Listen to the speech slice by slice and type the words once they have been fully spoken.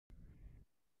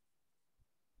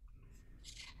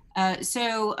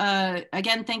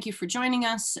Again, thank you for joining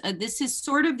us. This is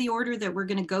sort of the order that we're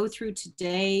going to go through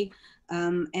today.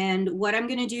 And what I'm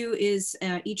going to do is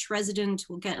each resident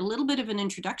will get a little bit of an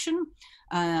introduction.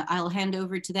 I'll hand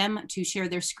over to them to share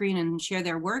their screen and share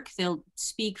their work. They'll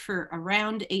speak for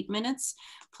around 8 minutes.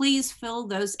 Please fill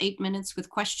those 8 minutes with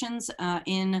questions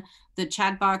in the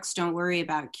chat box. Don't worry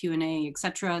about Q&A,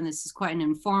 etc. And this is quite an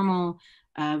informal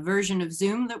version of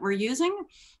Zoom that we're using.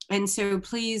 And so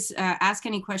please ask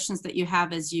any questions that you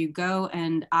have as you go,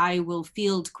 and I will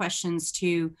field questions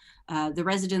to the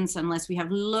residents unless we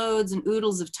have loads and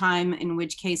oodles of time, in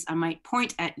which case I might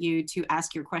point at you to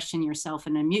ask your question yourself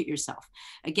and unmute yourself.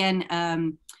 Again,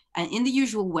 in the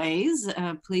usual ways,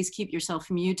 please keep yourself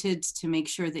muted to make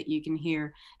sure that you can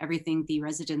hear everything the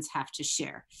residents have to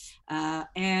share.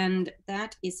 And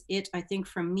that is it, I think,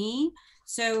 from me.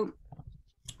 So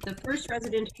the first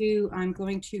resident who I'm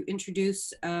going to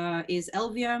introduce is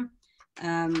Élvia.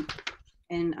 And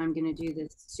I'm going to do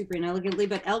this super inelegantly,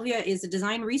 but Élvia is a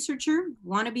design researcher,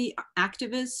 wannabe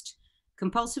activist,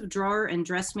 compulsive drawer, and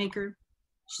dressmaker.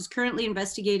 She's currently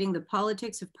investigating the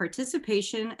politics of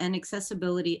participation and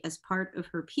accessibility as part of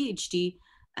her PhD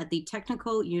at the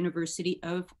Technical University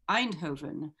of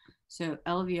Eindhoven. So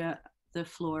Élvia, the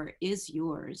floor is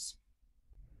yours.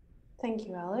 Thank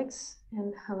you, Alex,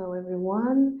 and hello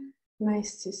everyone.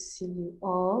 Nice to see you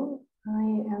all. I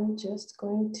am just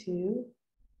going to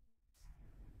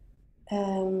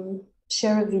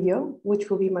share a video, which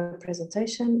will be my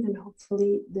presentation, and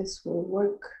hopefully this will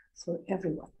work for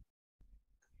everyone.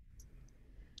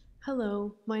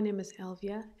 Hello, my name is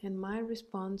Élvia, and my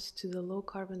response to the Low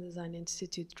Carbon Design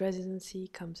Institute residency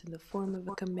comes in the form of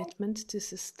a commitment to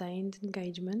sustained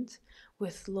engagement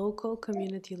with local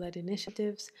community-led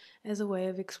initiatives as a way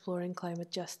of exploring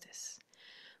climate justice.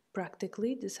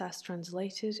 Practically, this has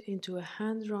translated into a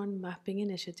hand-drawn mapping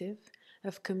initiative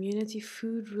of community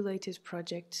food-related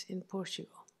projects in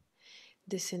Portugal.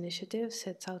 This initiative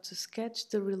sets out to sketch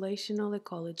the relational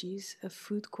ecologies of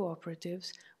food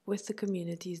cooperatives with the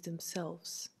communities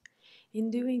themselves. In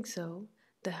doing so,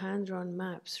 the hand-drawn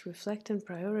maps reflect and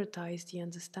prioritize the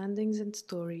understandings and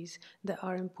stories that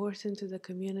are important to the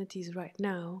communities right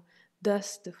now,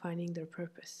 thus defining their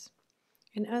purpose.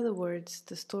 In other words,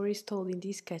 the stories told in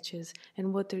these sketches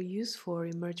and what they're used for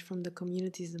emerge from the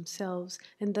communities themselves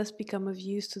and thus become of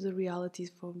use to the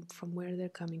realities from where they're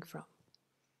coming from.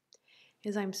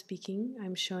 As I'm speaking,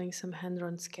 I'm showing some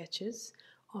hand-drawn sketches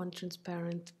on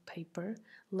transparent paper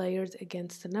layered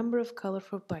against a number of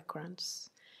colorful backgrounds.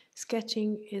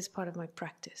 Sketching is part of my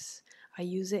practice. I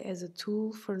use it as a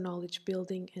tool for knowledge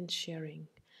building and sharing.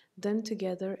 Done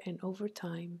together and over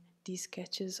time, these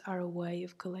sketches are a way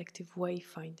of collective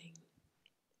wayfinding.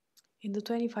 In the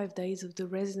 25 days of the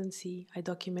residency, I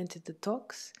documented the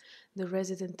talks, the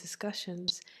resident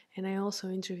discussions, and I also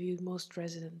interviewed most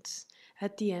residents.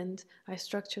 At the end, I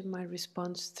structured my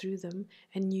response through them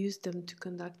and used them to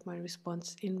conduct my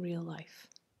response in real life.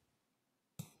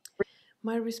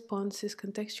 My response is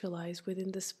contextualized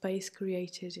within the space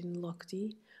created in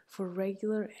LoCDI for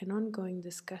regular and ongoing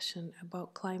discussion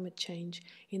about climate change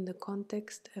in the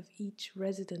context of each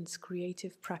resident's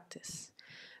creative practice.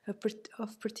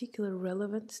 Of particular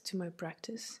relevance to my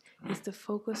practice is the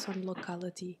focus on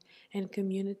locality and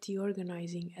community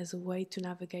organizing as a way to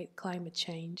navigate climate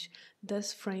change,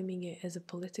 thus framing it as a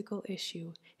political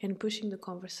issue and pushing the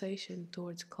conversation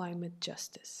towards climate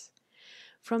justice.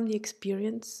 From the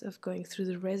experience of going through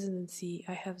the residency,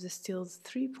 I have distilled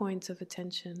 3 points of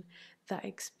attention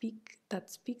that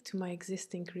speak to my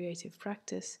existing creative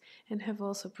practice and have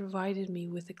also provided me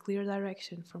with a clear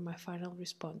direction for my final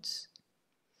response.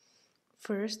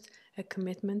 First, a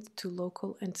commitment to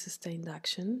local and sustained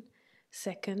action.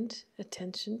 Second,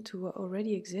 attention to what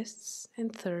already exists.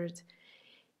 And third,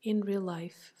 in real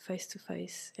life,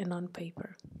 face-to-face and on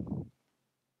paper.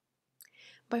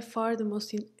 By far the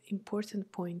most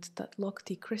important point that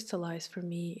LoCDI crystallized for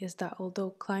me is that although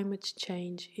climate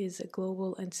change is a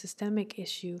global and systemic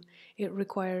issue, it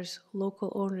requires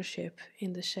local ownership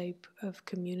in the shape of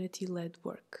community-led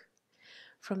work.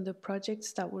 From the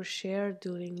projects that were shared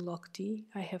during LoCDI,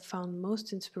 I have found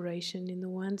most inspiration in the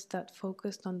ones that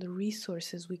focused on the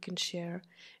resources we can share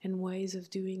and ways of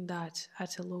doing that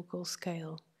at a local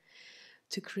scale.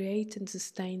 To create and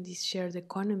sustain these shared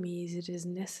economies, it is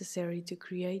necessary to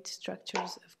create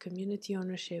structures of community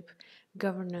ownership,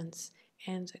 governance,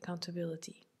 and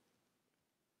accountability.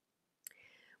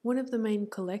 One of the main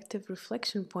collective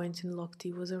reflection points in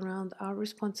LoCDI was around our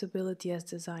responsibility as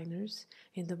designers,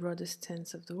 in the broadest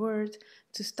sense of the word,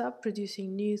 to stop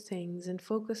producing new things and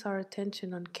focus our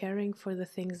attention on caring for the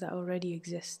things that already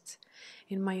exist.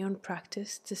 In my own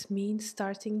practice, this means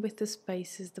starting with the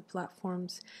spaces, the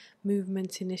platforms,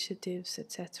 movements, initiatives,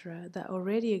 etc., that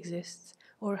already exist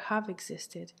or have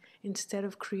existed, instead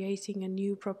of creating a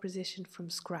new proposition from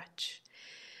scratch.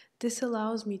 This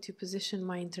allows me to position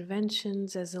my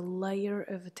interventions as a layer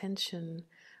of attention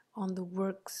on the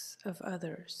works of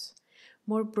others.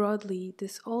 More broadly,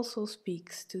 this also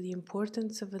speaks to the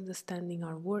importance of understanding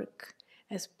our work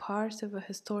as part of a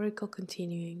historical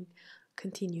continuum,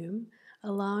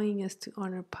 allowing us to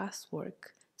honor past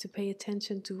work, to pay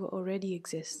attention to what already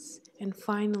exists, and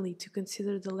finally to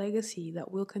consider the legacy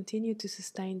that will continue to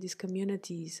sustain these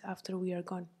communities after we are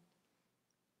gone.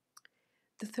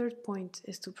 The third point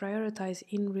is to prioritize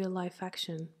in real life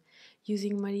action,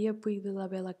 using Maria Puig de la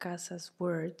Bella Casa's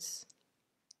words.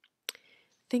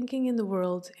 Thinking in the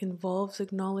world involves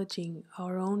acknowledging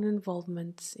our own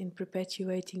involvements in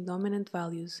perpetuating dominant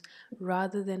values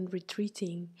rather than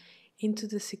retreating into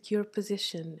the secure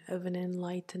position of an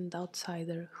enlightened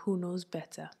outsider who knows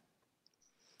better.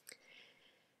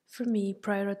 For me,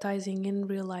 prioritizing in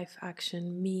real life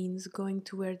action means going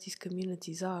to where these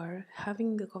communities are,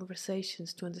 having the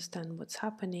conversations to understand what's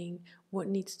happening, what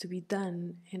needs to be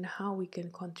done, and how we can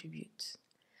contribute.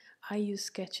 I use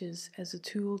sketches as a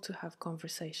tool to have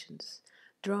conversations.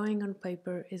 Drawing on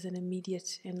paper is an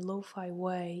immediate and lo-fi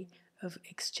way of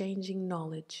exchanging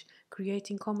knowledge,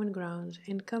 creating common ground,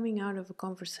 and coming out of a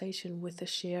conversation with a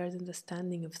shared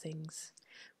understanding of things.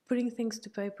 Putting things to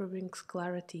paper brings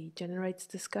clarity, generates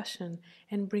discussion,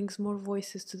 and brings more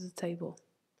voices to the table.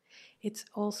 It's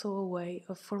also a way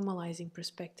of formalizing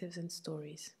perspectives and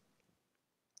stories.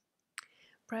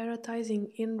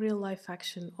 Prioritizing in real life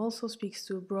action also speaks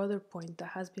to a broader point that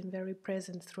has been very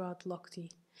present throughout LoCDI.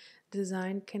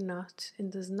 Design cannot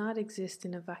and does not exist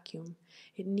in a vacuum.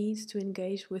 It needs to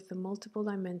engage with the multiple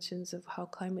dimensions of how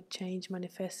climate change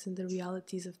manifests in the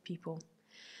realities of people.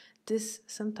 This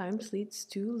sometimes leads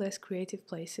to less creative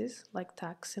places, like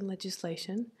tax and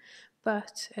legislation,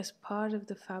 but as part of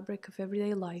the fabric of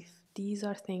everyday life, these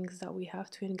are things that we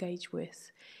have to engage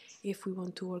with if we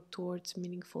want to work towards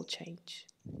meaningful change.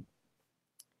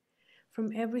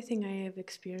 From everything I have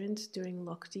experienced during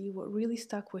LoCDI, what really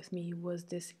stuck with me was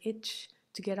this itch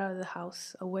to get out of the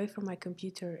house, away from my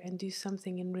computer, and do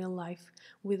something in real life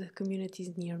with the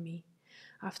communities near me.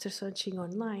 After searching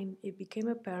online, it became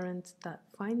apparent that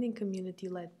finding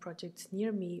community-led projects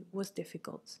near me was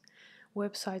difficult.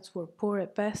 Websites were poor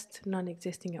at best,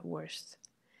 non-existing at worst.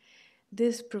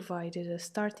 This provided a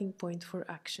starting point for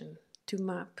action, to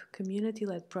map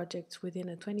community-led projects within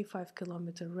a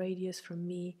 25-kilometer radius from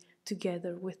me,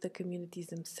 together with the communities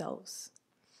themselves.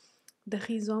 The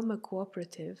Rizoma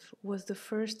Cooperative was the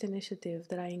first initiative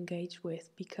that I engaged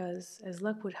with because, as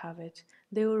luck would have it,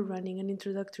 they were running an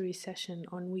introductory session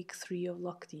on week 3 of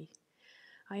LoCDI.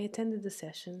 I attended the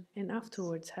session and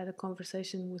afterwards had a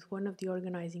conversation with one of the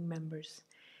organizing members.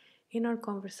 In our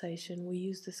conversation, we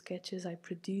used the sketches I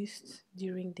produced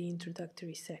during the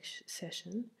introductory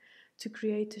session to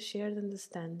create a shared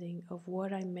understanding of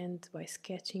what I meant by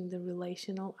sketching the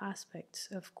relational aspects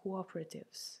of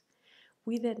cooperatives.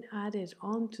 We then added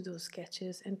on to those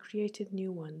sketches and created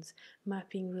new ones,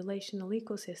 mapping relational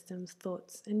ecosystems,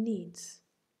 thoughts, and needs.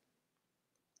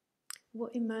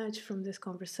 What emerged from this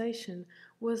conversation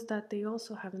was that they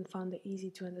also haven't found it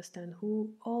easy to understand who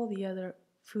all the other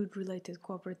food-related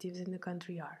cooperatives in the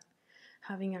country are.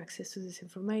 Having access to this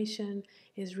information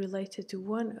is related to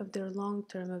one of their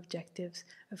long-term objectives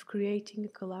of creating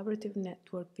a collaborative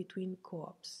network between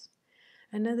co-ops.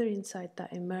 Another insight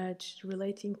that emerged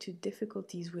relating to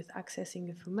difficulties with accessing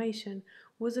information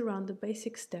was around the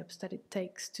basic steps that it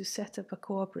takes to set up a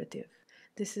cooperative.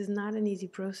 This is not an easy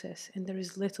process and there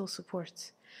is little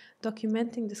support.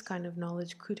 Documenting this kind of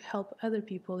knowledge could help other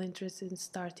people interested in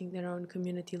starting their own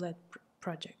community-led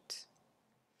projects.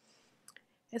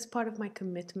 As part of my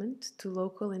commitment to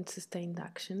local and sustained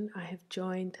action, I have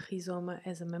joined Rizoma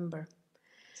as a member.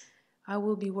 I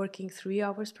will be working 3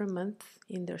 hours per month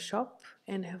in their shop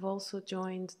and have also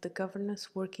joined the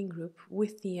governance working group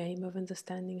with the aim of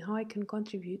understanding how I can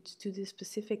contribute to the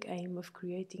specific aim of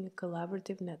creating a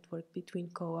collaborative network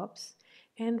between co-ops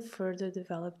and further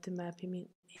develop the mapping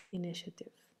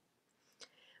initiative.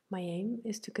 My aim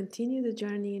is to continue the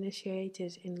journey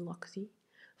initiated in LoCDI,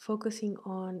 focusing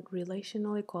on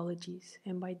relational ecologies,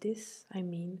 and by this I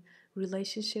mean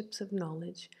relationships of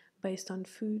knowledge based on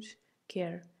food,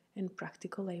 care, and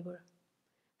practical labor.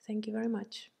 Thank you very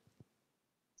much.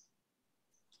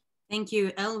 Thank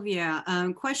you,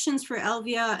 Élvia. Questions for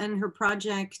Élvia and her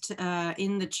project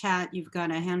in the chat. You've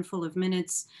got a handful of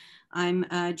minutes. I'm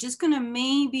just going to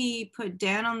maybe put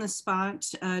Dan on the spot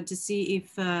to see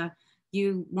if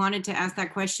you wanted to ask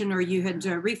that question or you had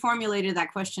reformulated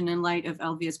that question in light of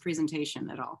Élvia's presentation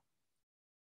at all.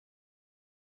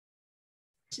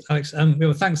 Alex,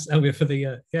 well, thanks, Élvia, for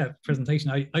the presentation.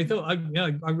 I thought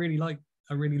I really like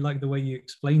the way you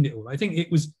explained it all. I think it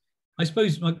was, I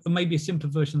suppose, maybe a simpler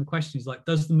version of the question is like,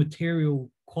 does the material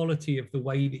quality of the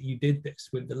way that you did this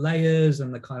with the layers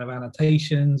and the kind of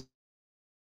annotations,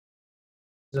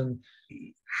 and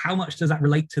how much does that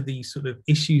relate to the sort of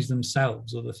issues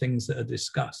themselves or the things that are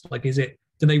discussed? Like, do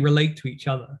they relate to each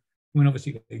other? I mean,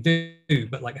 obviously they do,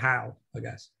 but like how, I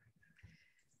guess?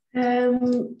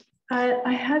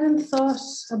 I hadn't thought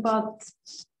about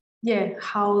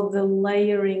how the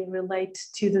layering relates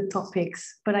to the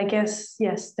topics, but I guess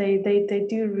yes, they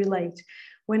do relate.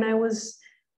 When I was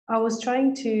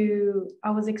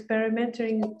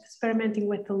experimenting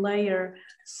with the layer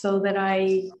so that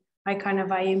I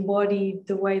embody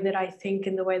the way that I think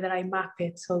and the way that I map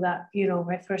it, so that, you know,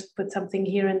 I first put something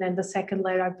here and then the second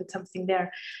layer I put something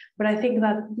there. But I think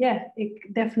that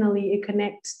it definitely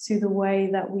connects to the way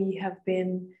that we have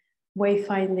been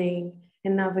wayfinding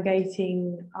and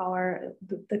navigating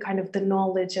the kind of the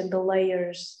knowledge and the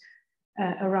layers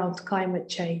around climate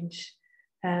change.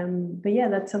 But yeah,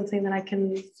 that's something that I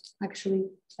can actually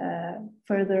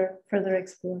further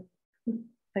explore.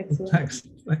 Thanks a lot.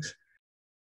 Thanks.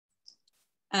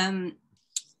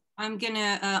 I'm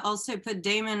gonna also put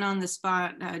Damon on the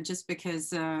spot just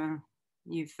because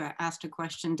you've asked a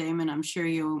question, Damon. I'm sure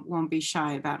you won't be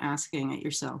shy about asking it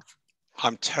yourself.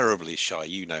 I'm terribly shy.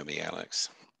 You know me, Alex.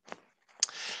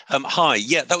 Hi,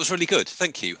 yeah, that was really good.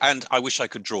 Thank you. And I wish I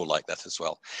could draw like that as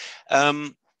well.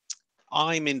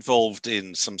 I'm involved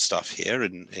in some stuff here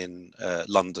in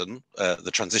London,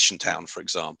 the Transition Town, for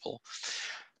example.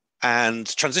 And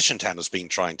Transition Town has been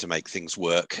trying to make things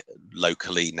work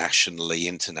locally, nationally,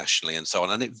 internationally, and so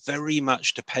on. And it very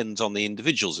much depends on the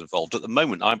individuals involved. At the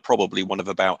moment, I'm probably one of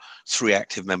about 3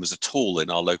 active members at all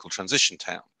in our local Transition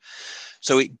Town.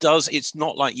 So it's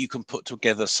not like you can put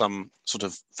together some sort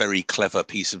of very clever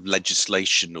piece of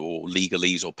legislation or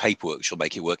legalese or paperwork which will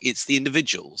make it work. It's the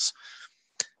individuals.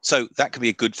 So that can be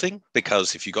a good thing,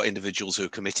 because if you've got individuals who are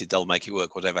committed, they'll make it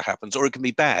work whatever happens. Or it can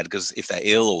be bad, because if they're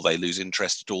ill or they lose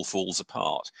interest, it all falls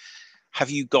apart. Have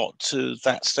you got to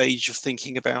that stage of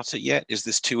thinking about it yet? Is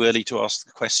this too early to ask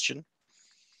the question?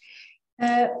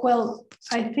 Well,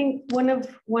 I think one of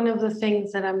the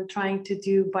things that I'm trying to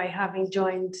do by having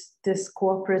joined this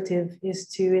cooperative is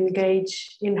to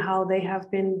engage in how they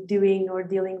have been doing or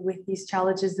dealing with these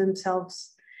challenges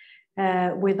themselves,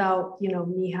 without, you know,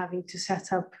 me having to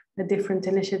set up a different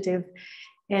initiative.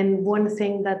 And one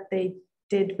thing that they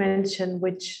did mention,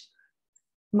 which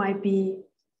might be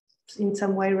in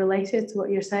some way related to what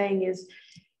you're saying, is,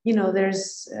 you know,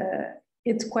 there's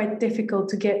it's quite difficult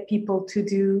to get people to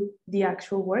do the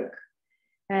actual work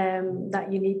that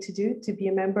you need to do to be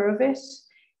a member of it.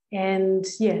 And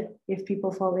yeah, if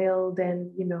people fall ill,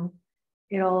 then, you know,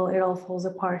 it all falls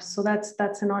apart. So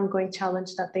that's an ongoing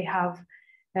challenge that they have.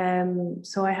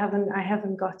 So I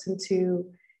haven't gotten to,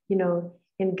 you know,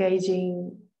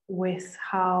 engaging with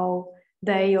how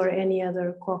they or any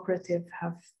other cooperative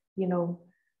have, you know,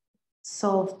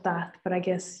 solved that. But I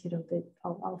guess, you know,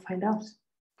 I'll find out.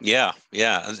 Yeah,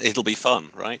 it'll be fun,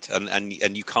 right?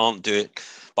 And you can't do it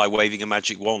by waving a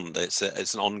magic wand. It's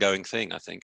an ongoing thing, I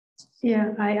think.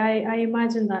 Yeah, I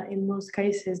imagine that in most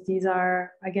cases these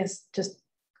are, I guess, just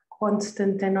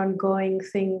constant and ongoing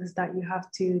things that you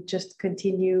have to just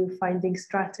continue finding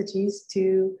strategies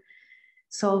to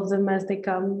solve them as they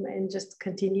come, and just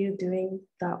continue doing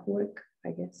that work,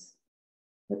 I guess.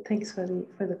 But thanks for the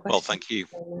question. Well, thank you.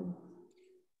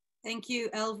 Thank you,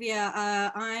 Élvia.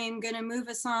 I'm going to move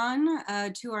us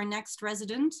on to our next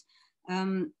resident,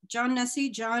 John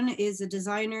Nussey. John is a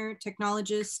designer,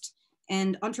 technologist,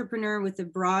 and entrepreneur with a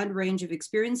broad range of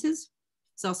experiences.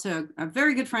 He's also a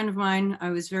very good friend of mine. I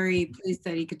was very pleased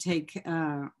that he could take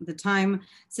the time.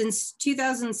 Since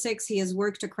 2006, he has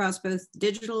worked across both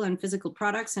digital and physical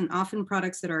products, and often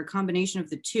products that are a combination of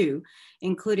the two,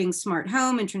 including smart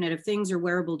home, Internet of Things, or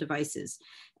wearable devices.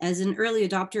 As an early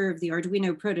adopter of the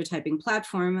Arduino prototyping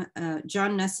platform,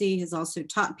 John Nussey has also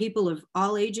taught people of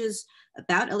all ages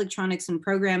about electronics and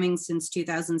programming since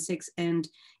 2006, and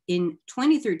in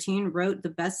 2013 wrote the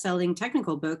best-selling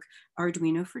technical book,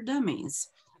 Arduino for Dummies.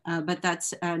 But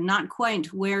that's not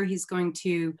quite where he's going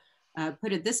to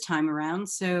put it this time around.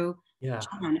 So yeah,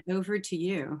 John, over to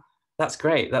you. That's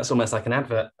great. That's almost like an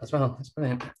advert as well. That's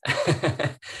brilliant.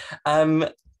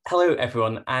 Hello,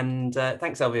 everyone, and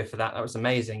thanks, Élvia, for that. That was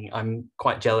amazing. I'm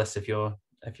quite jealous of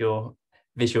your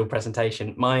visual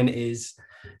presentation. Mine is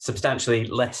substantially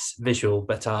less visual,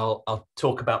 but I'll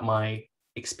talk about my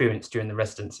experience during the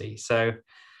residency. So,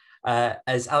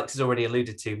 as Alex has already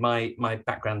alluded to, my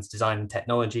background's design and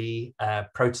technology,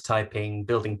 prototyping,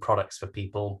 building products for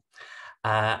people,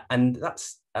 and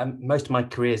that's most of my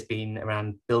career has been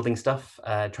around building stuff,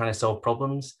 trying to solve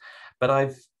problems. But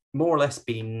I've more or less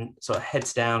been sort of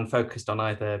heads down, focused on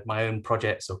either my own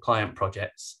projects or client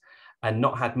projects, and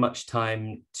not had much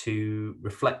time to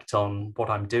reflect on what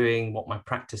I'm doing, what my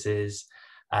practice is,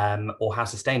 or how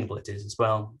sustainable it is as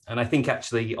well. And I think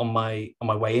actually on my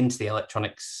way into the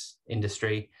electronics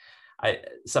industry,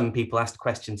 some people asked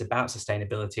questions about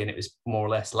sustainability, and it was more or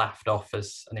less laughed off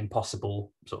as an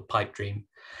impossible sort of pipe dream.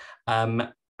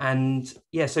 And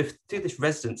yeah, so through this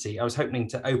residency, I was hoping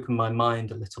to open my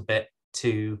mind a little bit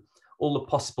to all the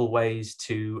possible ways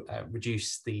to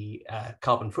reduce the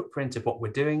carbon footprint of what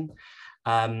we're doing,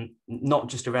 not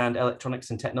just around electronics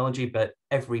and technology, but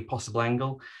every possible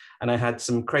angle. And I had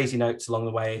some crazy notes along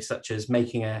the way, such as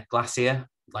making a glacier,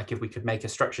 like if we could make a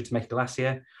structure to make a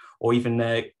glacier, or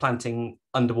even planting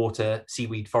underwater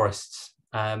seaweed forests.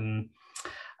 And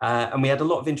we had a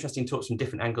lot of interesting talks from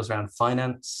different angles around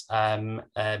finance,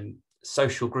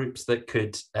 social groups that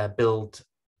could build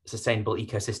sustainable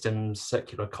ecosystems,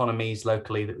 circular economies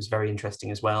locally. That was very interesting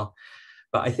as well.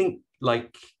 But I think,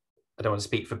 like, I don't want to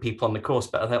speak for people on the course,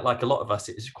 but I think like a lot of us,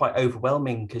 it's quite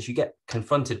overwhelming because you get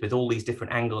confronted with all these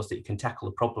different angles that you can tackle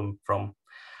the problem from.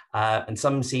 And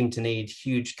some seem to need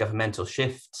huge governmental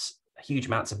shifts, huge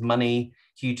amounts of money,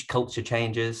 huge culture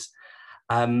changes.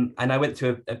 And I went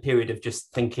through a period of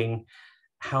just thinking,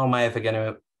 how am I ever going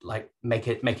to like make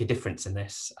a difference in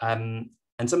this?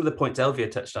 And some of the points Élvia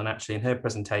touched on actually in her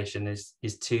presentation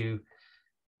is to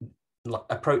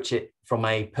approach it from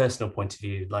a personal point of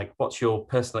view. Like, what's your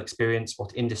personal experience?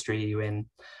 What industry are you in?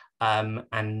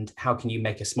 And how can you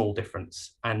make a small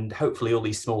difference? And hopefully all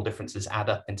these small differences add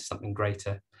up into something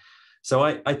greater. So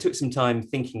I took some time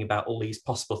thinking about all these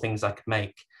possible things I could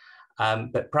make.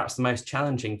 But perhaps the most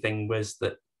challenging thing was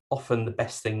that often the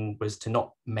best thing was to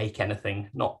not make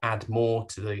anything, not add more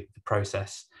to the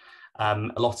process.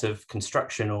 A lot of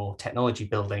construction or technology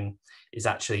building is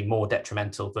actually more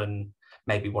detrimental than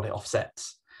maybe what it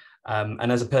offsets.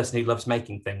 And as a person who loves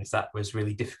making things, that was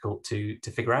really difficult to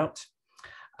figure out.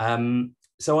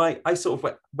 So I sort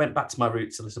of went back to my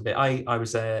roots a little bit. I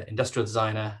was an industrial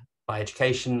designer by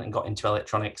education and got into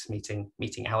electronics,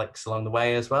 meeting Alex along the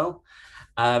way as well.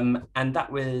 And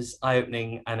that was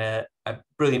eye-opening and a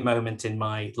brilliant moment in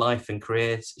my life and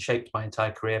career, shaped my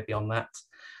entire career beyond that.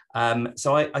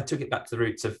 So I took it back to the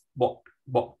roots of what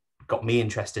got me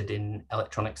interested in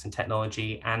electronics and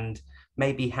technology, and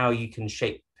maybe how you can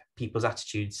shape people's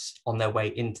attitudes on their way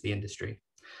into the industry.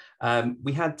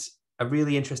 We had a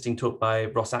really interesting talk by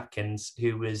Ross Atkins,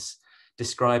 who was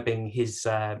describing his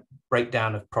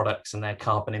breakdown of products and their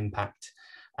carbon impact,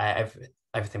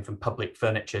 everything from public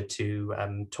furniture to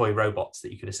toy robots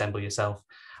that you could assemble yourself.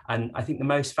 And I think the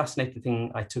most fascinating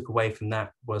thing I took away from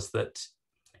that was that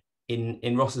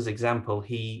in Ross's example,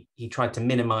 he tried to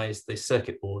minimize the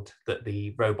circuit board that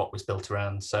the robot was built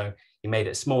around. So he made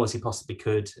it as small as he possibly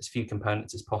could, as few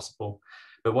components as possible.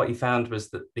 But what he found was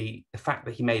that the fact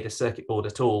that he made a circuit board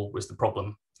at all was the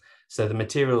problem. So the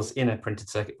materials in a printed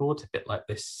circuit board, a bit like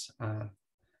this, I'll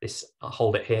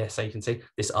hold it here so you can see,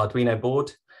 this Arduino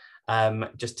board,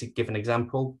 just to give an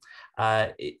example,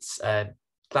 it's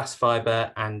glass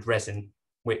fiber and resin,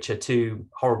 which are two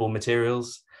horrible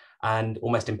materials and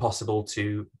almost impossible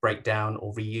to break down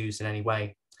or reuse in any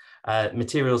way.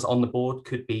 Materials on the board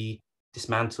could be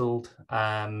dismantled,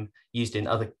 used in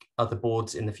other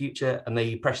boards in the future, and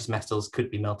the precious metals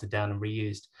could be melted down and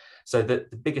reused. So the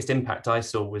biggest impact I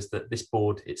saw was that this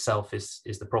board itself is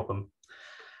the problem.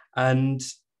 And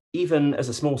even as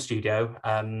a small studio,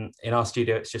 in our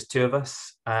studio, it's just two of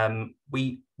us,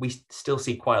 we still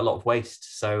see quite a lot of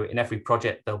waste. So in every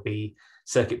project, there'll be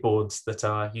circuit boards that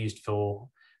are used for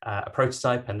a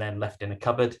prototype and then left in a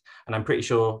cupboard. And I'm pretty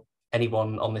sure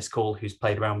anyone on this call who's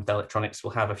played around with electronics will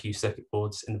have a few circuit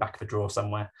boards in the back of a drawer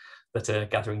somewhere that are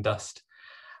gathering dust.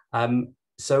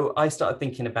 So I started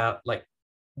thinking about like,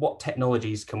 what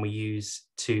technologies can we use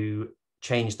to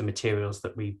change the materials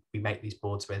that we make these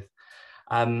boards with?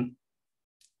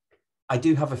 I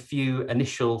do have a few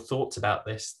initial thoughts about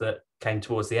this that came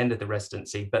towards the end of the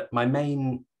residency, but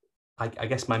I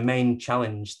guess my main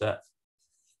challenge that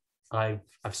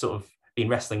I've sort of been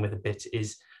wrestling with a bit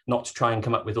is not to try and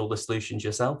come up with all the solutions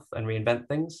yourself and reinvent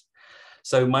things.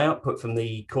 So my output from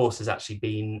the course has actually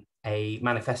been a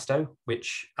manifesto,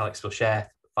 which Alex will share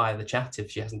via the chat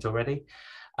if she hasn't already.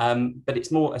 But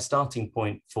it's more a starting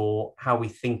point for how we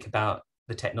think about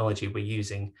the technology we're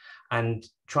using and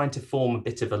trying to form a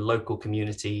bit of a local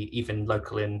community, even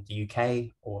local in the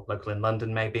UK or local in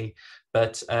London maybe,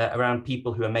 but around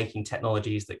people who are making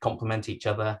technologies that complement each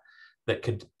other, that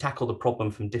could tackle the problem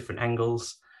from different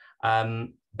angles,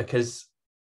 because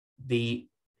the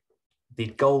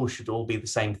goal should all be the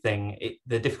same thing.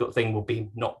 The difficult thing will be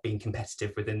not being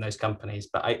competitive within those companies.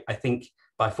 But I think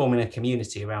by forming a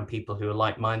community around people who are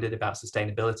like-minded about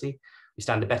sustainability, we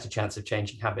stand a better chance of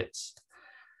changing habits.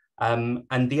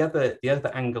 And the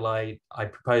other angle I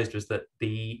proposed was that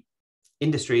the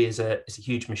industry is a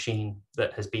huge machine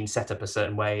that has been set up a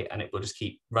certain way, and it will just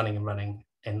keep running and running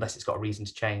unless it's got a reason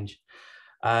to change.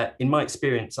 In my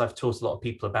experience, I've taught a lot of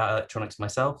people about electronics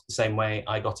myself, the same way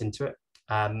I got into it,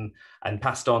 and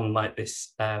passed on like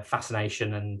this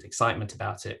fascination and excitement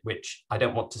about it, which I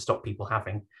don't want to stop people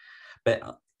having.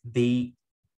 But the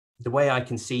way I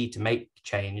can see to make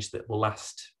change that will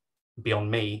last beyond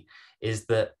me is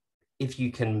that if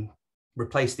you can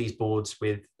replace these boards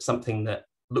with something that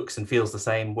looks and feels the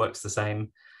same, works the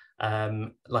same,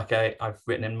 like I've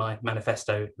written in my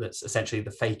manifesto, that's essentially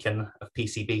the Faken of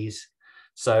PCBs.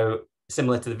 So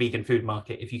similar to the vegan food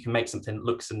market, if you can make something that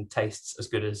looks and tastes as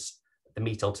good as the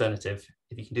meat alternative,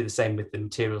 if you can do the same with the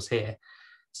materials here,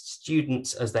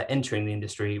 students as they're entering the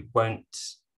industry won't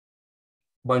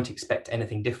expect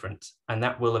anything different. And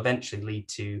that will eventually lead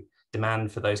to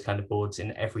demand for those kind of boards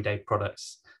in everyday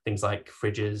products, things like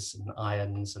fridges and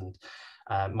irons and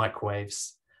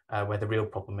microwaves, where the real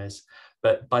problem is.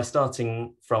 But by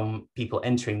starting from people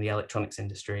entering the electronics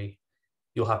industry,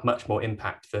 you'll have much more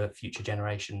impact for future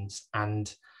generations.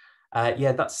 And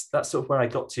yeah, that's sort of where I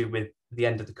got to with the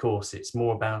end of the course. It's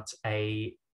more about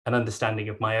an understanding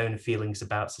of my own feelings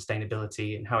about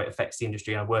sustainability and how it affects the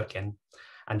industry I work in,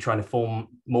 and trying to form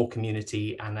more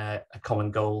community and a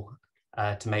common goal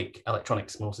to make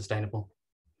electronics more sustainable.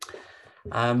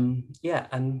 Yeah,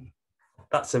 and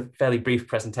that's a fairly brief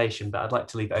presentation, but I'd like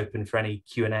to leave it open for any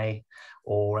Q&A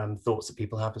or thoughts that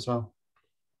people have as well.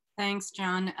 Thanks,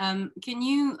 John. Can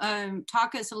you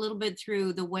talk us a little bit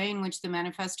through the way in which the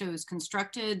manifesto is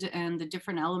constructed and the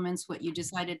different elements, what you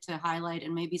decided to highlight,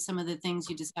 and maybe some of the things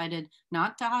you decided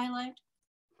not to highlight?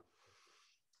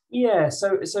 Yeah,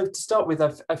 so to start with,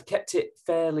 I've kept it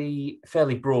fairly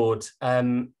broad.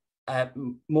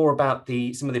 More about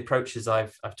some of the approaches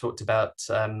I've talked about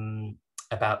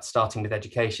starting with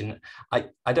education.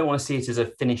 I don't want to see it as a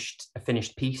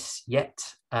finished piece yet.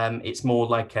 It's more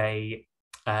like a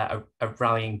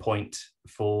rallying point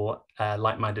for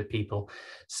like-minded people.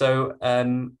 So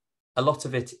a lot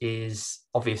of it is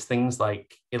obvious things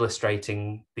like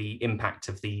illustrating the impact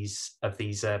of these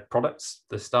products.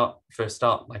 First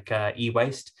start like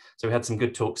e-waste. So we had some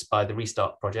good talks by the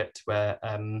Restart project where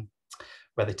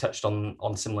they touched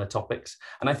on similar topics,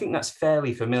 and I think that's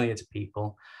fairly familiar to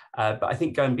people. But I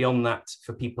think going beyond that,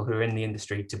 for people who are in the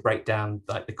industry, to break down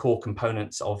like the core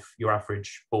components of your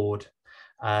average board,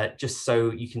 just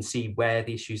so you can see where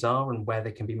the issues are and where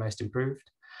they can be most improved.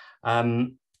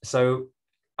 So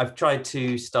I've tried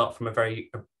to start from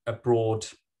a broad,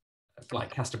 like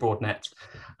cast a broad net,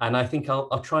 and I think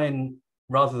I'll try and,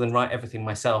 rather than write everything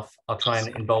myself, I'll try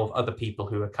and involve other people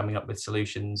who are coming up with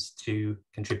solutions to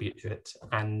contribute to it.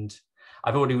 And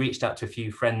I've already reached out to a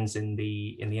few friends in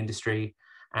the industry,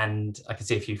 and I can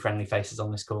see a few friendly faces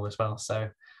on this call as well. So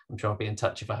I'm sure I'll be in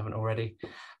touch if I haven't already.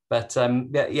 But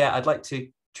yeah, I'd like to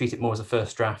treat it more as a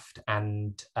first draft,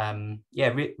 and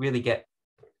yeah, really get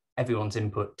everyone's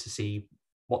input to see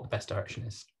what the best direction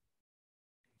is.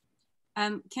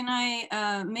 Can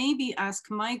I maybe ask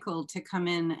Michael to come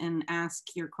in and ask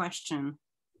your question?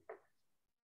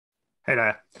 Hey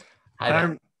there. Hi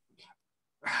there.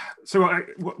 So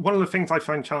one of the things I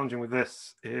find challenging with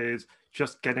this is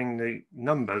just getting the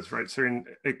numbers right. So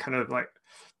it kind of like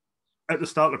at the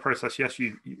start of the process, yes,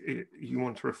 you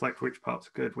want to reflect which parts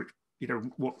are good, which, you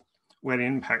know, where the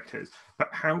impact is, but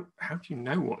how do you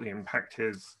know what the impact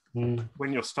is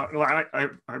when you're starting? Like I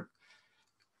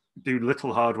do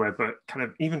little hardware, but kind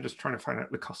of even just trying to find out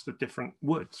the cost of different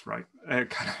woods, right?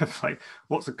 Kind of like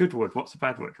what's a good wood, what's a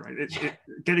bad wood, right?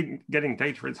 Getting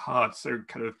data is hard. So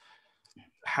kind of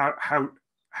how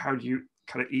do you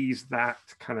kind of ease that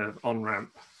kind of on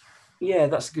ramp? Yeah,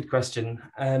 that's a good question.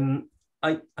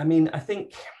 I mean, I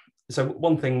think so.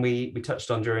 One thing we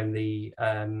touched on during the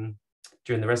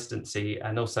residency,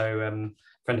 and also a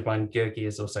friend of mine, Georgi,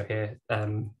 is also here,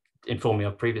 informed me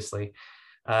of previously,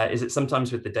 is that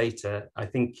sometimes with the data, I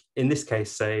think in this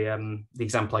case, say the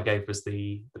example I gave was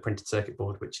the printed circuit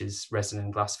board, which is resin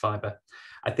and glass fiber.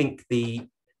 I think the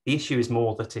issue is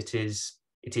more that it is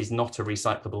it is not a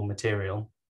recyclable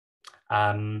material,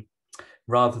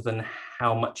 rather than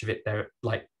how much of it there,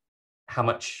 like how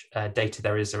much data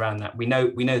there is around that. We know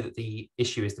that the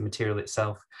issue is the material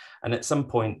itself, and at some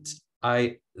point,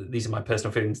 these are my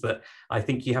personal feelings, that I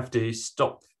think you have to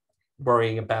stop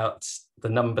worrying about the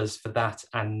numbers for that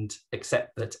and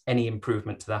accept that any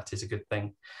improvement to that is a good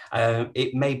thing.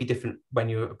 It may be different when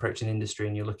you approach an industry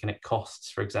and you're looking at costs,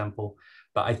 for example,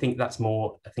 but I think that's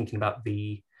more thinking about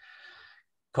the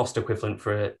cost equivalent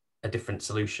for a different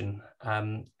solution.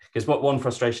 Because one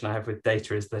frustration I have with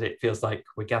data is that it feels like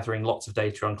we're gathering lots of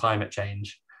data on climate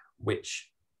change,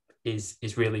 which is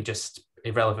really just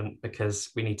irrelevant, because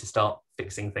we need to start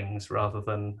fixing things rather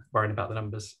than worrying about the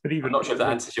numbers. But even, I'm not sure if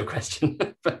that answers your question.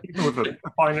 Even with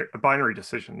a binary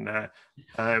decision there,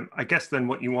 I guess then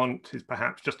what you want is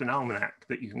perhaps just an almanac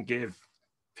that you can give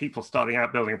people starting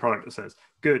out building a product that says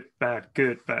good, bad,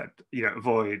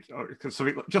 avoid, or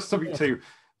something to,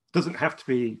 doesn't have to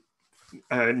be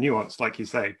nuanced, like you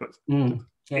say, but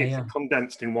it's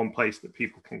condensed in one place that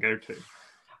people can go to.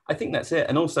 I think that's it.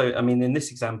 And also, I mean, in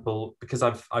this example, because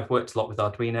I've worked a lot with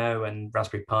Arduino and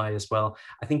Raspberry Pi as well,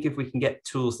 I think if we can get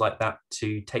tools like that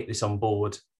to take this on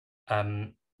board,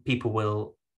 people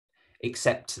will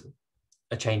accept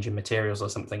a change in materials or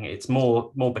something. It's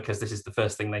more because this is the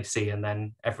first thing they see, and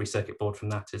then every circuit board from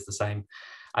that is the same.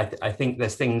 I think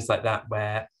there's things like that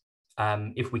where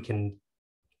if we can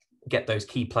get those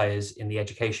key players in the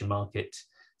education market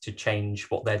to change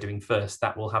what they're doing first,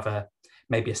 that will have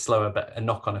maybe a slower but a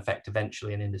knock-on effect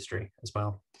eventually in industry as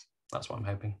well. That's what I'm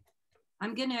hoping.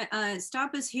 I'm gonna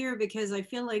stop us here because I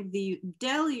feel like the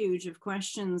deluge of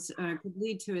questions could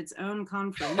lead to its own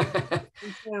conference.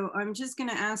 And so I'm just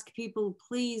gonna ask people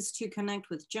please to connect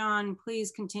with John,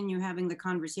 please continue having the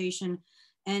conversation,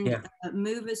 and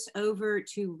move us over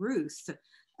to Ruth.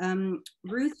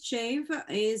 Ruth Shave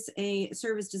is a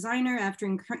service designer. After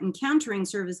encountering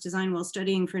service design while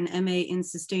studying for an MA in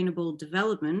sustainable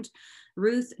development,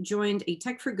 Ruth joined a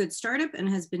tech for good startup and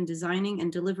has been designing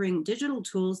and delivering digital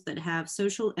tools that have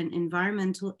social and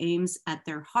environmental aims at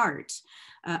their heart.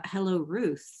 Hello,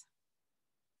 Ruth.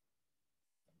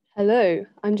 Hello,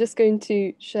 I'm just going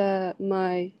to share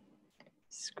my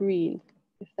screen,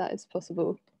 if that is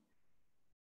possible.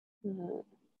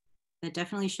 That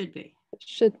definitely should be. It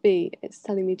should be. It's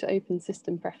telling me to open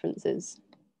system preferences.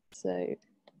 So,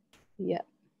 yeah.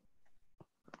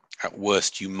 At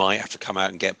worst, you might have to come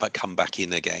out and come back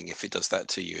in again if it does that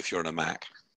to you, if you're on a Mac.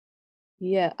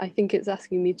 Yeah, I think it's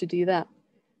asking me to do that.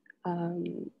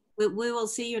 We will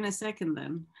see you in a second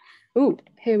then. Oh,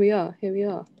 here we are. Here we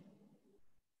are.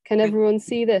 Can everyone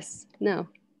see this now?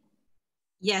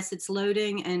 Yes, it's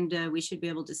loading, and we should be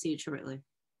able to see it shortly.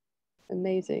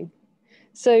 Amazing.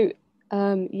 So,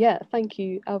 yeah, thank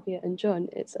you, Élvia and John.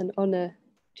 It's an honor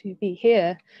to be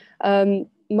here.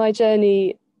 My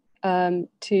journey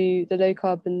to the Low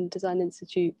Carbon Design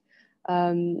Institute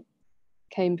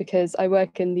came because I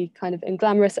work in the kind of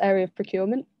glamorous area of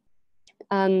procurement,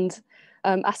 and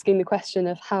asking the question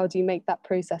of how do you make that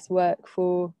process work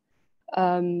for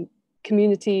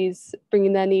communities,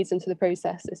 bringing their needs into the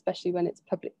process, especially when it's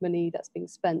public money that's being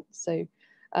spent. So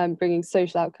bringing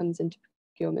social outcomes into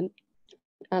procurement.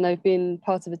 And I've been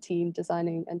part of a team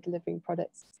designing and delivering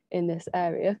products in this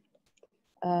area.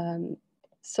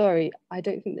 Sorry, I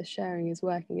don't think the sharing is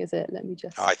working, is it? Let me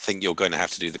just... I think you're going to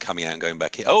have to do the coming out and going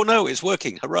back in. Oh no, it's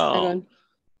working, hurrah. Hang on.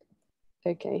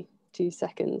 Okay, 2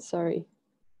 seconds, sorry.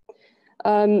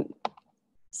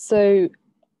 So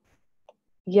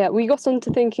yeah, we got on to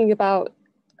thinking about,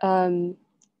 so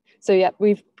yeah,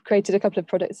 we've created a couple of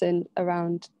products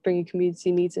around bringing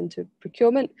community needs into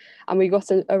procurement, and we got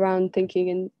around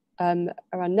thinking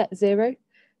around net zero.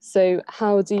 So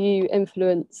how do you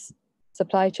influence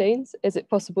supply chains? Is it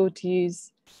possible to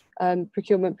use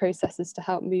procurement processes to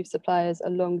help move suppliers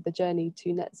along the journey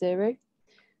to net zero?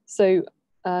 So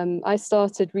I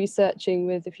started researching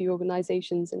with a few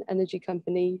organisations, an energy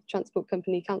company, transport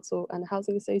company, council and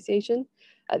housing association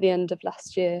at the end of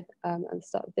last year and the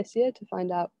start of this year to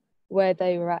find out where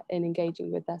they were at in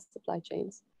engaging with their supply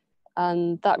chains.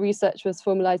 And that research was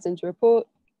formalised into a report,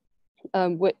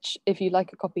 which if you'd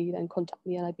like a copy, then contact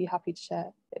me and I'd be happy to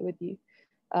share it with you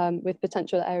with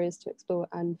potential areas to explore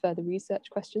and further research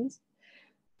questions.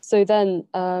 So then,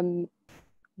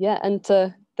 yeah,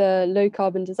 enter the Low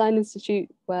Carbon Design Institute,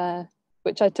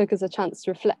 which I took as a chance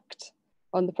to reflect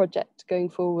on the project going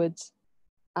forward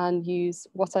and use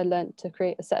what I learned to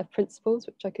create a set of principles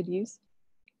which I could use.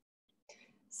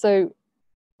 So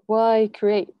why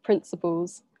create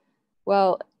principles?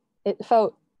 Well, it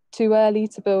felt too early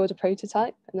to build a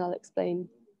prototype, and I'll explain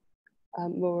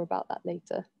more about that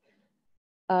later.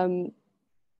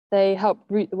 They help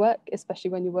root the work,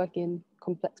 especially when you're working in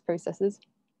complex processes.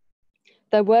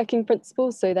 They're working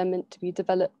principles, so they're meant to be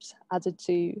developed, added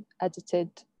to, edited,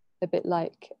 a bit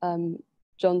like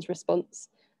John's response.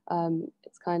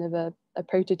 It's kind of a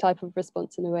prototype of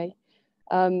response in a way.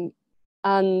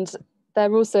 And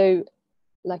they're also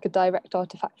like a direct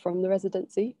artifact from the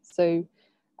residency. So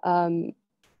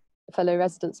fellow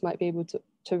residents might be able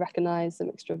to recognize a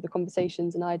mixture of the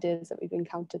conversations and ideas that we've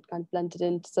encountered, kind of blended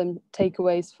into some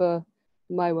takeaways for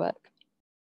my work.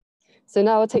 So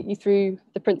now I'll take you through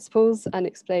the principles and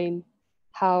explain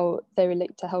how they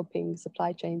relate to helping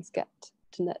supply chains get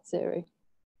to net zero.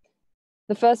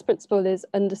 The first principle is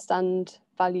understand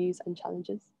values and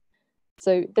challenges.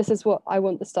 So this is what I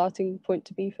want the starting point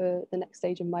to be for the next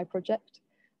stage of my project.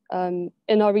 In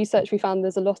our research, we found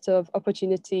there's a lot of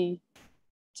opportunity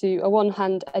to, on one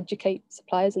hand, educate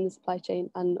suppliers in the supply chain,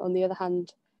 and on the other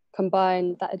hand,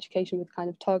 combine that education with kind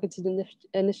of targeted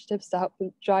initiatives to help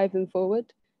them drive them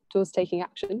forward towards taking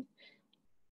action.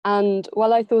 And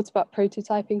while I thought about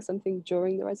prototyping something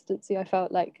during the residency, I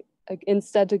felt like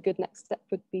instead a good next step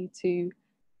would be to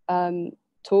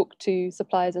talk to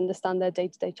suppliers, understand their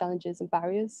day-to-day challenges and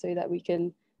barriers, so that we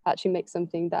can actually make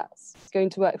something that's going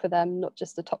to work for them, not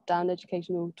just a top-down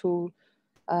educational tool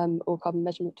or carbon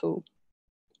measurement tool.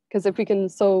 Because if we can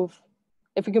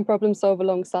problem solve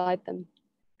alongside them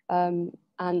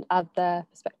and add their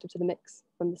perspective to the mix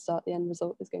from the start, the end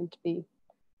result is going to be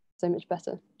so much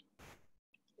better.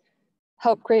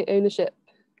 Help create ownership.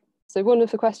 So one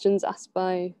of the questions asked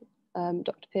by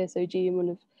Dr. Pierce OG and one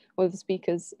of the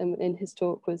speakers in his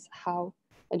talk was how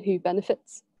and who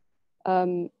benefits.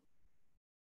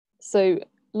 So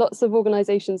lots of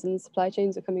organisations in the supply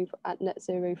chains are coming at net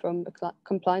zero from a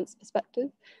compliance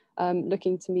perspective,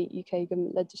 looking to meet UK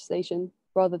government legislation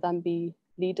rather than be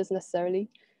leaders necessarily.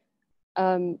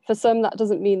 For some, that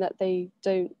doesn't mean that they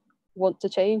don't want to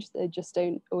change, they just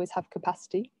don't always have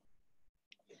capacity.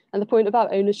 And the point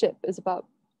about ownership is about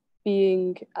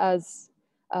being, as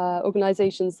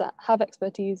organisations that have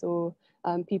expertise or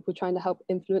people trying to help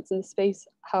influence in the space,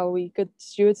 how are we good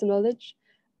stewards of knowledge,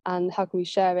 and how can we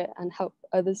share it and help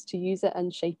others to use it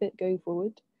and shape it going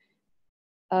forward.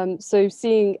 So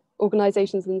seeing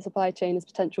organisations in the supply chain as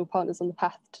potential partners on the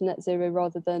path to net zero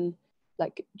rather than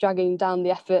like dragging down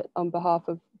the effort on behalf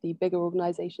of the bigger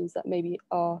organisations that maybe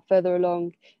are further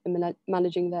along in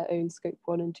managing their own scope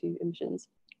 1 and 2 emissions.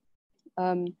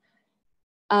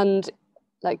 And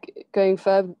like going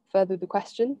further with the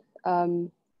question,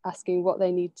 asking what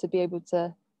they need to be able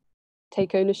to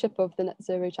take ownership of the net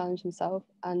zero challenge themselves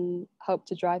and help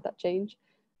to drive that change,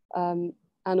 and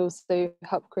also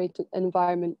help create an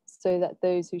environment so that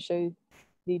those who show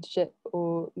leadership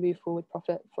or move forward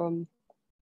profit from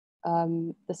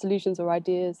the solutions or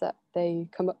ideas that they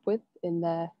come up with in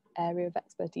their area of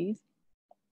expertise.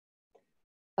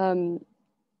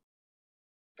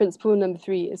 Principle number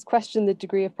 3 is question the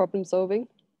degree of problem solving.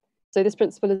 So this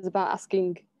principle is about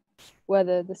asking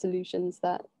whether the solutions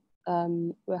that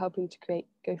we're helping to create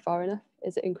go far enough.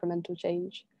 Is it incremental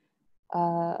change?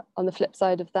 On the flip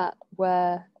side of that,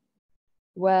 where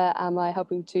am I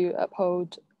helping to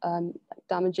uphold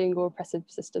damaging or oppressive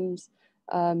systems,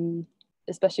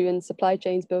 especially in supply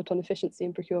chains built on efficiency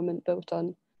and procurement, built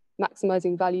on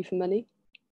maximizing value for money?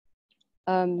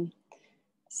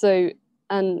 So,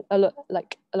 and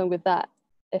along with that,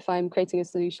 if I'm creating a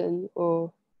solution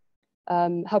or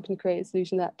helping to create a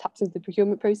solution that taps into the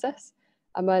procurement process,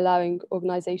 am I allowing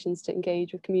organisations to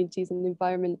engage with communities and the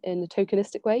environment in a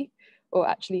tokenistic way, or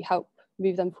actually help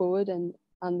move them forward and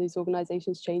these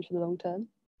organisations change for the long term?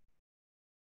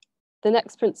 The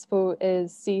next principle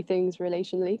is see things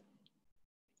relationally.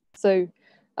 So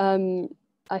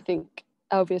I think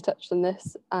Élvia touched on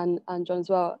this and John as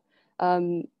well,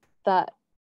 that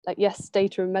like, yes,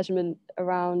 data and measurement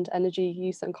around energy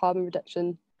use and carbon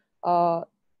reduction are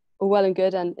well and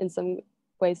good, and in some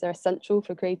ways they're essential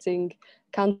for creating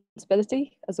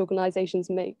accountability as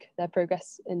organisations make their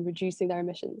progress in reducing their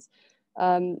emissions.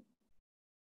 And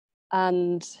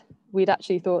we'd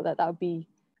actually thought that would be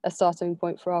a starting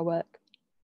point for our work.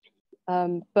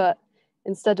 But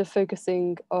instead of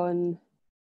focusing on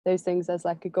those things as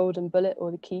like a golden bullet or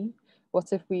the key,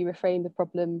 what if we reframe the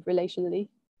problem relationally?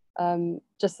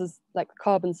 Just as like the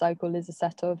carbon cycle is a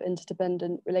set of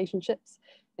interdependent relationships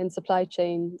in supply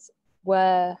chains,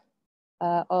 where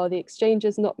are the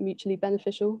exchanges not mutually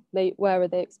beneficial? Where are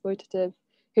they exploitative?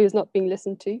 Who's not being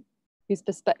listened to? Whose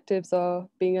perspectives are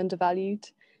being undervalued?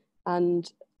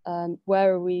 And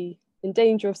where are we in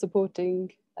danger of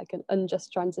supporting like an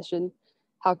unjust transition?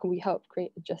 How can we help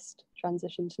create a just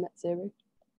transition to net zero?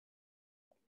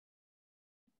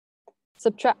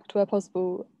 subtract where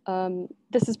possible.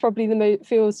 This is probably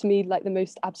feels to me like the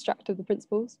most abstract of the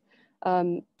principles,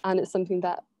 and it's something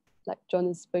that, like John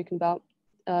has spoken about,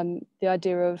 the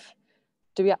idea of,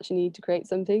 do we actually need to create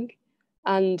something?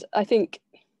 And I think,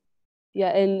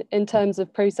 yeah, in terms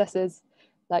of processes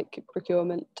like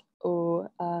procurement, or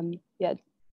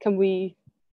can we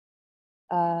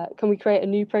create a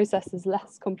new process that's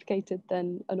less complicated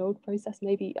than an old process?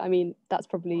 Maybe. I mean, that's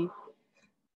probably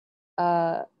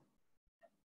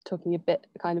talking a bit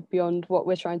kind of beyond what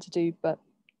we're trying to do, but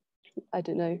I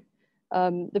don't know.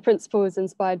 The principle is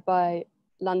inspired by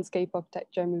landscape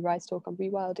architect Jeremy Rice's talk on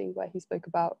rewilding, where he spoke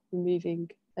about removing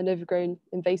an overgrown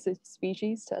invasive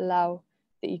species to allow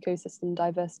the ecosystem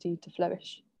diversity to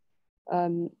flourish.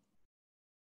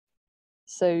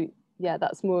 So yeah,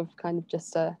 that's more of kind of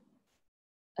just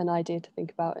an idea to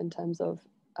think about in terms of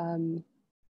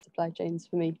supply chains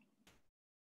for me.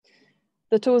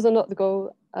 The tools are not the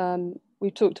goal.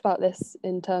 We've talked about this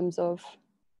in terms of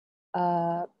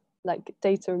like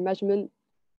data and measurement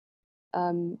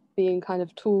being kind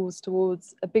of tools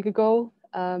towards a bigger goal.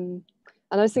 And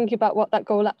I was thinking about what that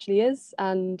goal actually is,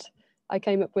 and I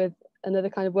came up with another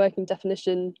kind of working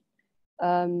definition.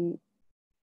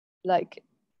 Like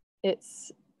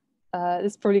it's,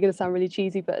 this is probably going to sound really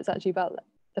cheesy, but it's actually about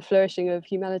the flourishing of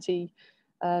humanity,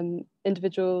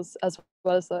 individuals, as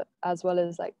well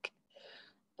as like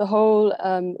the whole,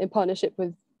 in partnership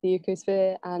with the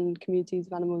ecosphere and communities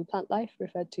of animal and plant life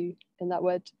referred to in that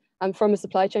word. And from a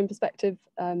supply chain perspective,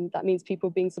 that means people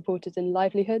being supported in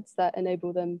livelihoods that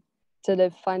enable them to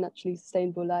live financially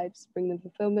sustainable lives, bring them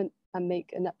fulfillment, and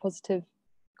make a net positive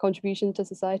contribution to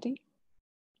society.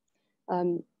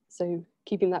 So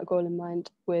keeping that goal in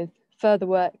mind with further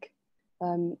work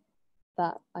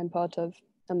that I'm part of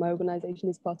and my organisation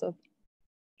is part of.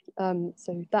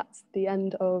 So that's the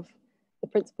end of the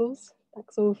principles.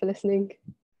 Thanks all for listening.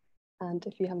 And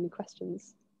if you have any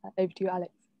questions, over to you,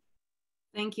 Alex.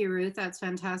 Thank you, Ruth. That's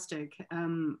fantastic.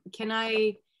 Can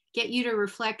I get you to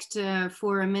reflect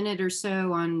for a minute or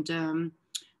so on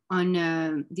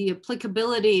the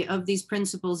applicability of these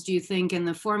principles, do you think, in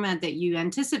the format that you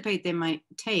anticipate they might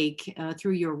take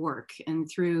through your work and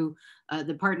through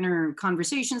the partner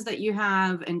conversations that you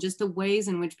have, and just the ways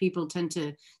in which people tend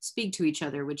to speak to each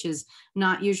other, which is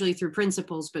not usually through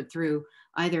principles, but through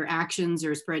either actions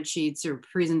or spreadsheets or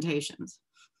presentations?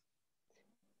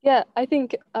 Yeah, I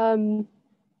think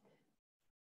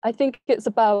it's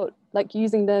about like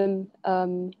using them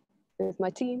with my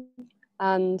team,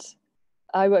 and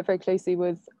I work very closely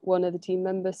with one of the team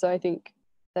members, so I think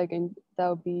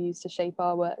they'll be used to shape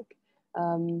our work.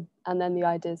 And then the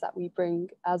ideas that we bring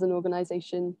as an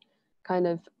organisation, kind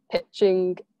of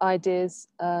pitching ideas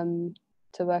to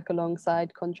work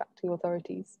alongside contracting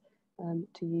authorities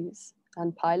to use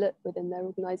and pilot within their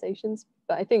organisations.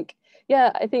 But I think,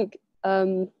 yeah, I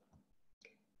mean,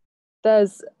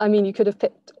 I could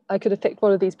have picked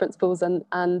one of these principles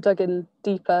and dug in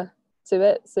deeper to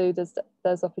it. So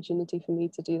there's opportunity for me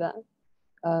to do that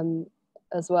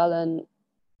as well, and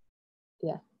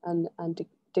yeah, and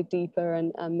dig deeper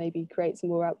and maybe create some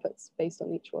more outputs based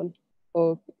on each one,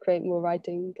 or create more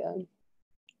writing.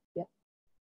 Yeah.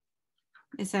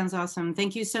 It sounds awesome.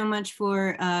 Thank you so much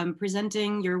for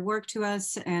presenting your work to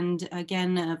us, and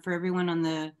again for everyone on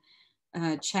the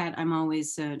chat. I'm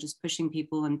always just pushing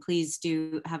people, and please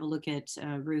do have a look at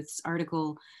Ruth's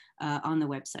article on the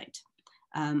website.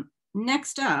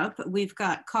 Next up, we've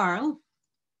got Karl.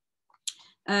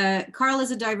 Karl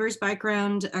has a diverse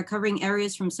background covering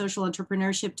areas from social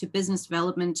entrepreneurship to business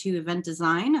development to event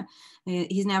design.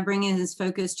 He's now bringing his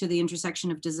focus to the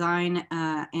intersection of design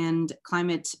and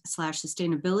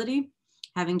climate/sustainability.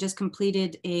 Having just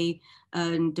completed a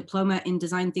diploma in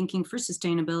design thinking for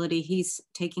sustainability, he's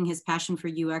taking his passion for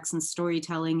UX and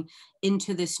storytelling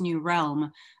into this new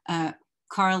realm.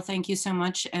 Karl, thank you so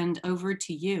much, and over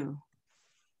to you.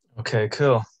 Okay,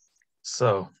 cool.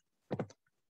 So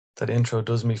that intro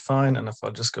does me fine, and if I'll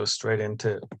just go straight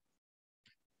into it.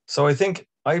 So I think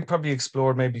I probably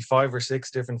explored maybe 5 or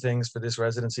 6 different things for this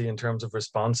residency in terms of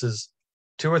responses.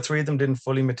 2 or 3 of them didn't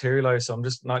fully materialize, so I'm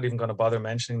just not even going to bother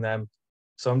mentioning them.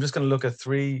 So I'm just going to look at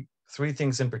three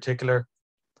things in particular.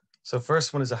 So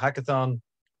first one is a hackathon,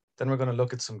 then we're going to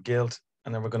look at some guilt,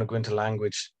 and then we're going to go into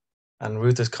language. And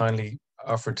Ruth has kindly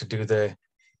offered to do the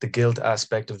guilt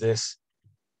aspect of this.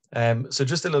 So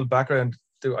just a little background.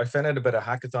 I found out about a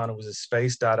hackathon. It was a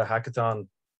space data hackathon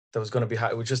that was going to be,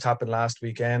 it just happened last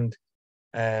weekend.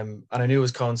 And I knew it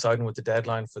was coinciding with the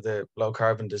deadline for the low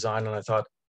carbon design. And I thought,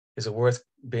 is it worth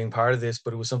being part of this?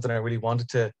 But it was something I really wanted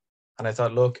to. And I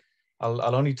thought, look,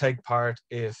 I'll only take part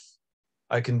if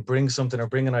I can bring something or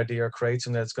bring an idea or create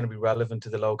something that's going to be relevant to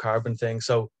the low carbon thing.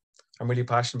 So I'm really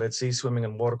passionate about sea swimming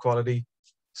and water quality.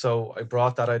 So I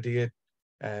brought that idea,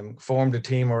 formed a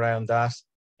team around that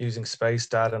using space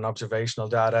data and observational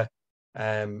data,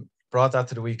 brought that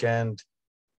to the weekend.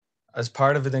 As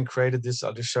part of it, then created this,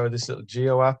 I'll just show this little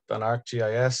geo app on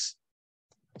ArcGIS.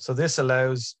 So this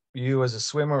allows you as a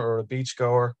swimmer or a beach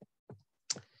goer,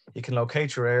 you can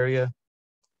locate your area,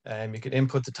 you can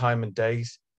input the time and date,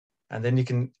 and then you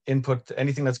can input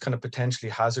anything that's kind of potentially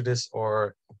hazardous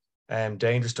or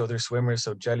dangerous to other swimmers,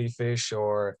 so jellyfish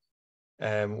or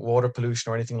water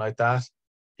pollution or anything like that.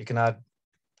 You can add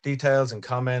details and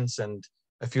comments and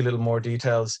a few little more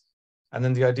details. And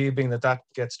then the idea being that that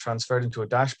gets transferred into a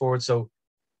dashboard. So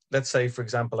let's say, for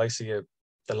example, I see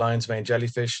the lion's mane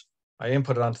jellyfish. I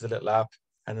input it onto the little app,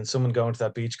 and then someone going to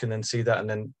that beach can then see that and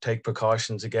then take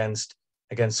precautions against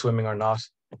swimming or not.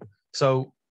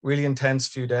 So really intense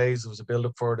few days. There was a build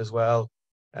up for it as well.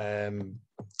 And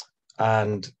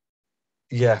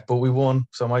yeah, but we won.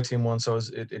 So my team won. So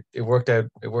it worked out.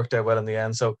 It worked out well in the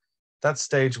end. So that's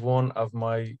stage one of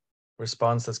my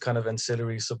response. That's kind of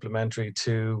ancillary, supplementary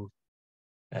to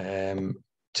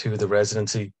the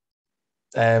residency.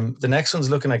 The next one's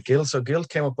looking at guilt. So guilt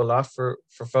came up a lot for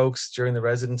folks during the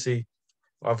residency,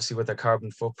 obviously with their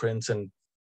carbon footprints and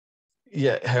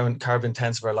how carbon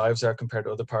intensive our lives are compared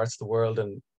to other parts of the world.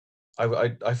 And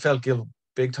I felt guilt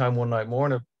big time one night more,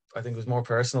 and I think it was more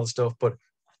personal stuff. But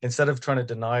instead of trying to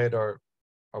deny it or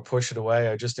push it away,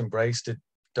 I just embraced it,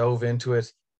 dove into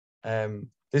it.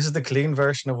 This is the clean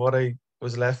version of what I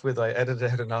was left with. I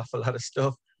edited out an awful lot of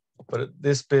stuff, but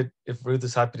this bit, if Ruth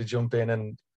is happy to jump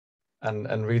in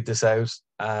and read this out,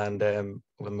 and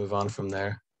we'll move on from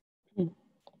there. The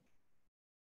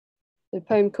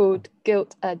poem called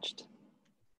Guilt Edged.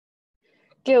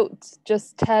 Guilt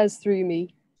just tears through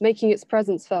me, making its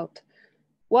presence felt.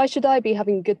 Why should I be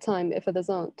having a good time if others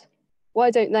aren't? Why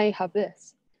don't they have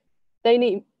this? They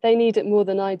need it more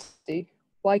than I do.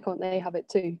 Why can't they have it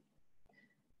too?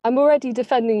 I'm already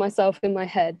defending myself in my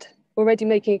head, already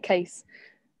making a case.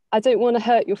 I don't want to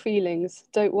hurt your feelings,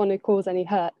 don't want to cause any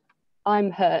hurt. I'm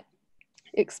hurt.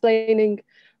 Explaining,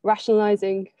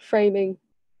 rationalizing, framing.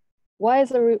 Why is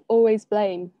there always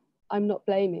blame? I'm not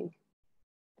blaming.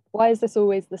 Why is this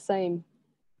always the same?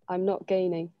 I'm not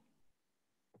gaining.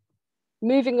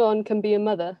 Moving on can be a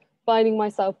mother, binding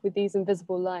myself with these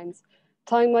invisible lines,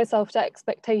 tying myself to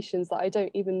expectations that I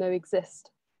don't even know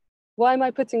exist. Why am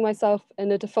I putting myself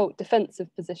in a default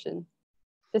defensive position?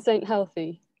 This ain't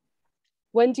healthy.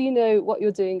 When do you know what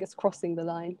you're doing is crossing the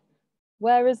line?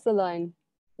 Where is the line?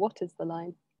 What is the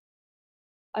line?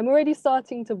 I'm already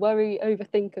starting to worry,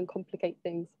 overthink, and complicate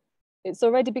things. It's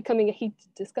already becoming a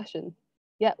heated discussion,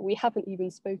 yet we haven't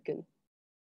even spoken.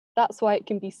 That's why it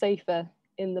can be safer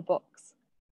in the box.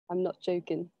 I'm not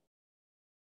joking.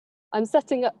 I'm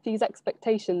setting up these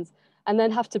expectations and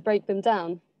then have to break them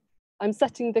down. I'm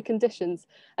setting the conditions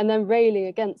and then railing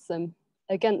against them,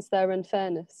 against their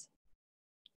unfairness.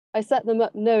 I set them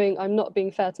up knowing I'm not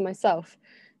being fair to myself,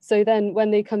 so then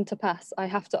when they come to pass, I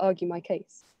have to argue my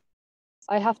case.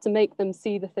 I have to make them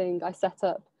see the thing I set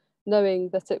up, knowing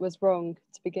that it was wrong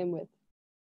to begin with.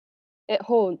 It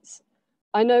haunts.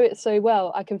 I know it so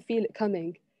well, I can feel it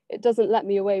coming. It doesn't let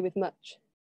me away with much.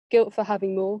 Guilt for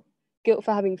having more, guilt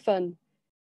for having fun,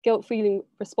 guilt feeling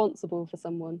responsible for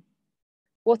someone.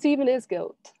 What even is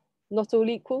guilt? Not all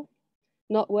equal?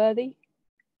 Not worthy?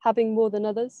 Having more than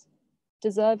others?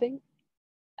 Deserving?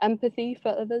 Empathy for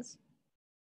others?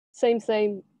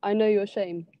 Same, I know your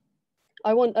shame.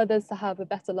 I want others to have a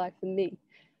better life than me.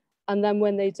 And then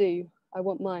when they do, I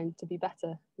want mine to be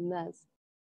better than theirs.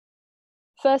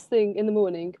 First thing in the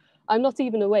morning, I'm not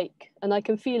even awake and I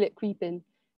can feel it creeping.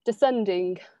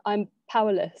 Descending, I'm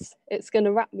powerless. It's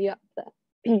gonna wrap me up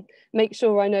there. Make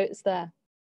sure I know it's there.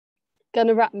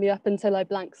 Gonna wrap me up until I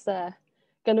blank stare.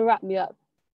 Gonna wrap me up.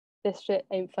 This shit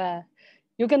ain't fair.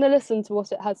 You're gonna listen to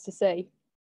what it has to say.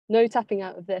 No tapping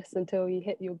out of this until you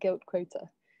hit your guilt quota.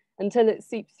 Until it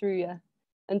seeps through you.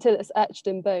 Until it's etched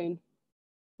in bone.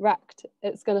 Racked,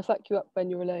 it's gonna fuck you up when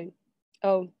you're alone.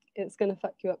 Oh, it's gonna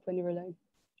fuck you up when you're alone.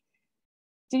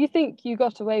 Do you think you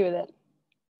got away with it?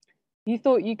 You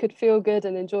thought you could feel good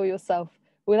and enjoy yourself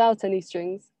without any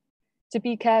strings? To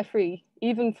be carefree,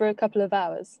 even for a couple of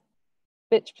hours?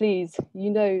 Bitch, please, you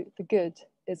know the good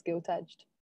is guilt-edged.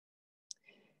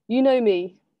 You know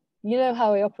me, you know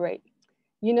how I operate.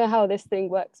 You know how this thing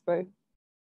works, bro.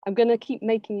 I'm gonna keep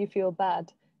making you feel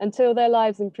bad. Until their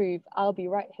lives improve, I'll be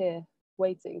right here,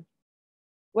 waiting.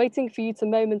 Waiting for you to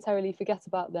momentarily forget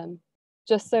about them,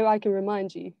 just so I can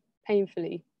remind you,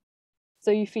 painfully.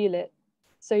 So you feel it,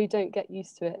 so you don't get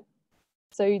used to it.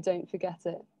 so you don't forget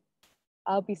it.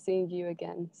 I'll be seeing you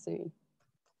again soon.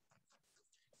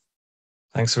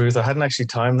 Thanks, Ruth. I hadn't actually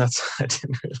timed that, so I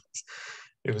didn't realize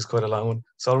it was quite a long one.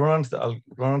 So I'll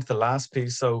run on to the last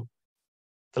piece. So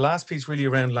the last piece really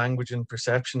around language and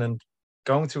perception, and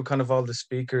going through kind of all the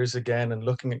speakers again and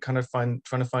looking at kind of trying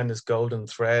to find this golden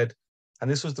thread. And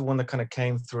this was the one that kind of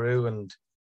came through, and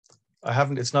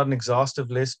it's not an exhaustive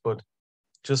list, but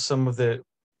just some of the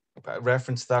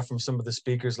reference to that from some of the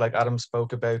speakers, like Adam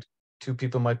spoke about, two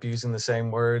people might be using the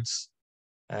same words.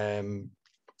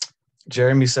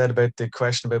 Jeremy said about the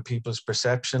question about people's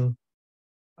perception.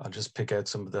 I'll just pick out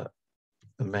some of the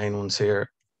main ones here.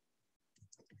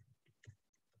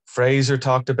 Fraser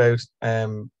talked about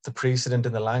the precedent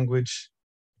in the language,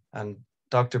 and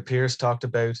Dr. Pierce talked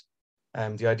about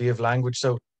the idea of language.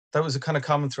 So that was a kind of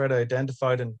common thread I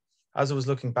identified. And as I was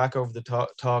looking back over the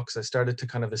talks, I started to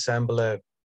kind of assemble a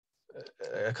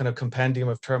kind of compendium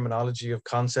of terminology, of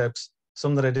concepts,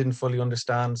 some that I didn't fully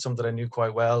understand, some that I knew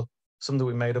quite well, some that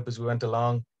we made up as we went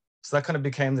along. So that kind of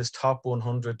became this top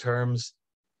 100 terms.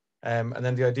 And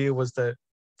then the idea was that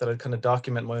I'd kind of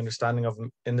document my understanding of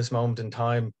them in this moment in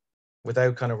time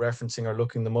without kind of referencing or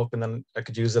looking them up, and then I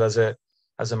could use it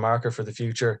as a marker for the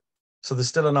future. So there's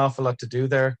still an awful lot to do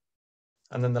there.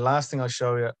 And then the last thing I'll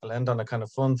show you, I'll end on a kind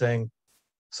of fun thing.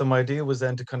 So my idea was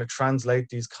then to kind of translate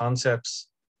these concepts,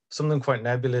 some of them quite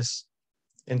nebulous,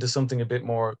 into something a bit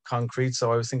more concrete.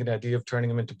 So I was thinking the idea of turning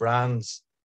them into brands.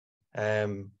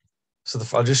 I'll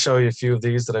just show you a few of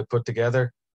these that I put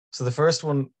together. So the first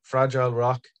one, fragile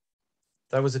rock,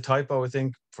 that was a typo, I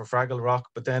think, for Fraggle Rock,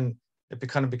 but then it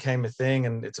kind of became a thing,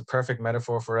 and it's a perfect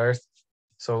metaphor for Earth.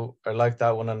 So I like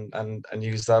that one and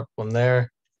use that one there.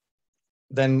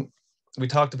 Then we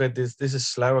talked about this. This is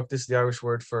Slough. This is the Irish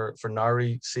word for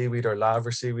nori seaweed or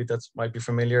laver seaweed. That might be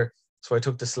familiar. So I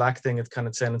took the slack thing, it kind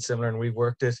of sounded similar, and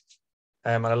reworked it.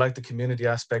 And I like the community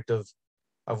aspect of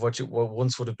what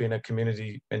once would have been a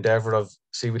community endeavor of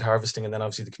seaweed harvesting, and then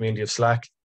obviously the community of slack.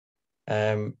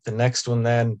 The next one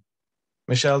then,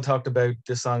 Michelle talked about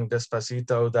this song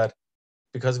Despacito, that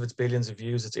because of its billions of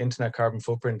views, its internet carbon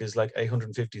footprint is like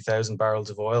 850,000 barrels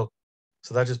of oil.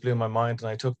 So that just blew my mind. And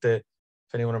I took if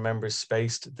anyone remembers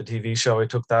Spaced, the TV show, I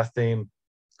took that theme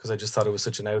because I just thought it was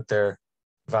such an out there,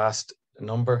 vast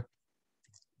number.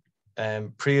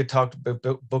 Priya talked about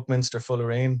Buckminster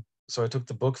Fullerene. So I took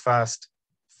the Buckfast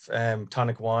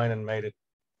tonic wine and made it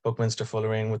Buckminster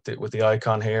Fullerene with the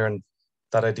icon here, and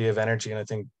that idea of energy. And I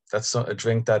think that's a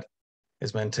drink that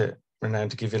is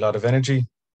renowned to give you a lot of energy.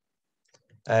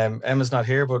 Emma's not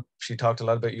here, but she talked a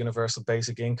lot about universal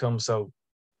basic income. So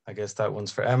I guess that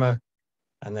one's for Emma.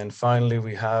 And then finally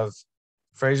we have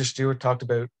Fraser Stewart talked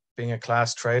about being a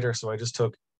class trader. So I just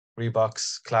took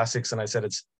Reebok's classics and I said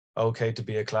it's okay to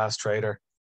be a class trader.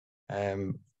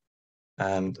 And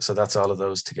so that's all of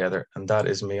those together. And that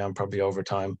is me. I'm probably over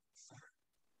time.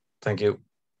 Thank you.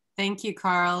 Thank you,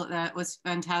 Karl. That was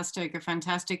fantastic, a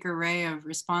fantastic array of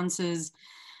responses.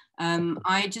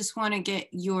 I just want to get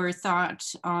your thought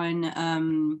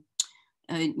on,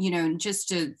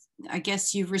 I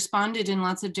guess you've responded in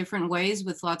lots of different ways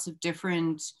with lots of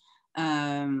different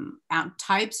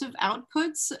types of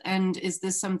outputs. And is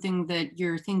this something that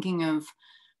you're thinking of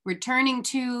returning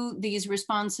to these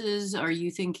responses? Are you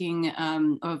thinking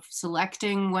of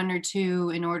selecting one or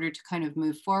two in order to kind of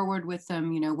move forward with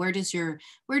them? Where does your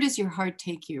heart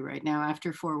take you right now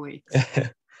after 4 weeks?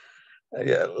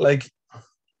 Yeah, like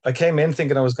I came in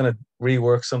thinking I was going to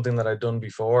rework something that I'd done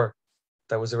before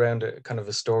that was around a kind of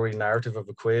a story narrative of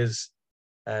a quiz.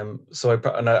 So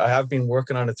I have been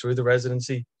working on it through the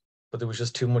residency, but there was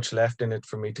just too much left in it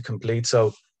for me to complete.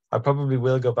 So I probably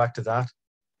will go back to that.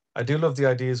 I do love the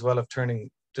idea as well of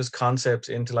turning just concepts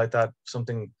into like that,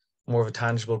 something more of a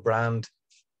tangible brand,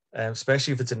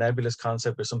 especially if it's a nebulous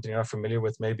concept or something you're not familiar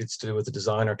with. Maybe it's to do with the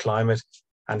design or climate,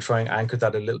 and try and anchor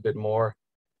that a little bit more.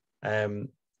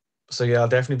 So yeah, I'll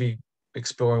definitely be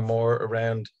exploring more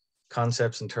around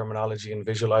concepts and terminology and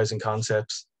visualizing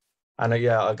concepts. And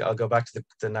yeah, I'll go back to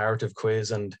the narrative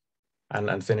quiz and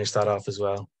finish that off as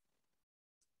well.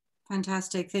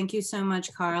 Fantastic. Thank you so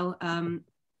much, Karl.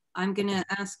 I'm going to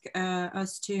ask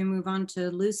us to move on to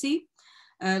Lucy.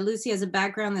 Lucy has a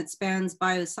background that spans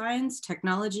bioscience,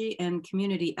 technology, and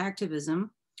community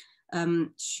activism.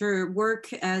 Her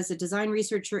work as a design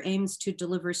researcher aims to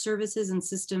deliver services and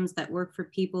systems that work for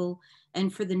people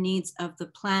and for the needs of the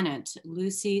planet.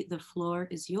 Lucy, the floor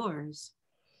is yours.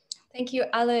 Thank you,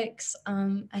 Alex.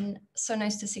 And so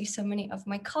nice to see so many of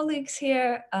my colleagues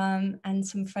here and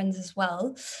some friends as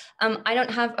well. I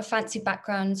don't have a fancy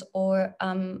background or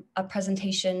a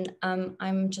presentation.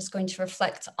 I'm just going to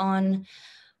reflect on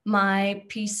my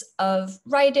piece of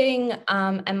writing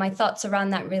and my thoughts around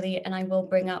that really, and I will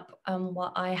bring up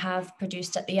what I have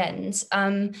produced at the end.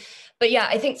 But yeah,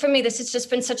 I think for me, this has just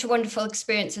been such a wonderful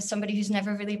experience as somebody who's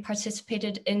never really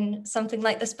participated in something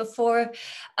like this before.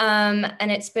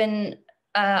 And it's been,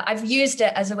 I've used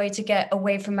it as a way to get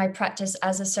away from my practice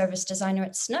as a service designer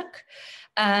at Snook.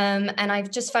 And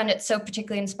I've just found it so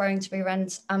particularly inspiring to be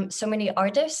around so many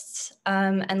artists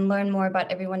and learn more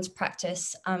about everyone's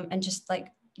practice and just like,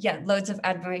 yeah, loads of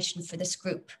admiration for this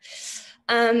group.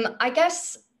 I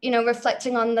guess, you know,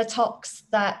 reflecting on the talks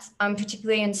that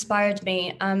particularly inspired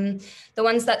me, the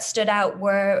ones that stood out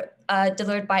were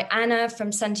delivered by Anna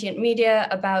from Sentient Media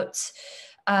about,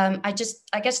 I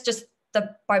guess just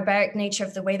the barbaric nature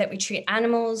of the way that we treat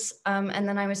animals. And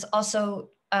then I was also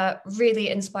really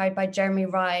inspired by Jeremy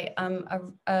Rye,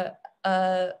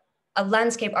 a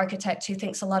landscape architect who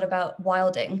thinks a lot about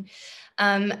wilding.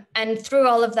 And through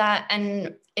all of that,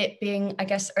 and it being, I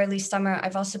guess, early summer,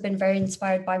 I've also been very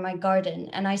inspired by my garden.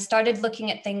 And I started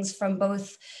looking at things from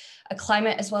both a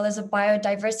climate as well as a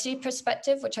biodiversity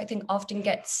perspective, which I think often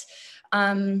gets,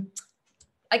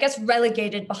 I guess,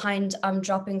 relegated behind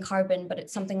dropping carbon, but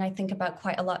it's something I think about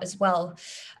quite a lot as well.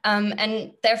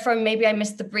 And therefore, maybe I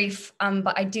missed the brief,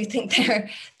 but I do think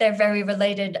they're very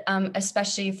related,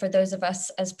 especially for those of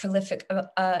us as prolific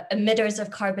emitters of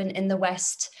carbon in the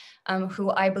West, who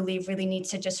I believe really need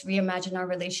to just reimagine our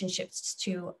relationships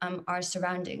to our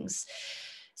surroundings.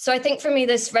 So I think for me,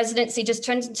 this residency just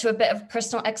turned into a bit of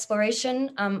personal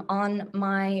exploration on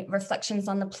my reflections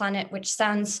on the planet, which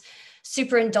sounds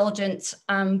super indulgent,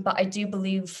 but I do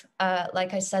believe,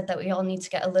 like I said, that we all need to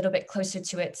get a little bit closer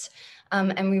to it.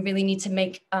 And we really need to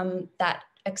make that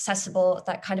accessible,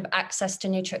 that kind of access to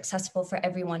nature accessible for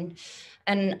everyone.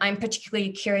 And I'm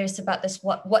particularly curious about this,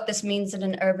 what this means in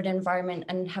an urban environment,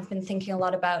 and have been thinking a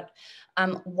lot about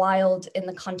wild in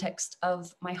the context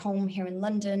of my home here in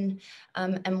London,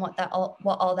 and what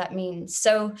all that means.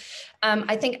 So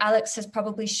I think Alex has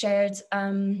probably shared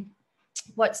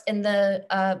what's in the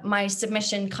my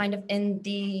submission kind of in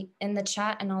the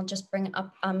chat, and I'll just bring it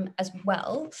up as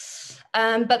well.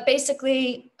 But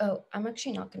basically, oh, I'm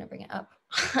actually not going to bring it up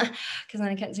because then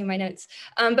I can't see my notes.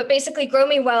 But basically, Grow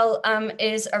Me Well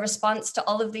is a response to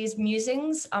all of these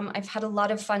musings. I've had a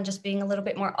lot of fun just being a little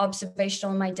bit more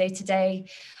observational in my day-to-day.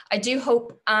 I do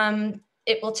hope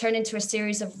it will turn into a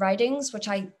series of writings, which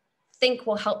I think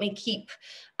will help me keep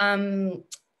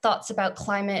thoughts about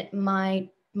climate, my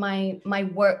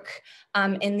work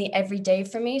in the everyday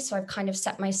for me. So I've kind of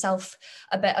set myself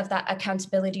a bit of that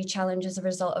accountability challenge as a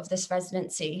result of this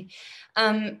residency.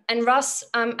 And Ross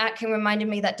Atkin reminded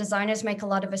me that designers make a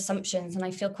lot of assumptions, and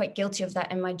I feel quite guilty of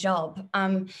that in my job.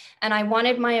 And I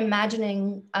wanted my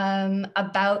imagining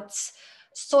about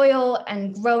soil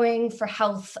and growing for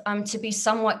health to be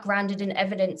somewhat grounded in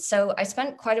evidence. So I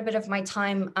spent quite a bit of my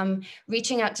time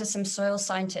reaching out to some soil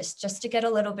scientists just to get a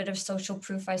little bit of social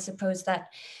proof, I suppose,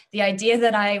 that the idea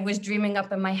that I was dreaming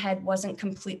up in my head wasn't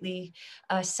completely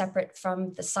separate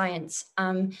from the science.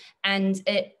 And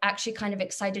it actually kind of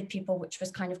excited people, which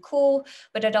was kind of cool,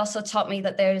 but it also taught me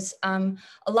that there's a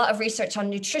lot of research on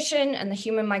nutrition and the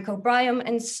human microbiome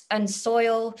and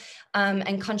soil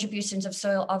and contributions of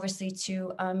soil, obviously, to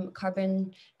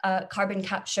carbon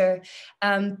capture.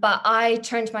 But I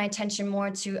turned my attention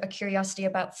more to a curiosity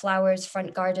about flowers,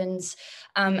 front gardens,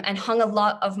 and hung a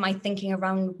lot of my thinking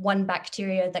around one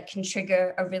bacteria that can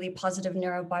trigger a really positive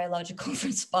neurobiological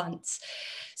response.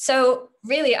 So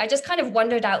really, I just kind of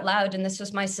wondered out loud, and this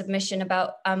was my submission,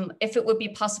 about if it would be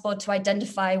possible to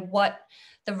identify what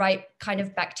the right kind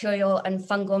of bacterial and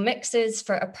fungal mixes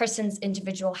for a person's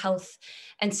individual health,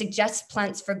 and suggest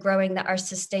plants for growing that are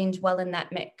sustained well in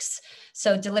that mix.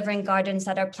 So delivering gardens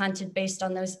that are planted based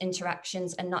on those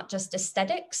interactions and not just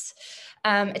aesthetics.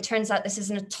 It turns out this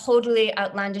isn't a totally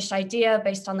outlandish idea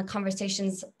based on the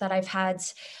conversations that I've had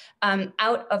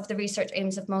out of the research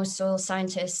aims of most soil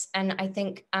scientists. And I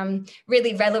think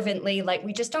really relevantly, like,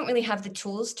 we just don't really have the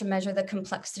tools to measure the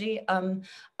complexity of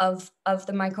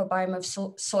the microbiome of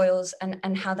soils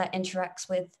and how that interacts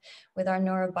with our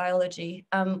neurobiology,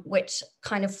 which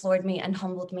kind of floored me and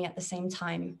humbled me at the same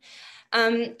time.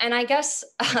 And I guess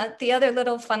the other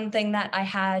little fun thing that I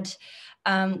had,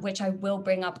 which I will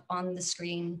bring up on the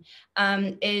screen,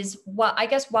 is what I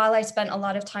guess while I spent a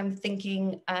lot of time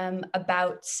thinking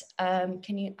about,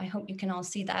 I hope you can all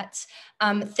see that,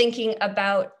 thinking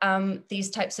about these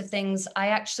types of things, I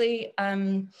actually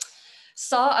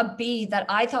saw a bee that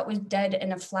I thought was dead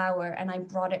in a flower, and I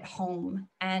brought it home,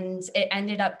 and it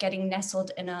ended up getting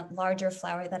nestled in a larger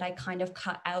flower that I kind of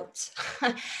cut out.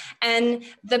 And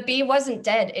the bee wasn't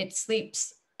dead, it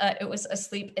sleeps it was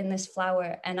asleep in this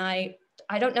flower. And I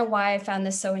don't know why I found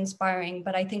this so inspiring,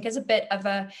 but I think as a bit of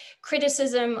a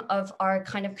criticism of our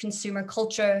kind of consumer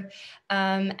culture,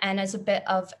 and as a bit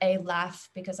of a laugh,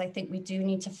 because I think we do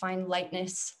need to find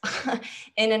lightness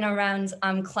in and around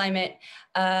climate.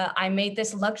 I made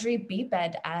this luxury bee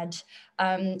bed ad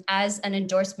as an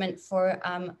endorsement for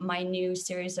my new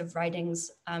series of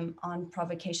writings on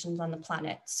provocations on the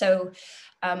planet. So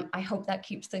I hope that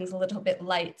keeps things a little bit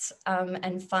light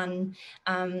and fun.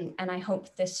 And I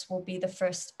hope this will be the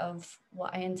first of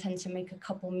what I intend to make a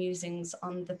couple musings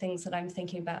on the things that I'm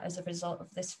thinking about as a result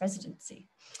of this residency.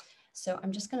 So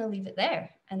I'm just going to leave it there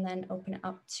and then open it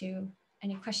up to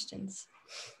any questions.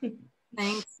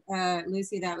 Thanks,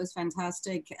 Lucy. That was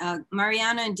fantastic.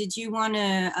 Mariana, did you want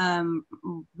to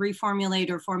reformulate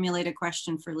or formulate a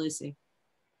question for Lucy?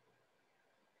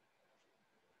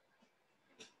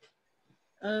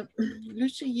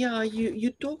 Lucy, yeah,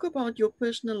 you talk about your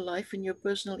personal life and your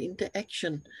personal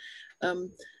interaction.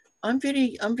 I'm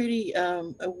very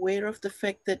aware of the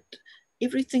fact that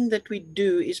everything that we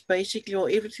do is basically, or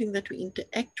everything that we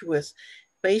interact with,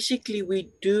 basically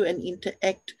we do and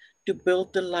interact to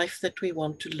build the life that we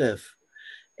want to live.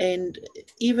 And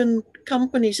even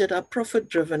companies that are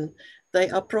profit-driven,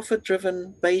 they are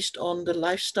profit-driven based on the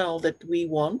lifestyle that we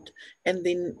want, and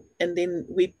then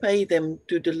we pay them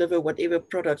to deliver whatever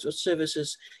products or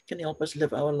services can help us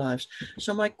live our lives.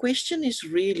 So my question is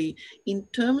really, in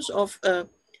terms of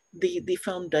the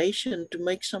foundation to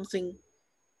make something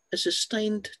a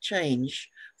sustained change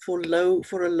for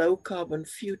a low carbon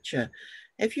future,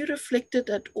 have you reflected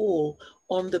at all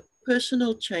on the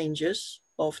personal changes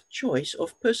of choice,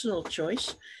 of personal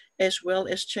choice, as well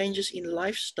as changes in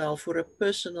lifestyle for a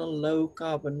personal low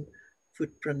carbon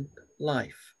footprint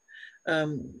life,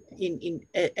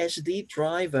 as the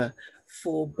driver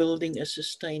for building a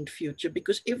sustained future?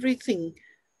 Because everything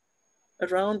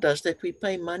around us that we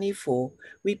pay money for,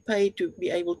 we pay to be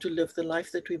able to live the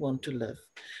life that we want to live.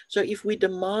 So if we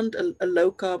demand a low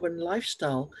carbon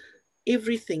lifestyle,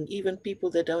 everything, even people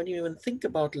that don't even think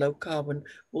about low carbon,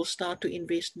 will start to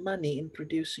invest money in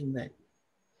producing that.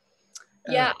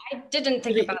 Yeah, I didn't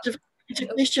think about it. It's a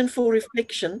question for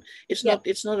reflection. It's not,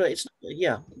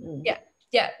 yeah.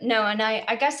 Yeah, no, and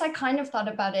I guess I kind of thought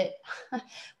about it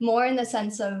more in the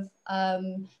sense of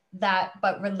that,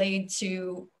 but related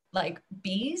to like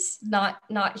bees, not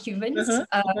humans.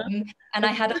 And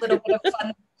I had a little bit of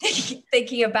fun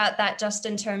thinking about that just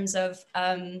in terms of,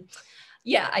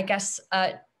 yeah, I guess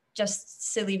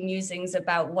just silly musings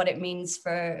about what it means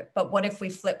for, but what if we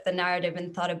flip the narrative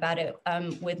and thought about it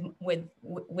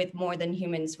with more than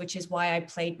humans, which is why I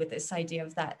played with this idea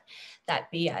of that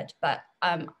bee ad. But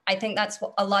I think that's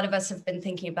what a lot of us have been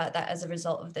thinking about that as a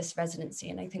result of this residency.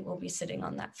 And I think we'll be sitting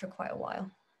on that for quite a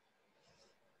while.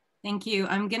 Thank you.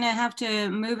 I'm going to have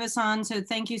to move us on. So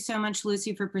thank you so much,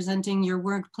 Lucy, for presenting your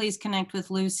work. Please connect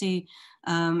with Lucy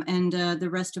and the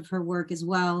rest of her work as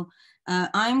well.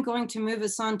 I'm going to move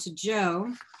us on to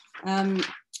Joe.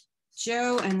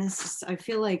 Joe, and this is, I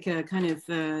feel like a kind of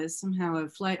somehow a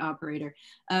flight operator.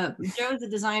 Joe is a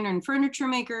designer and furniture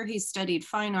maker. He's studied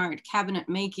fine art, cabinet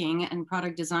making, and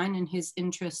product design, and his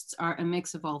interests are a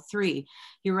mix of all three.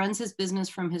 He runs his business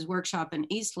from his workshop in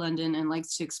East London and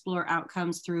likes to explore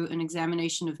outcomes through an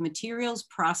examination of materials,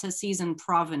 processes, and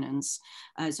provenance.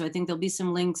 So I think there'll be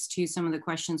some links to some of the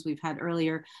questions we've had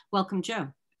earlier. Welcome, Joe.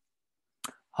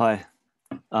 Hi,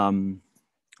 I'm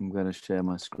going to share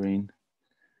my screen.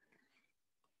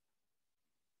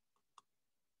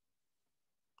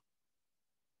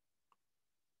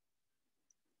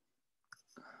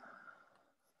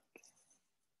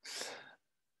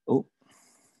 Oh.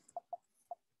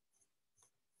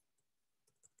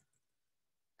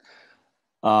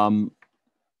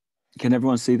 Can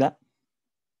everyone see that?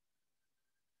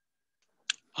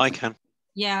 I can.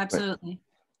 Yeah, absolutely.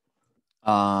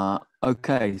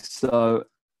 Okay, so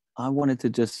I wanted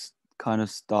to just kind of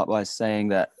start by saying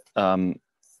that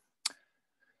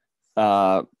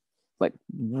like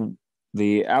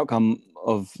the outcome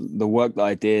of the work that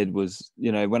I did was,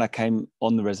 you know, when I came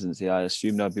on the residency, I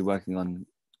assumed I'd be working on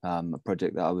a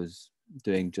project that I was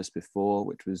doing just before,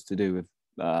 which was to do with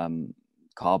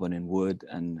carbon in wood,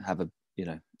 and have a, you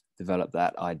know, develop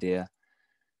that idea.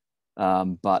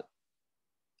 But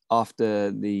after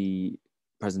the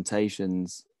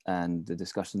presentations and the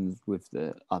discussions with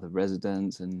the other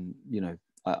residents, and, you know,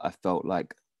 I felt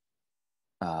like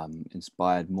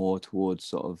inspired more towards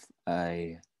sort of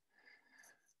a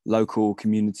local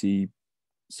community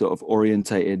sort of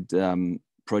orientated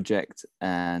project,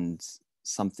 and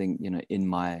something, you know, in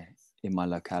my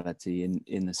locality,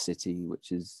 in the city,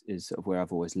 which is sort of where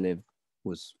I've always lived.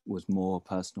 was more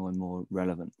personal and more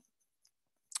relevant.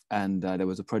 And there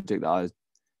was a project that I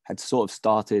had sort of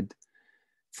started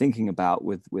thinking about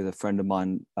with a friend of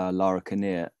mine, Lara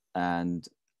Kinnear, and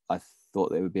I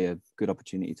thought there would be a good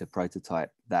opportunity to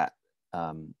prototype that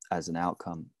as an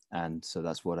outcome, and so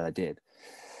that's what I did.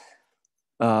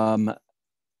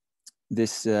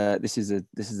 This is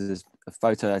a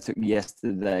photo I took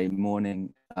yesterday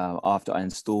morning after I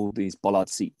installed these bollard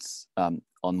seats on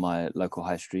my local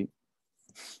high street.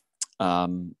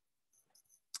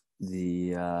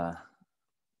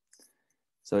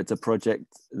 So it's a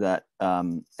project that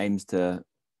aims to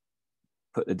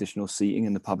put additional seating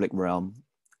in the public realm,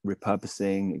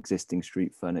 repurposing existing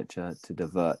street furniture to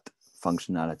divert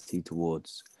functionality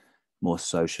towards more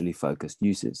socially focused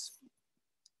uses.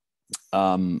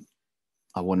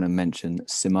 I want to mention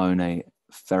Simone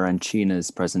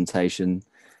Ferrancina's presentation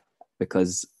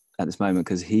because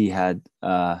he had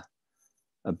a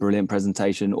brilliant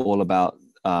presentation all about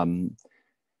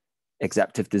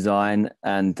exaptive design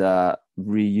and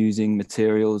reusing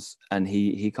materials, and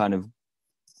he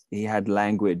had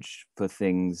language for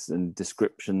things and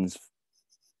descriptions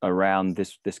around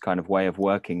this kind of way of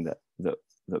working that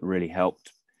really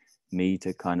helped me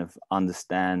to kind of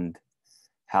understand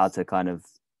how to kind of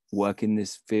work in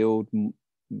this field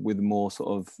with more sort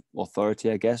of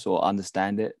authority, I guess, or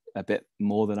understand it a bit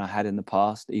more than I had in the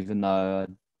past, even though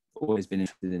I'd always been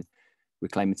interested in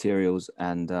reclaimed materials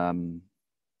and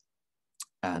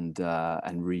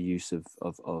reuse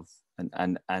of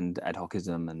and ad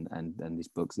hocism and these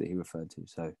books that he referred to.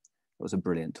 So it was a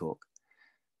brilliant talk,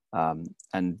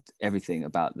 and everything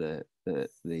about the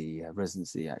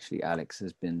residency, actually, Alex,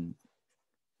 has been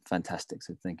fantastic.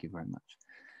 So thank you very much.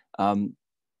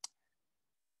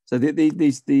 So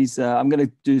these I'm going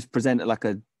to just present like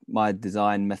my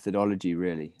design methodology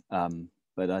really,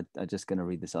 but I'm just going to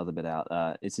read this other bit out.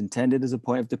 It's intended as a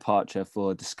point of departure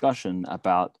for discussion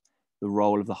about the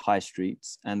role of the high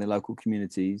streets and the local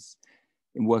communities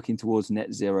in working towards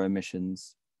net zero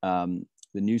emissions, the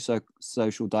new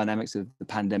social dynamics of the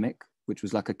pandemic, which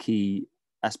was like a key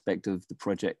aspect of the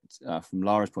project from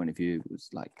Lara's point of view. It was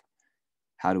like,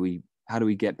 how do we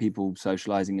get people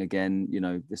socializing again? You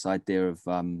know, this idea of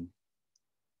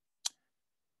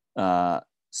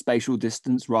spatial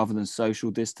distance rather than social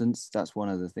distance. That's one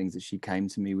of the things that she came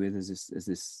to me with as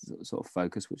this sort of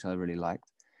focus, which I really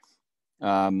liked.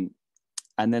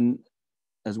 And then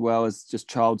as well as just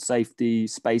child safety,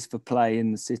 space for play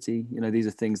in the city. You know, these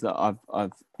are things that I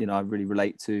really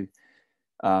relate to.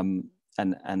 And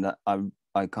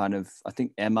I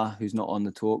think Emma, who's not on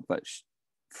the talk, but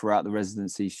throughout the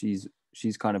residency, she's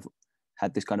kind of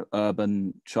had this kind of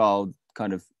urban child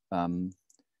kind of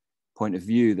point of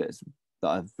view that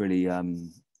I've really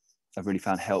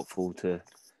found helpful to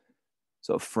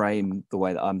sort of frame the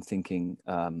way that I'm thinking.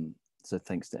 So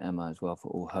thanks to Emma as well for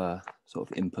all her sort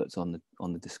of inputs on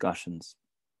the discussions.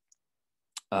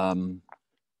 But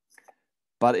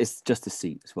it's just a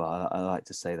seat as well. I like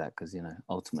to say that because, you know,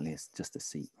 ultimately it's just a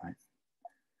seat, right?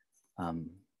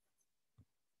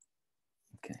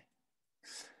 Okay.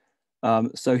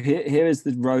 So here is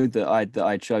the road that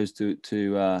I chose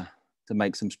to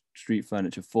make some street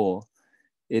furniture for.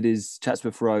 It is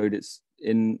Chatsworth Road. It's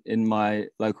in my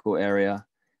local area.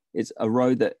 It's a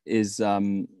road that is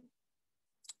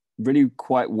really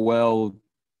quite well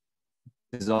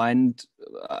designed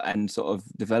and sort of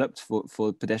developed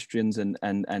for pedestrians and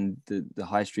the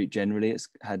high street generally. It's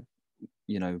had,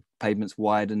 you know, pavements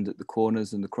widened at the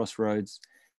corners and the crossroads.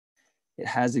 It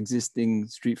has existing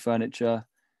street furniture,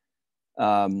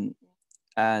 and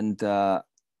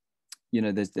you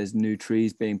know, there's new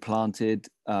trees being planted.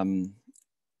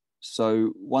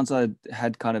 So once I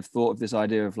had kind of thought of this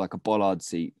idea of like a bollard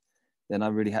seat, then I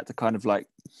really had to kind of like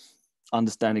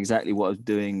understand exactly what I was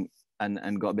doing,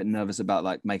 and got a bit nervous about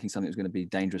like making something that was going to be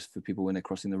dangerous for people when they're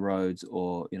crossing the roads,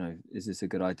 or, you know, is this a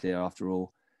good idea after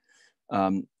all?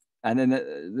 And then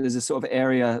there's a sort of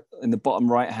area in the bottom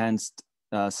right hand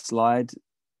slide.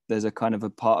 There's a kind of a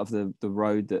part of the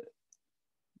road that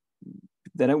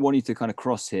they don't want you to kind of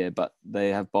cross here, but they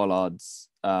have bollards.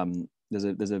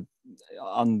 There's a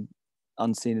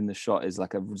unseen in the shot is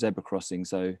like a zebra crossing.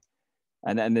 So,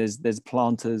 and there's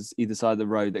planters either side of the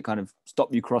road that kind of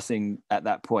stop you crossing at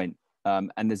that point.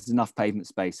 And there's enough pavement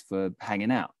space for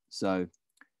hanging out. So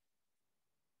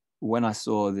when I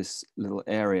saw this little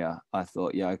area, I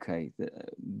thought, yeah, okay,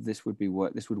 this would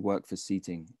work for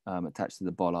seating attached to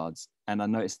the bollards. And I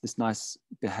noticed this nice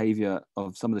behavior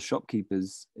of some of the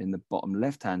shopkeepers in the bottom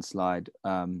left-hand slide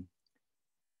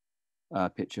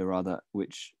picture rather,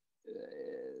 which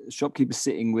shopkeepers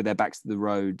sitting with their backs to the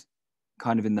road,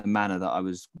 kind of in the manner that I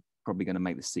was probably going to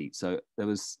make the seat. So there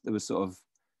was sort of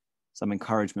some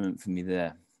encouragement for me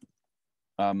there.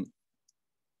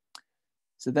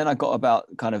 So then I got about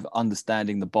kind of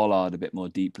understanding the bollard a bit more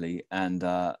deeply, and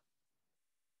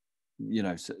you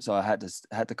know, so I had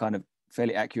to kind of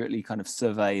fairly accurately kind of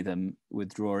survey them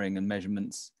with drawing and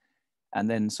measurements, and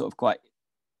then sort of quite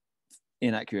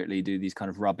inaccurately do these kind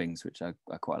of rubbings, which I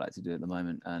quite like to do at the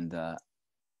moment. And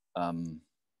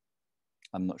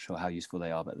I'm not sure how useful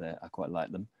they are, but I quite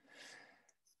like them.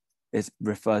 It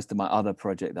refers to my other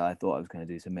project that I thought I was going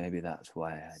to do, so maybe that's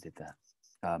why I did that.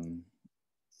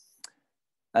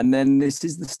 And then this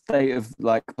is the state of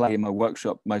like play in my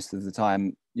workshop most of the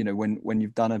time. You know, when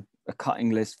you've done a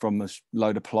cutting list from a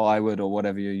load of plywood or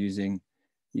whatever you're using,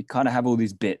 you kind of have all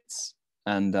these bits,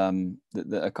 and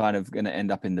that are kind of going to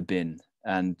end up in the bin.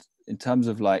 And in terms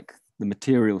of like the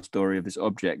material story of this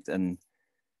object, and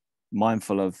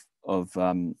mindful of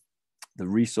the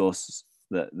resource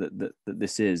that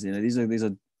this is, you know, these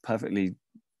are perfectly,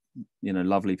 you know,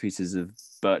 lovely pieces of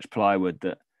birch plywood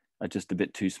that are just a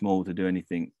bit too small to do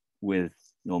anything with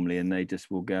normally, and they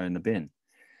just will go in the bin.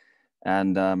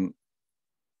 And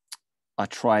I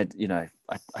tried, you know,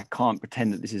 I can't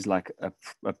pretend that this is like a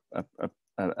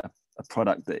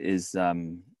product that is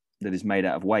made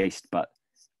out of waste, but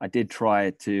I did try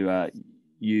to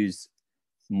use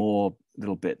more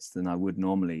little bits than I would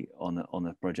normally on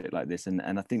a project like this, and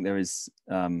I think there is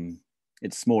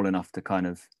it's small enough to kind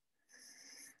of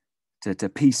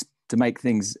to make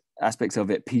things, aspects of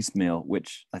it piecemeal,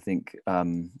 which I think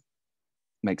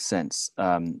makes sense.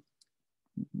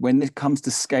 When it comes to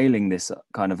scaling this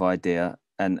kind of idea,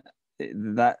 and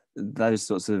those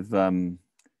sorts of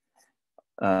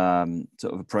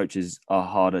approaches are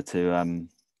harder to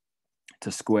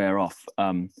square off.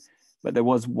 But there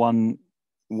was one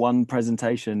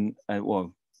presentation,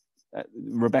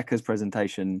 Rebecca's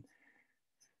presentation,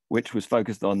 which was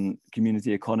focused on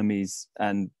community economies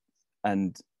and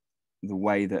the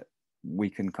way that we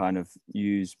can kind of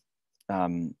use,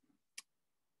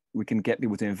 we can get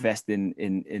people to invest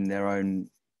in their own,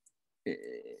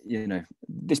 you know,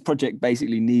 this project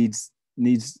basically needs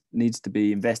to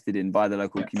be invested in by the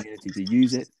local community to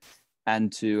use it,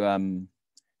 and to and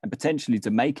potentially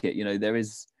to make it, you know,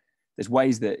 there's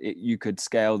ways that you could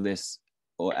scale this,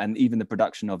 and even the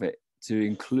production of it, to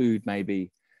include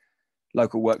maybe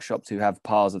local workshops who have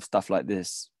piles of stuff like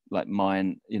this, like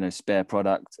mine, you know, spare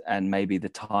product, and maybe the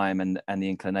time and the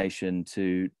inclination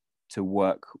to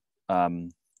work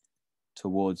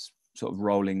towards sort of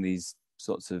rolling these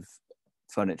sorts of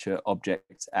furniture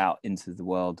objects out into the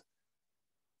world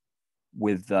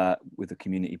with a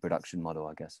community production model,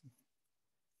 I guess.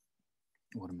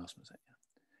 What else was I saying?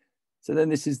 So then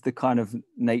this is the kind of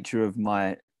nature of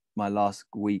my last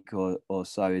week or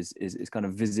so is kind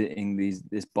of visiting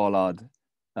this bollard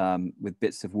with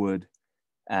bits of wood,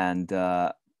 and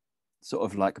sort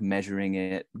of like measuring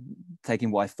it,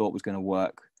 taking what I thought was going to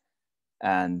work,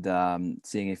 and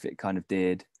seeing if it kind of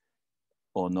did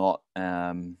or not.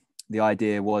 The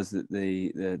idea was that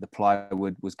the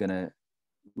plywood was going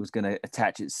to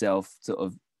attach itself sort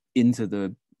of into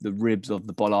the ribs of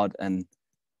the bollard,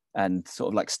 and sort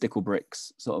of like stickle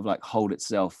bricks, sort of like hold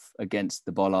itself against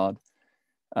the bollard.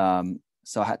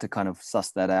 So I had to kind of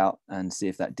suss that out and see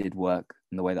if that did work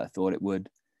in the way that I thought it would.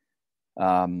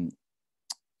 So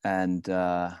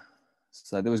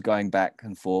there was going back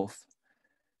and forth.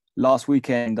 Last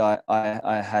weekend,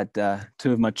 I had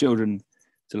two of my children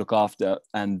to look after,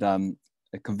 and I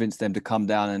convinced them to come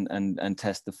down and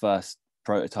test the first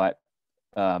prototype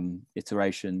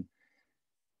iteration.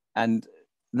 And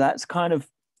that's kind of,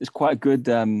 it's quite good.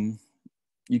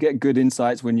 You get good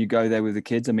insights when you go there with the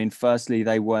kids. I mean, firstly,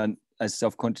 they weren't as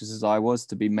self-conscious as I was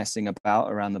to be messing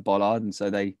about around the bollard, and so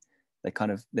they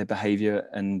kind of, their behavior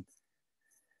and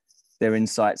their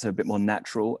insights are a bit more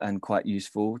natural and quite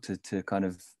useful to kind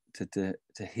of to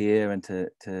hear and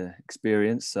to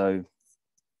experience. So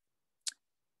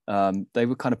they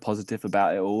were kind of positive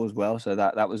about it all as well. So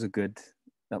that was a good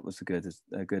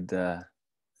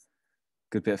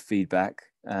bit of feedback.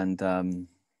 And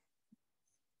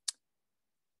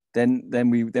then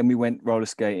we went roller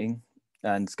skating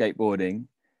and skateboarding,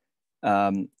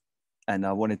 and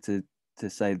I wanted to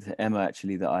say to Emma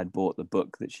actually that I'd bought the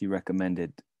book that she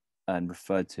recommended and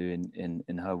referred to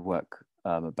in her work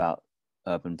about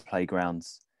urban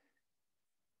playgrounds,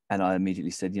 and I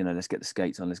immediately said, you know, let's get the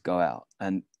skates on, let's go out.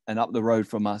 And up the road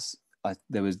from us,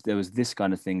 there was this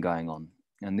kind of thing going on,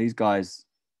 and these guys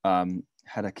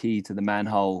had a key to the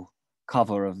manhole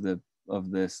cover of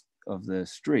the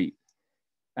street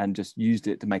and just used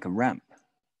it to make a ramp.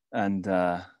 And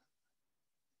I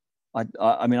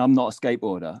mean, I'm not a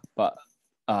skateboarder, but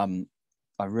I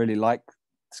really like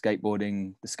the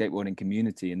skateboarding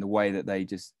community, and the way that they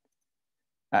just,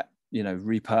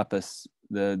 repurpose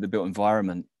the built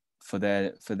environment for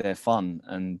their fun.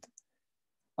 And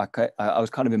I was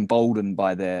kind of emboldened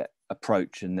by their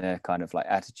approach and their kind of like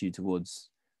attitude towards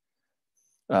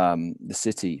the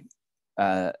city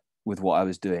with what I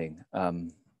was doing,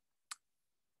 and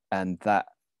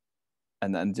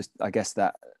just, I guess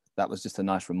that was just a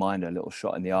nice reminder, a little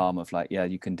shot in the arm of like, yeah,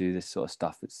 you can do this sort of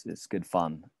stuff. It's good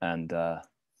fun, and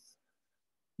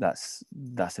that's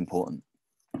important.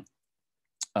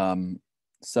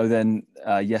 So then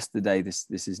yesterday,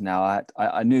 this is now,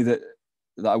 I knew that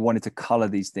I wanted to color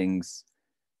these things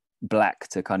black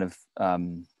to kind of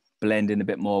blend in a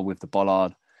bit more with the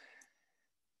bollard,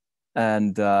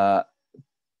 and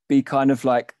be kind of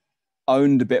like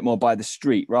owned a bit more by the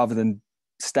street rather than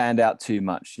stand out too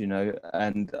much,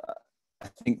 and I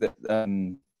think that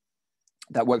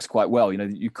that works quite well.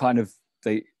 You kind of,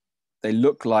 they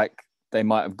look like they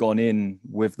might have gone in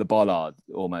with the bollard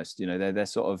almost, they're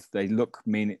sort of, they look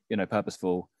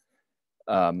purposeful,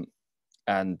 and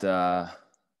that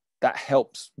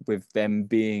helps with them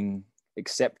being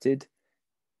accepted.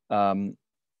 I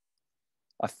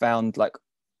found like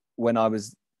when I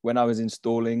was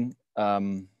installing,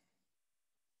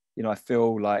 I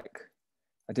feel like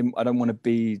I don't want to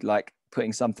be like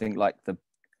putting something like the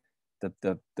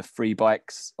free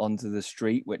bikes onto the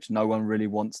street, which no one really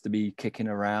wants to be kicking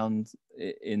around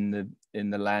in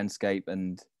the landscape.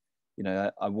 And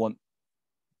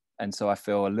so I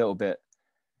feel a little bit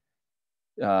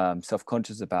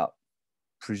self-conscious about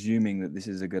presuming that this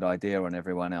is a good idea on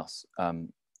everyone else.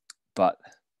 But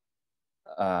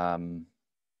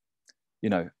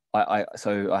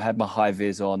so I had my high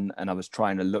vis on, and I was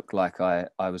trying to look like I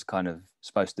was kind of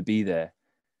supposed to be there.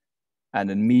 And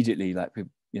immediately, like,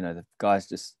 the guys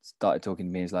just started talking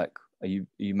to me. He's like, are you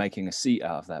making a seat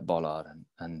out of that bollard?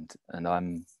 And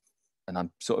I'm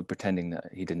sort of pretending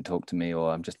that he didn't talk to me,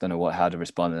 or I'm just don't know how to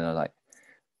respond. And I'm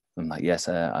like, yes,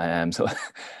 I am. So,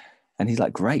 and he's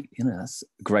like, great, that's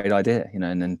a great idea,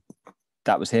 and then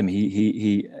that was him.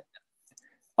 He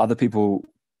other people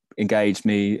engaged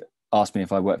me, asked me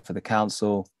if I worked for the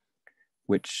council,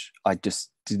 which I just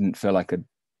didn't feel like I could,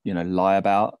 lie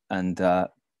about. And,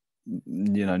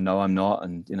 no, I'm not.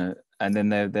 And, and then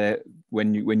they're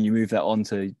when you move that on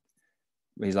to,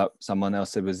 he's like, someone else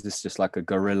said, was this just like a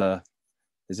guerrilla?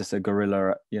 Is this a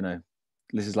guerrilla,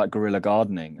 this is like guerrilla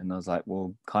gardening? And I was like,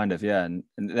 well, kind of, yeah. And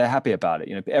they're happy about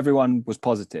it, everyone was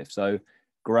positive. So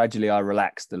gradually I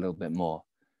relaxed a little bit more.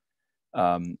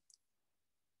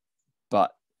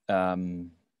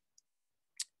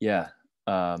 Yeah.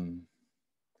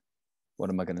 What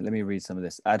am I going to, let me read some of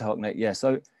this. Ad hoc net. Yeah.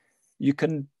 So you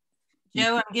can.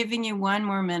 Joe, I'm giving you 1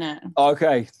 more minute.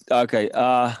 Okay.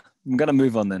 I'm going to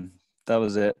move on then. That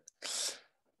was it.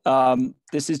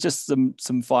 This is just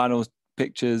some final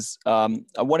pictures. I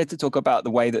wanted to talk about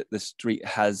the way that the street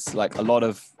has like a lot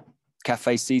of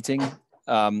cafe seating,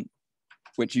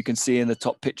 which you can see in the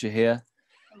top picture here,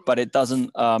 but it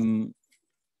doesn't,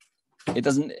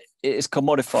 it's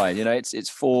commodified, it's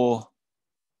for,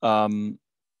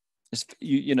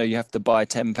 you have to buy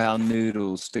 £10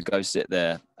 noodles to go sit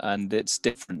there, and it's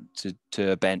different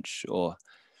to a bench or,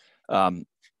 to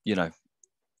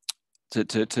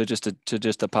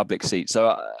just a public seat.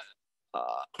 So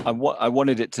I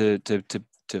wanted it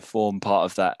to form part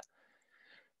of that,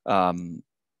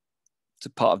 to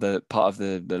part of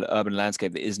the urban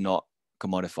landscape that is not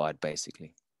commodified,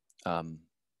 basically.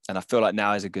 And I feel like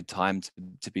now is a good time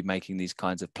to be making these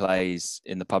kinds of plays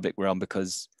in the public realm,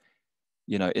 because,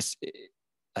 I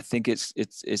think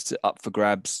it's up for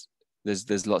grabs.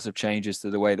 There's lots of changes to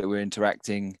the way that we're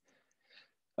interacting,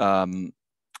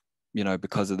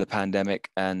 because of the pandemic.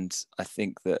 And I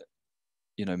think that,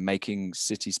 making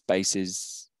city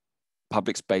spaces,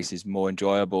 public spaces more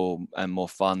enjoyable and more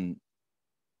fun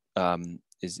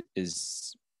is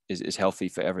healthy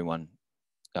for everyone.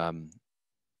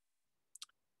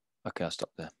 Okay, I'll stop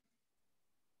there.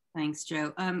 Thanks,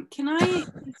 Joe. Can I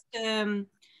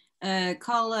just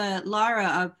call Lara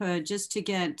up just to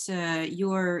get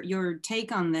your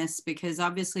take on this, because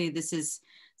obviously this is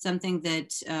something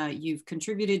that you've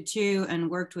contributed to and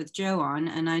worked with Joe on,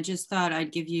 and I just thought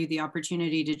I'd give you the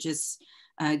opportunity to just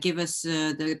give us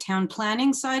the town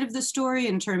planning side of the story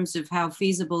in terms of how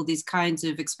feasible these kinds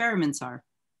of experiments are.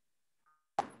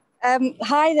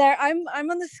 Hi there, I'm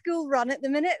on the school run at the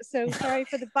minute, so sorry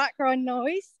for the background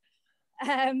noise.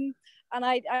 And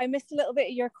I missed a little bit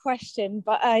of your question,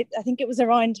 but I think it was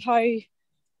around how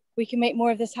we can make more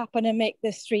of this happen and make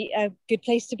the street a good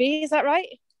place to be. Is that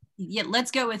right? Yeah,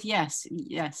 let's go with yes.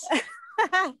 Yes.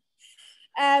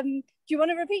 Do you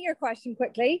want to repeat your question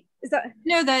quickly? Is that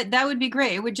no? That would be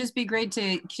great. It would just be great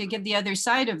to get the other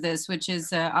side of this, which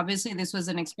is obviously this was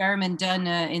an experiment done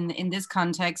in this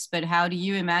context. But how do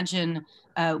you imagine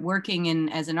working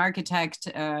as an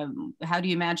architect? How do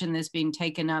you imagine this being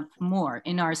taken up more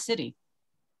in our city?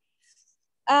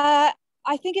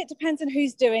 I think it depends on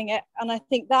who's doing it, and I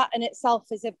think that in itself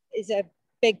is a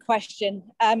big question.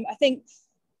 I think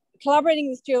collaborating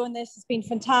with Joe on this has been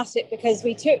fantastic because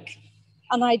we took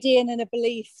an idea and a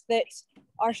belief that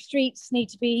our streets need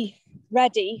to be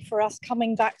ready for us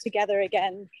coming back together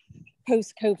again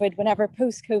post-COVID, whenever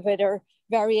post-COVID or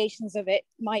variations of it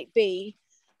might be,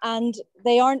 and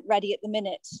they aren't ready at the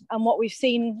minute. And what we've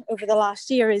seen over the last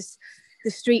year is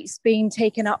the streets being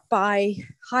taken up by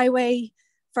highway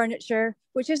furniture,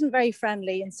 which isn't very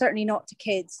friendly and certainly not to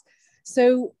kids.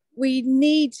 So we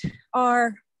need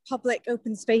our public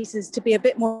open spaces to be a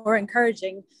bit more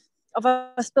encouraging of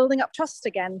us building up trust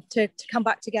again to come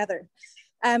back together.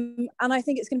 And I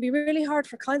think it's going to be really hard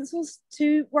for councils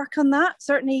to work on that,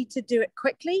 certainly to do it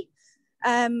quickly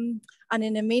and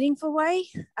in a meaningful way.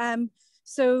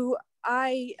 So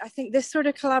I think this sort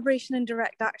of collaboration and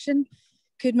direct action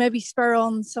could maybe spur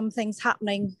on some things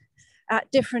happening at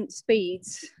different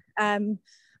speeds. And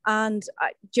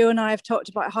Joe and I have talked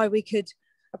about how we could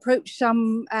approach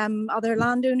some other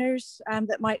landowners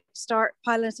that might start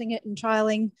piloting it and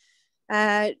trialing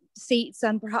seats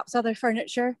and perhaps other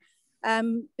furniture,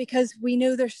 because we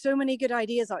know there's so many good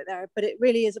ideas out there, but it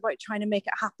really is about trying to make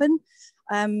it happen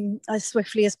as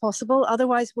swiftly as possible.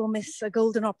 Otherwise, we'll miss a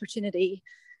golden opportunity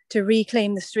to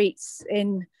reclaim the streets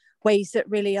in ways that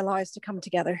really allow us to come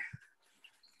together.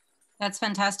 That's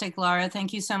fantastic, Laura.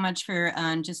 Thank you so much for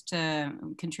just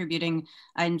contributing.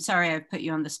 I'm sorry I've put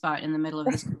you on the spot in the middle of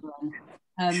this.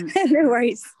 No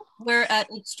worries. We're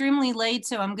extremely late,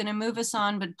 so I'm going to move us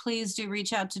on, but please do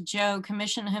reach out to Joe,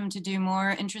 commission him to do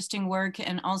more interesting work,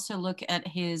 and also look at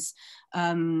his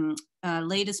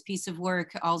latest piece of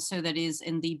work also that is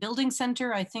in the building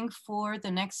center, I think for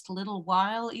the next little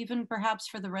while, even perhaps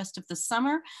for the rest of the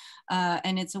summer.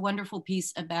 And it's a wonderful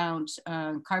piece about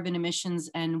carbon emissions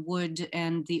and wood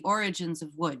and the origins of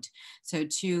wood. So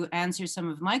to answer some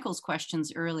of Michael's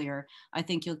questions earlier, I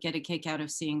think you'll get a kick out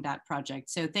of seeing that project.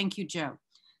 So thank you, Joe.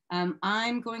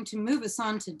 I'm going to move us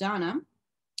on to Donna.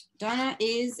 Donna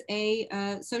is a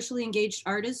socially engaged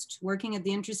artist working at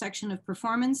the intersection of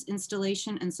performance,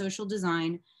 installation, and social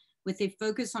design with a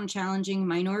focus on challenging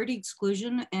minority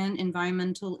exclusion and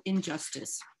environmental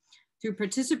injustice. Through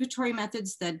participatory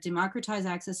methods that democratize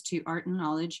access to art and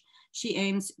knowledge, she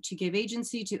aims to give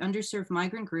agency to underserved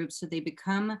migrant groups so they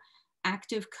become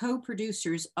active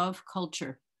co-producers of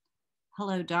culture.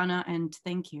 Hello, Donna, and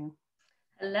thank you.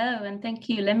 Hello, and thank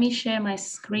you. Let me share my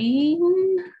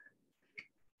screen.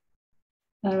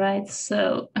 All right,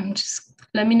 so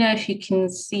let me know if you can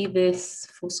see this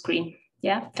full screen.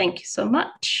 Yeah, thank you so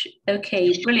much.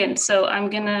 Okay, brilliant. So I'm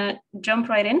gonna jump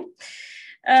right in.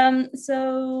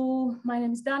 So my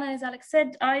name is Dana, as Alex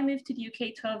said. I moved to the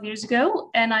UK 12 years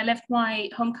ago, and I left my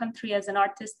home country as an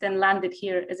artist and landed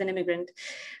here as an immigrant.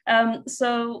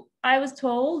 So I was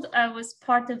told I was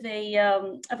part of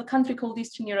a country called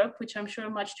Eastern Europe, which I'm sure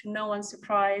much to no one's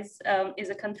surprise is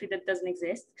a country that doesn't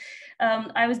exist.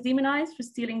 I was demonized for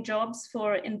stealing jobs,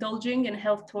 for indulging in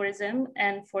health tourism,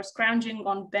 and for scrounging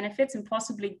on benefits and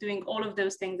possibly doing all of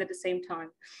those things at the same time.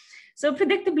 So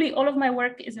predictably, all of my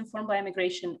work is informed by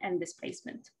immigration and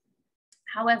displacement.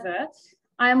 However,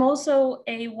 I am also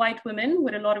a white woman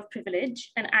with a lot of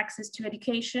privilege and access to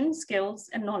education, skills,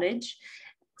 and knowledge.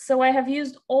 So I have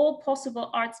used all possible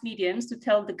arts mediums to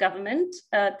tell the government,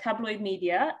 tabloid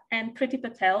media, and Priti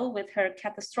Patel with her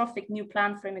catastrophic new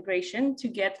plan for immigration to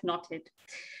get knotted.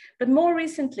 But more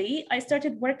recently, I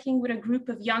started working with a group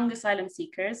of young asylum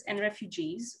seekers and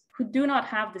refugees who do not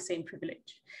have the same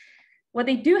privilege. What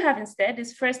they do have instead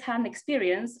is firsthand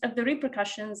experience of the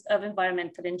repercussions of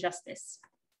environmental injustice.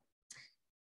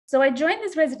 So I joined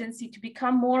this residency to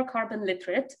become more carbon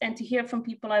literate and to hear from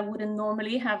people I wouldn't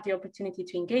normally have the opportunity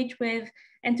to engage with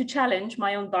and to challenge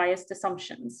my own biased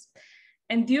assumptions.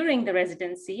 And during the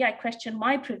residency, I questioned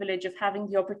my privilege of having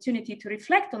the opportunity to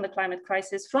reflect on the climate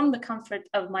crisis from the comfort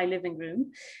of my living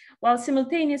room, while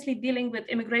simultaneously dealing with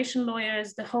immigration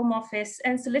lawyers, the Home Office,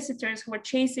 and solicitors who were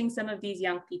chasing some of these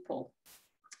young people.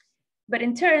 But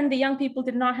in turn, the young people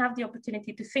did not have the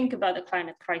opportunity to think about the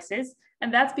climate crisis,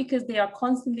 and that's because they are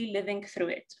constantly living through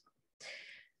it.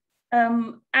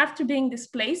 After being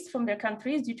displaced from their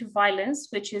countries due to violence,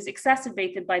 which is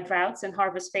exacerbated by droughts and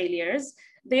harvest failures,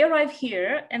 they arrive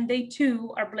here and they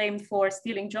too are blamed for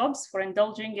stealing jobs, for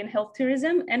indulging in health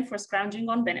tourism, and for scrounging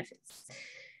on benefits.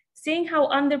 Seeing how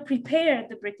underprepared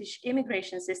the British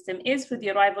immigration system is for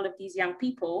the arrival of these young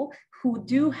people who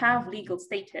do have legal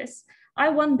status, I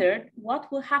wondered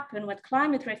what will happen when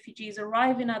climate refugees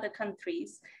arrive in other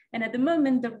countries. And at the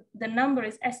moment, the number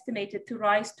is estimated to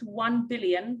rise to 1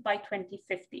 billion by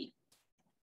 2050.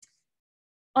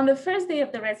 On the first day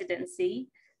of the residency,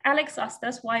 Alex asked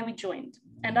us why we joined.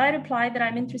 And I replied that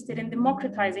I'm interested in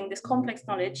democratizing this complex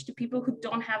knowledge to people who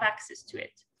don't have access to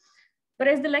it. But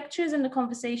as the lectures and the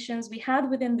conversations we had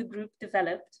within the group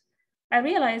developed, I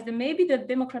realized that maybe the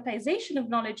democratization of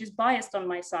knowledge is biased on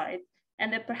my side,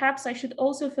 and that perhaps I should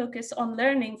also focus on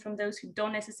learning from those who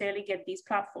don't necessarily get these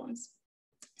platforms.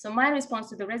 So my response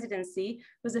to the residency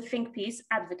was a think piece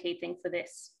advocating for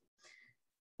this.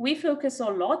 We focus a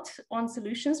lot on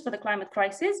solutions for the climate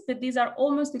crisis, but these are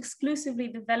almost exclusively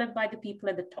developed by the people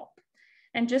at the top.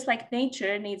 And just like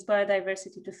nature needs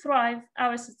biodiversity to thrive,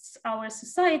 our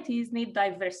societies need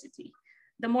diversity.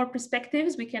 The more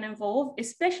perspectives we can involve,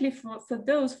 especially for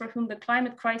those for whom the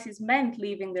climate crisis meant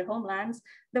leaving their homelands,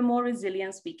 the more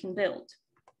resilience we can build.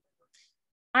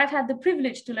 I've had the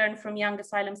privilege to learn from young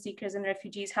asylum seekers and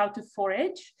refugees how to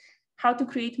forage, how to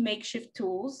create makeshift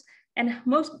tools, and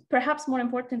perhaps more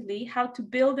importantly, how to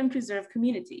build and preserve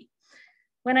community.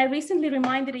 When I recently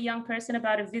reminded a young person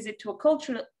about a visit to a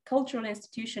cultural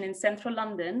institution in central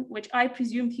London, which I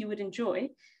presumed he would enjoy,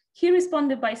 he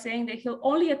responded by saying that he'll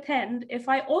only attend if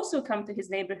I also come to his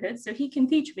neighborhood so he can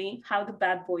teach me how the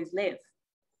bad boys live.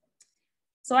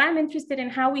 So I'm interested in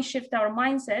how we shift our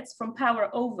mindsets from power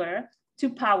over to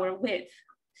power with.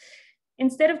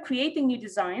 Instead of creating new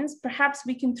designs, perhaps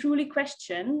we can truly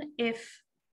question if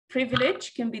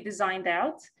privilege can be designed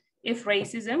out, if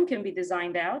racism can be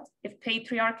designed out, if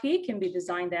patriarchy can be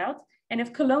designed out, and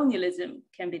if colonialism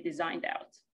can be designed out.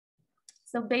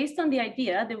 So based on the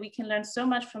idea that we can learn so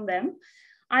much from them,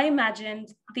 I imagined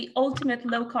the ultimate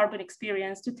low carbon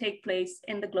experience to take place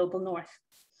in the global north.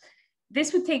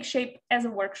 This would take shape as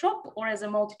a workshop or as a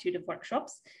multitude of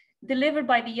workshops delivered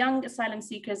by the young asylum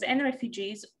seekers and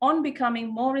refugees on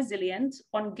becoming more resilient,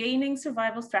 on gaining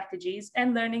survival strategies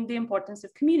and learning the importance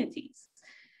of communities.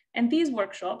 And these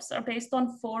workshops are based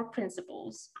on 4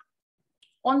 principles.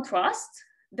 On trust,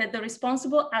 that the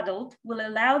responsible adult will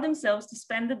allow themselves to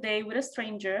spend the day with a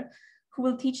stranger who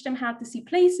will teach them how to see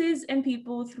places and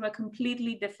people through a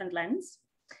completely different lens.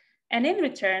 And in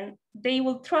return, they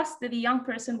will trust that the young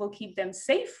person will keep them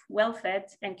safe, well-fed,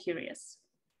 and curious.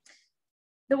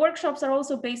 The workshops are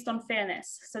also based on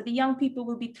fairness, so the young people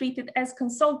will be treated as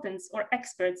consultants or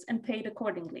experts and paid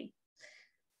accordingly.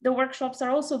 The workshops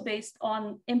are also based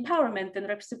on empowerment and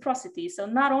reciprocity. So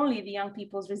not only the young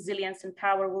people's resilience and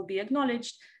power will be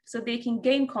acknowledged so they can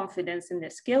gain confidence in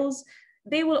their skills,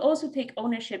 they will also take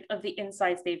ownership of the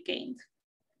insights they've gained.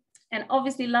 And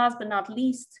obviously, last but not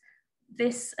least,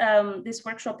 this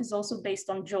workshop is also based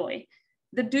on joy.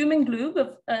 The doom and gloom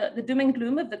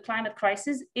of the climate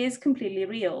crisis is completely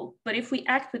real. But if we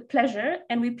act with pleasure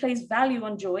and we place value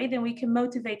on joy, then we can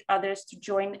motivate others to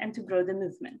join and to grow the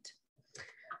movement.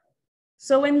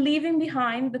 So when leaving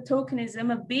behind the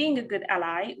tokenism of being a good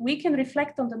ally, we can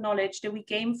reflect on the knowledge that we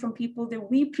gain from people that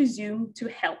we presume to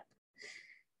help.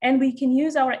 And we can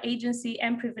use our agency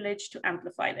and privilege to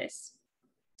amplify this.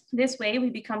 This way,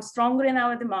 we become stronger in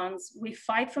our demands, we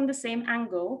fight from the same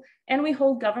angle, and we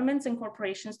hold governments and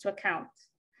corporations to account.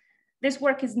 This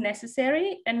work is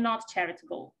necessary and not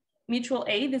charitable. Mutual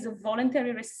aid is a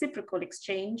voluntary reciprocal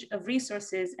exchange of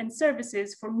resources and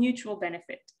services for mutual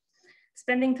benefit.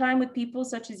 Spending time with people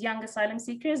such as young asylum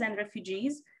seekers and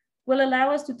refugees will allow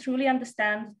us to truly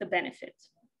understand the benefit.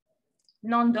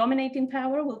 Non-dominating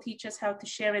power will teach us how to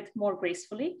share it more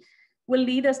gracefully, will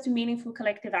lead us to meaningful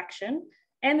collective action,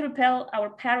 and repel our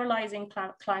paralyzing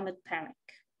climate panic.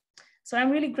 So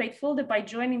I'm really grateful that by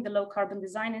joining the Low Carbon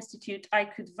Design Institute, I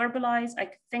could verbalize, I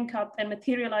could think up and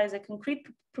materialize a concrete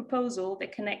proposal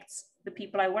that connects the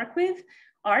people I work with,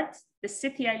 art, the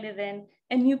city I live in,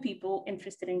 and new people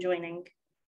interested in joining.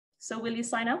 So will you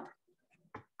sign up?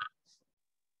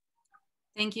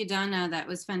 Thank you, Dana. That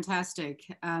was fantastic.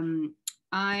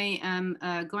 I am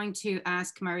going to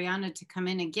ask Mariana to come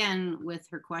in again with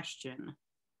her question.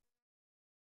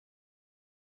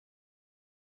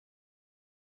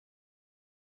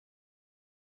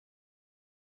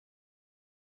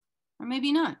 Or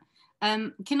maybe not.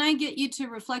 Can I get you to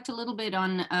reflect a little bit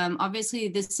on, obviously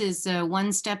this is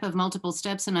one step of multiple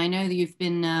steps, and I know that you've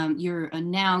been, you're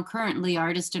now currently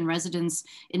artist in residence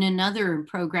in another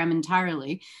program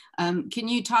entirely. Can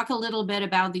you talk a little bit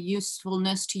about the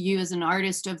usefulness to you as an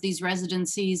artist of these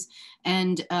residencies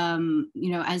and,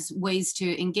 you know, as ways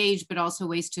to engage, but also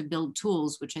ways to build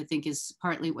tools, which I think is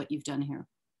partly what you've done here.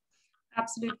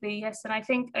 Absolutely, yes. And I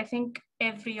think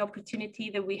every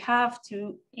opportunity that we have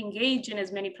to engage in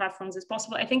as many platforms as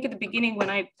possible. I think at the beginning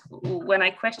when I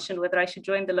questioned whether I should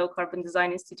join the Low Carbon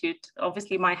Design Institute,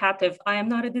 obviously my hat of I am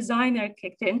not a designer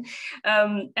kicked in.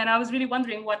 And I was really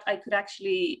wondering what I could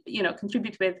actually,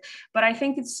 contribute with. But I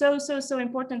think it's so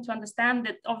important to understand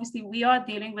that obviously we are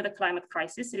dealing with a climate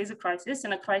crisis. It is a crisis,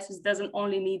 and a crisis doesn't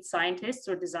only need scientists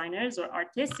or designers or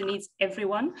artists, it needs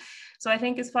everyone. So I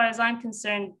think as far as I'm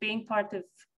concerned, being part of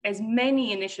as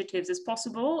many initiatives as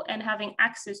possible and having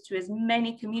access to as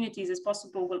many communities as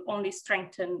possible will only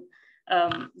strengthen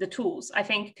the tools. I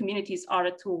think communities are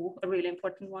a tool, a really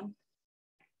important one.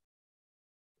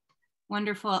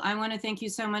 Wonderful. I want to thank you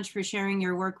so much for sharing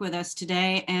your work with us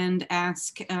today and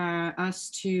ask us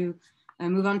to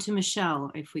move on to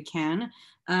Michelle, if we can.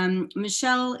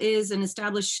 Michelle is an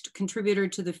established contributor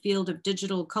to the field of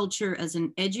digital culture as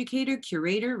an educator,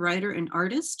 curator, writer, and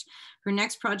artist. Her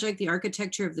next project, The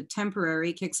Architecture of the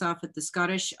Temporary, kicks off at the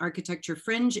Scottish Architecture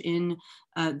Fringe in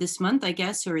this month, I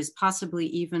guess, or is possibly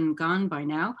even gone by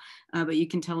now, but you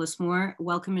can tell us more.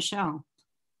 Welcome, Michelle.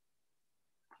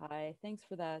 Hi, thanks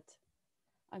for that.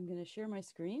 I'm going to share my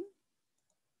screen.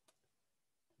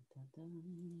 Dun, dun,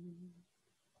 dun.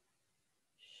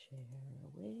 Share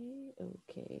away,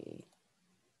 okay,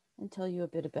 and tell you a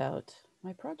bit about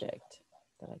my project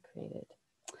that I created.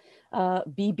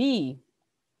 BB.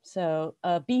 So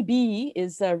BB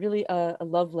is really a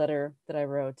love letter that I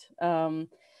wrote.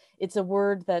 It's a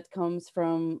word that comes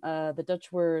from the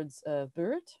Dutch words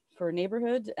buurt for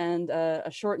neighborhood and a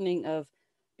shortening of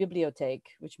bibliotheek,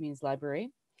 which means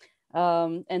library.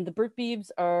 And the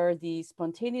Buurtbiebs are the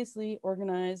spontaneously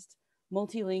organized,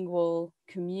 multilingual,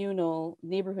 communal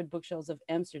neighborhood bookshelves of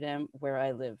Amsterdam, where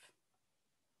I live.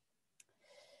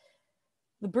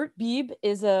 The Buurtbieb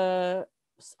is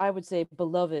I would say,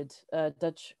 beloved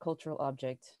Dutch cultural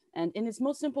object. And in its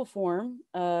most simple form,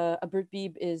 a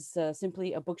Buurtbieb is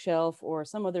simply a bookshelf or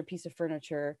some other piece of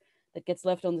furniture that gets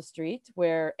left on the street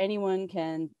where anyone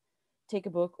can take a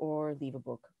book or leave a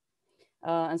book.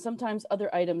 And sometimes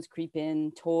other items creep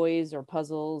in, toys or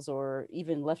puzzles or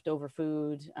even leftover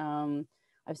food.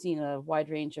 I've seen a wide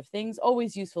range of things,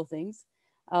 always useful things.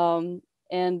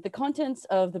 And the contents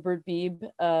of the Buurtbieb,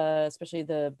 especially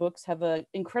the books, have an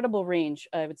incredible range,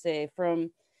 I would say,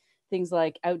 from things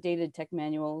like outdated tech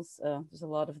manuals. There's a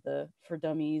lot of the For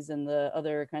Dummies and the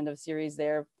other kind of series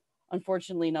there,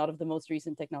 unfortunately not of the most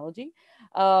recent technology,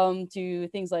 to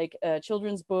things like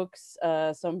children's books.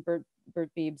 Some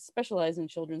Buurtbiebs specialize in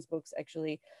children's books,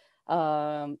 actually,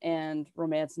 and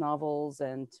romance novels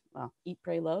and Eat,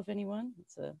 Pray, Love, anyone?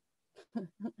 It's a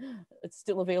it's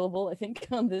still available, I think,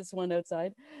 on this one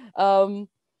outside.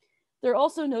 They're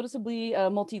also noticeably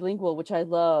multilingual, which I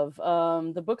love.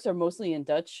 The books are mostly in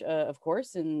Dutch, of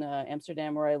course, in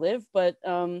Amsterdam where I live, but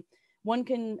one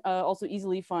can also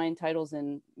easily find titles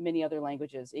in many other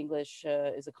languages. English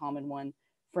is a common one,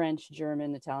 French,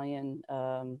 German, Italian,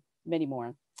 many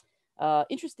more.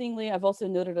 Interestingly, I've also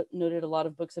noted a lot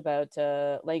of books about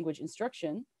language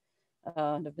instruction,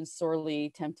 and I've been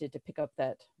sorely tempted to pick up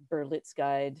that Berlitz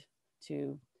guide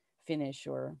to Finnish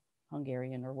or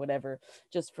Hungarian or whatever,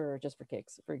 just for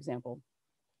kicks, for example.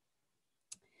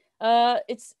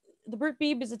 The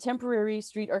Buurtbieb is a temporary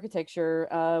street architecture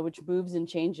which moves and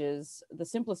changes. The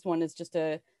simplest one is just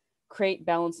a crate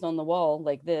balanced on the wall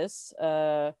like this,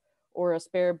 or a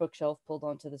spare bookshelf pulled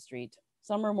onto the street.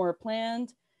 Some are more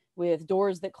planned, with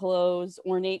doors that close,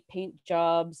 ornate paint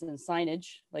jobs and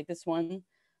signage like this one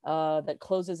that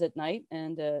closes at night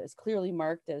and is clearly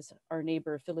marked as our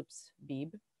neighbor Philip's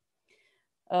Bieb.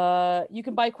 You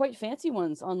can buy quite fancy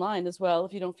ones online as well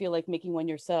if you don't feel like making one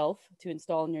yourself to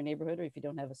install in your neighborhood, or if you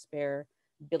don't have a spare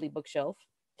Billy bookshelf.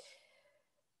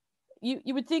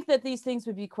 You would think that these things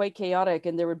would be quite chaotic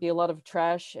and there would be a lot of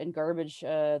trash and garbage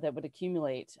that would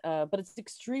accumulate, but it's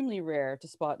extremely rare to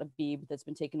spot a Bieb that's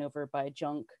been taken over by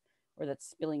junk or that's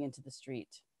spilling into the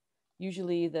street.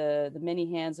 Usually the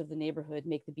many hands of the neighborhood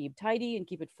make the Bieb tidy and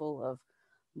keep it full of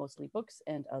mostly books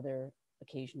and other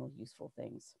occasional useful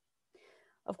things.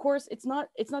 Of course, it's not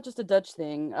just a Dutch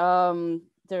thing.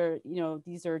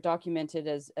 These are documented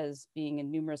as being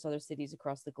in numerous other cities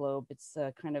across the globe. It's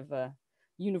kind of a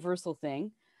universal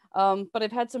thing. But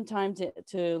I've had some time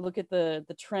to look at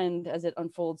the trend as it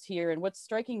unfolds here. And what's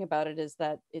striking about it is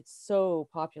that it's so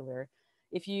popular.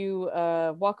 If you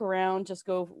walk around, just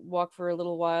go walk for a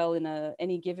little while in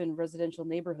any given residential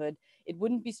neighborhood, it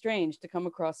wouldn't be strange to come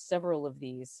across several of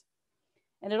these.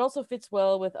 And it also fits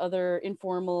well with other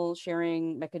informal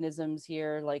sharing mechanisms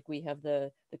here, like we have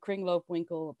the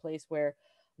kringloopwinkel, a place where a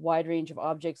wide range of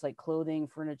objects like clothing,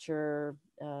 furniture,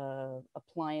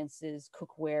 appliances,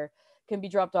 cookware can be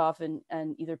dropped off and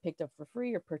either picked up for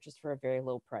free or purchased for a very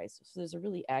low price. So there's a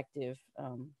really active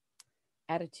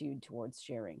attitude towards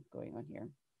sharing going on here.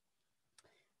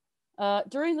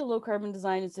 During the Low Carbon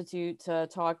Design Institute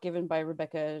talk given by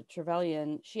Rebecca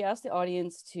Trevelyan, she asked the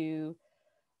audience to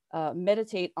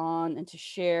meditate on and to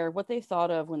share what they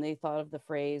thought of when they thought of the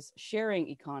phrase sharing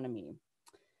economy.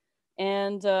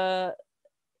 And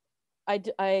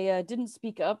I didn't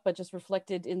speak up, but just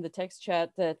reflected in the text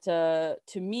chat that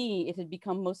to me, it had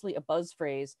become mostly a buzz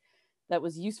phrase that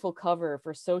was useful cover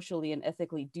for socially and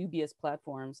ethically dubious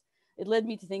platforms. It led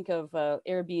me to think of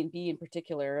Airbnb in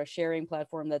particular, a sharing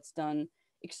platform that's done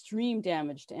extreme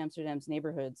damage to Amsterdam's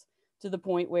neighborhoods, to the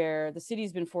point where the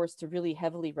city's been forced to really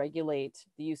heavily regulate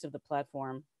the use of the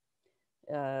platform.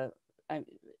 I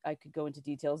could go into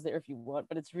details there if you want,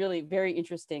 but it's really very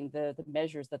interesting, the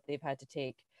measures that they've had to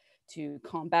take to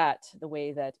combat the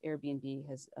way that Airbnb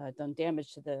has done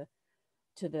damage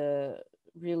to the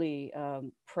really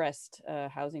pressed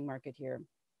housing market here.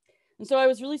 And so I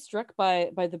was really struck by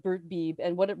the Burt Beeb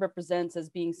and what it represents as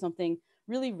being something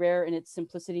really rare in its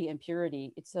simplicity and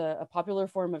purity. It's a popular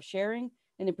form of sharing,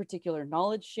 and in particular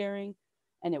knowledge sharing,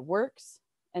 and it works,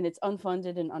 and it's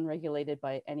unfunded and unregulated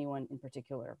by anyone in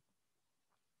particular.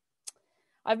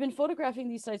 I've been photographing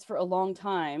these sites for a long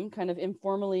time, kind of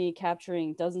informally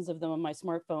capturing dozens of them on my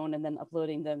smartphone and then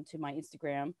uploading them to my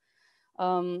Instagram.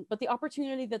 But the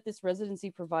opportunity that this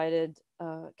residency provided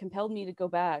compelled me to go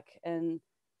back and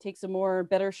take some more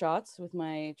better shots with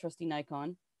my trusty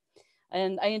Nikon.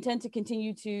 And I intend to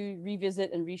continue to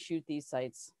revisit and reshoot these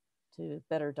sites to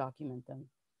better document them.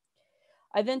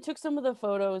 I then took some of the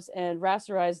photos and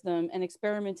rasterized them and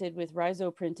experimented with rhizo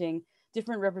printing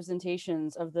different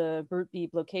representations of the Burt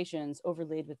Beeb locations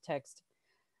overlaid with text.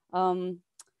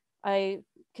 I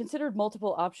considered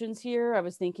multiple options here. I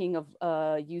was thinking of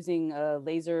using a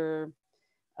laser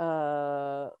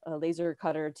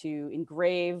cutter to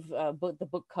engrave the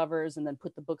book covers and then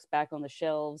put the books back on the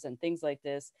shelves and things like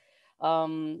this.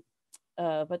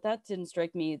 But that didn't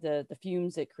strike me, the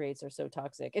fumes it creates are so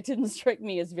toxic. It didn't strike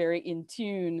me as very in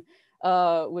tune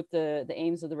with the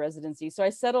aims of the residency. So I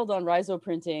settled on rhizo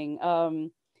printing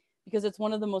because it's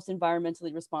one of the most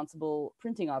environmentally responsible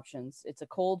printing options. It's a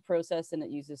cold process and it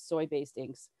uses soy-based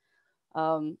inks.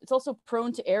 It's also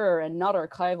prone to error and not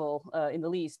archival in the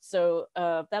least. So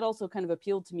that also kind of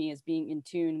appealed to me as being in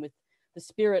tune with the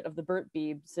spirit of the Burt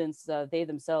Beeb, since they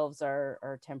themselves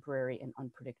are temporary and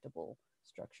unpredictable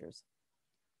structures.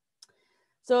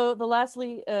 So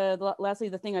lastly,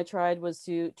 the thing I tried was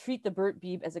to treat the Burt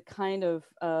Beeb as a kind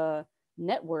of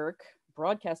network,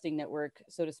 broadcasting network,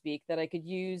 so to speak, that I could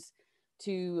use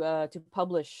to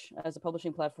publish as a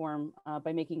publishing platform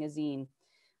by making a zine.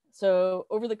 So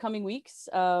over the coming weeks,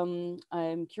 I'm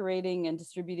curating and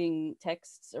distributing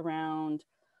texts around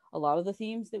a lot of the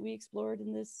themes that we explored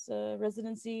in this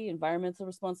residency: environmental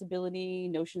responsibility,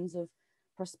 notions of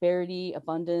prosperity,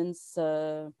 abundance,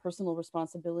 personal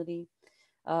responsibility.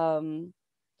 And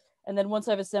then once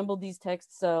I've assembled these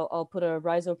texts, I'll put a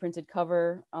rhizo printed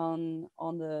cover on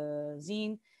the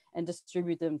zine and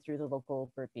distribute them through the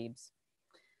local Burt Beebs.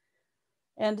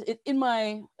 And in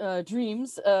my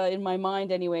dreams, in my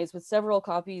mind anyways, with several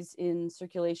copies in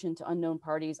circulation to unknown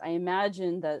parties, I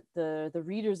imagine that the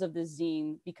readers of this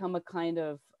zine become a kind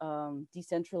of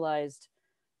decentralized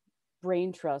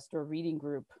brain trust or reading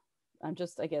group.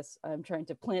 I guess I'm trying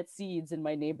to plant seeds in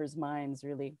my neighbors' minds,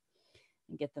 really,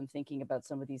 and get them thinking about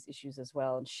some of these issues as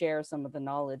well, and share some of the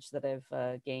knowledge that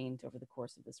I've gained over the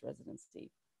course of this residency.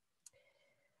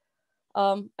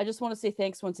 I just want to say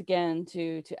thanks once again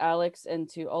to Alex and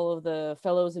to all of the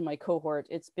fellows in my cohort.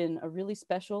 It's been a really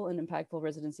special and impactful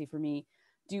residency for me,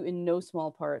 due in no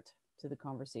small part to the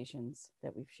conversations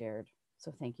that we've shared.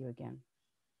 So thank you again.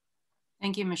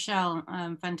 Thank you, Michelle.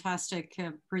 Fantastic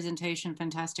presentation,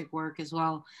 fantastic work as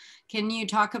well. Can you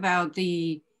talk about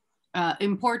the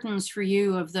importance for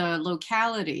you of the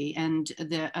locality and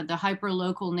the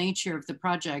hyper-local nature of the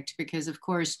project? Because of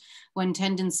course, one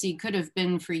tendency could have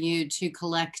been for you to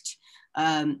collect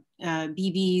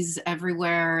BBs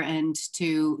everywhere and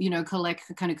to,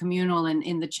 collect kind of communal, and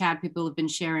in the chat, people have been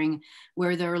sharing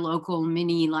where their local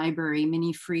mini library,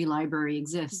 mini free library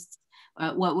exists.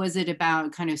 What was it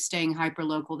about kind of staying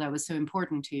hyper-local that was so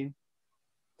important to you?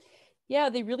 Yeah,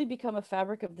 they really become a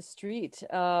fabric of the street.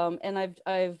 And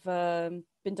I've been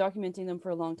documenting them for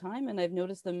a long time, and I've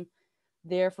noticed them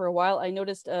there for a while. I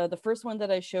noticed the first one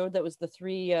that I showed, that was the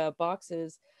 3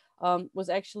 boxes, was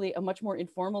actually a much more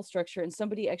informal structure, and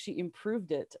somebody actually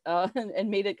improved it and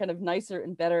made it kind of nicer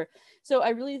and better. So I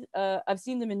really, I've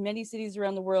seen them in many cities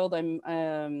around the world.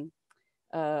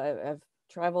 I've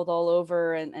traveled all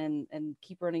over and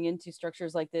keep running into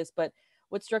structures like this. But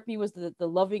what struck me was the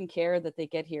loving care that they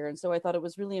get here. And so I thought it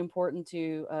was really important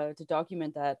to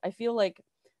document that. I feel like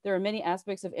there are many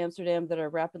aspects of Amsterdam that are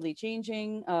rapidly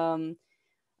changing.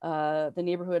 The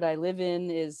neighborhood I live in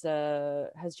has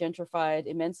gentrified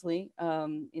immensely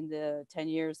in the 10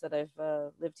 years that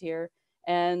I've lived here.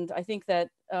 And I think that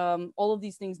all of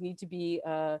these things need to be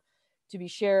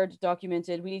shared,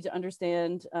 documented. We need to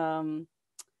understand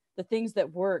the things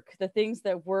that work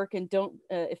and don't,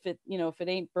 if it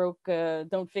ain't broke,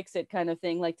 don't fix it kind of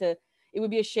thing. It would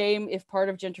be a shame if part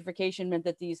of gentrification meant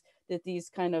that these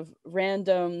kind of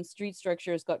random street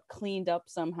structures got cleaned up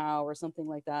somehow or something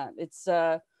like that. It's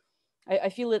I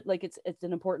feel it like it's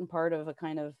an important part of a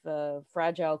kind of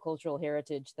fragile cultural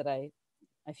heritage that I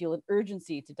feel an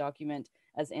urgency to document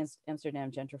as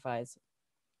Amsterdam gentrifies.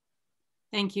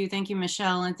 Thank you,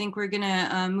 Michelle. I think we're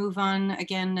gonna move on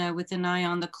again with an eye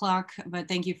on the clock, but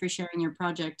thank you for sharing your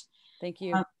project. Thank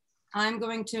you. I'm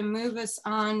going to move us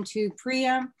on to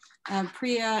Priya.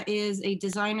 Priya is a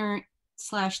designer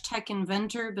 / tech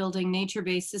inventor building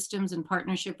nature-based systems in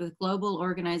partnership with global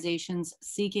organizations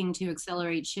seeking to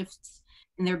accelerate shifts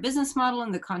in their business model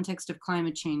in the context of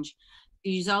climate change.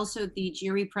 She's also the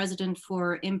jury president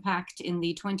for Impact in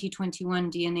the 2021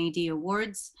 DNAD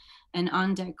Awards and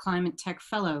On Deck Climate Tech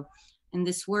Fellow. In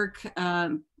this work,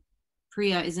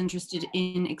 Priya is interested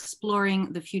in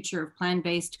exploring the future of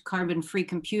plant-based, carbon-free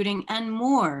computing and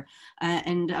more.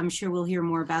 And I'm sure we'll hear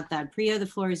more about that. Priya, the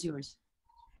floor is yours.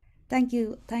 Thank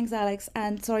you. Thanks, Alex.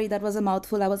 And sorry, that was a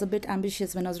mouthful. I was a bit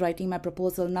ambitious when I was writing my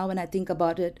proposal. Now, when I think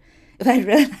about it, if I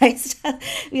realized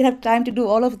we have time to do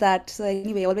all of that. So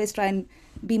anyway, always try and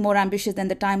be more ambitious than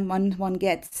the time one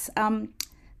gets.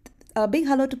 A big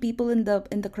hello to people in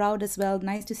the crowd as well.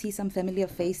 Nice to see some familiar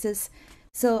faces.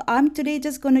 So I'm today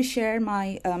just going to share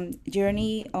my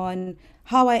journey on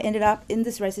how I ended up in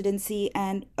this residency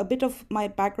and a bit of my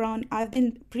background. I've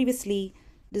been previously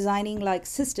designing like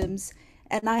systems,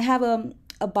 and I have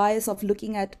a bias of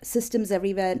looking at systems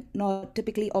everywhere, not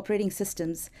typically operating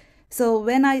systems. So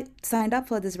when I signed up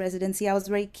for this residency, I was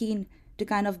very keen to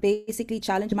kind of basically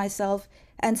challenge myself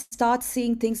and start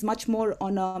seeing things much more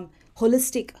on a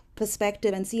holistic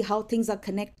perspective and see how things are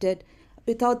connected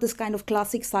without this kind of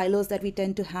classic silos that we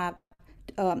tend to have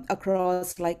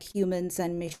across like humans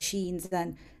and machines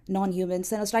and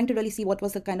non-humans. And I was trying to really see what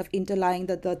was the kind of interlying,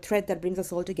 the thread that brings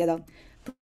us all together.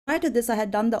 Prior to this, I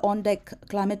had done the On Deck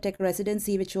Climate Tech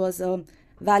Residency, which was a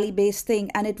Valley-based thing,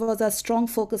 and it was a strong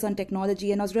focus on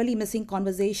technology, and I was really missing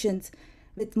conversations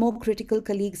with more critical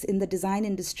colleagues in the design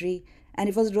industry. And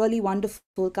it was really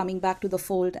wonderful coming back to the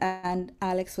fold, and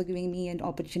Alex for giving me an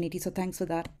opportunity. So thanks for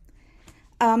that.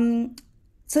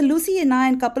 So Lucy and I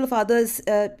and a couple of others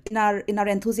in our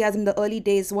enthusiasm in the early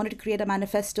days wanted to create a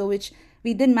manifesto, which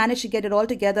we didn't manage to get it all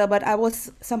together, but I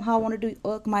was somehow wanted to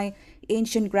work my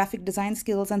ancient graphic design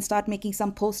skills and start making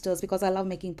some posters because I love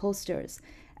making posters.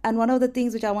 And one of the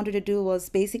things which I wanted to do was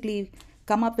basically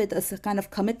come up with a kind of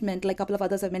commitment, like a couple of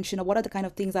others have mentioned, of what are the kind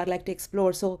of things I'd like to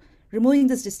explore. So removing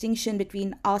this distinction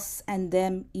between us and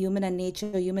them, human and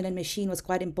nature, human and machine was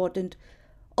quite important.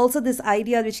 Also this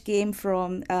idea which came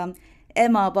from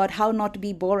Emma about how not to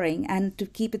be boring and to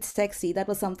keep it sexy, that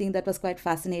was something that was quite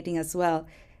fascinating as well.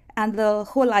 And the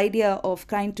whole idea of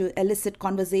trying to elicit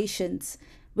conversations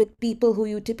with people who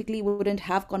you typically wouldn't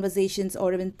have conversations,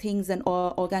 or even things and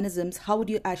or organisms, how would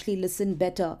you actually listen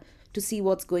better to see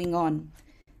what's going on?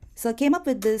 So I came up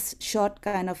with this short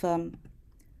kind of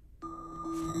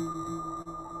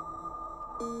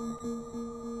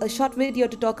a short video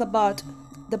to talk about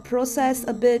the process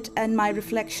a bit and my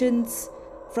reflections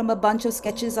from a bunch of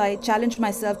sketches. I challenged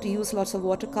myself to use lots of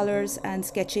watercolors and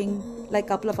sketching like a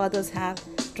couple of others have,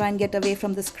 try and get away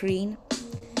from the screen.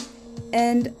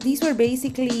 And these were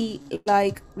basically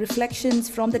like reflections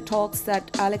from the talks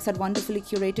that Alex had wonderfully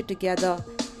curated together.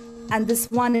 And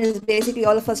this one is basically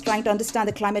all of us trying to understand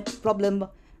the climate problem,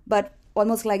 but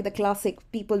almost like the classic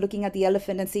people looking at the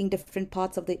elephant and seeing different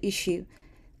parts of the issue.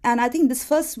 And I think this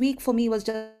first week for me was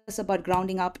just about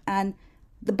grounding up. And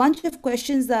the bunch of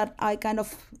questions that I kind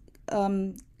of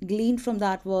gleaned from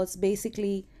that was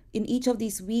basically in each of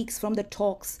these weeks from the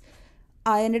talks,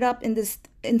 I ended up in this,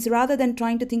 and rather than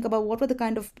trying to think about what were the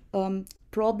kind of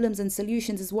problems and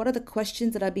solutions, is what are the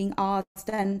questions that are being asked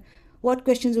and what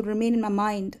questions would remain in my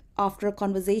mind after a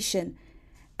conversation.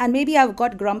 And maybe I've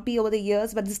got grumpy over the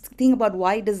years, but this thing about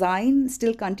why design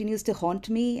still continues to haunt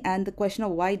me, and the question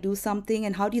of why do something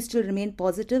and how do you still remain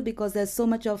positive, because there's so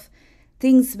much of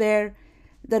things where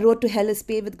the road to hell is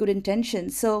paved with good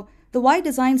intentions. So the why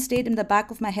design stayed in the back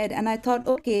of my head, and I thought,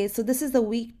 okay, so this is the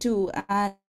week 2,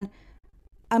 and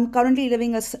I'm currently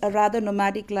living a rather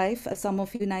nomadic life, as some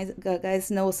of you guys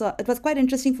know. So it was quite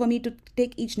interesting for me to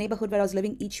take each neighborhood where I was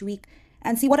living each week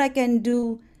and see what I can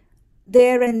do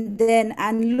there and then,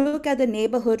 and look at the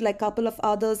neighborhood like a couple of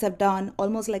others have done,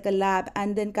 almost like a lab,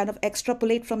 and then kind of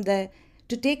extrapolate from there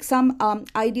to take some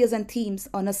ideas and themes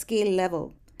on a scale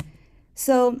level.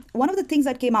 So one of the things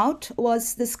that came out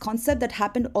was this concept that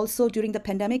happened also during the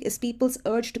pandemic is people's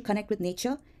urge to connect with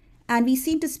nature. And we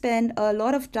seem to spend a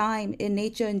lot of time in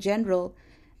nature in general.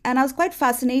 And I was quite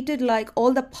fascinated, like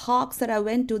all the parks that I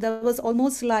went to, there was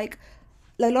almost like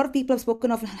a lot of people have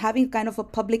spoken of having kind of a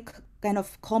public kind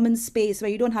of common space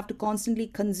where you don't have to constantly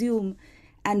consume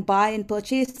and buy and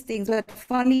purchase things. But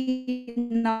funnily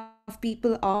enough,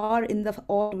 people are in the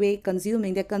odd way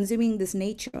consuming. They're consuming this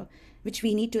nature, which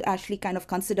we need to actually kind of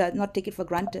consider, not take it for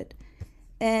granted.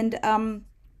 And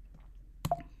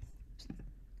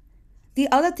the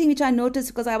other thing which I noticed,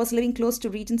 because I was living close to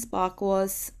Regent's Park,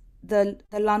 was the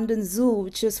London Zoo,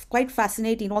 which was quite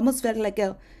fascinating. It almost felt like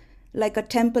a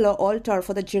temple or altar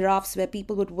for the giraffes, where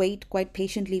people would wait quite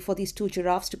patiently for these two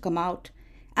giraffes to come out.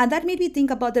 And that made me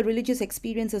think about the religious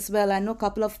experience as well. I know a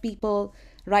couple of people,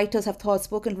 writers have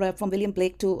spoken, from William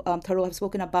Blake to Thoreau, have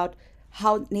spoken about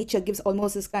how nature gives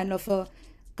almost this kind of a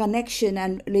connection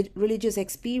and religious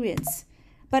experience.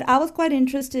 But I was quite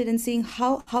interested in seeing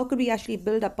how could we actually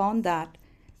build upon that.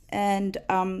 And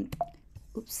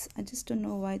oops, I just don't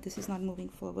know why this is not moving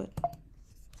forward.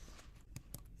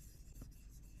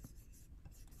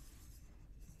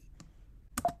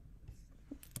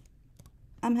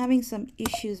 I'm having some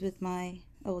issues with my,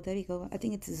 oh, there we go. I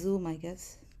think it's Zoom, I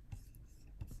guess.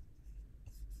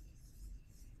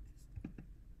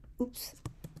 Oops.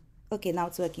 Okay, now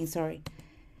it's working, sorry.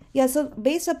 Yeah, so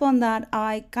based upon that,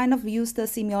 I kind of used the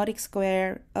semiotic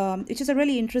square, which is a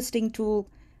really interesting tool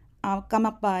come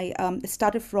up by, it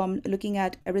started from looking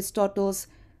at Aristotle's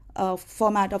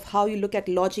format of how you look at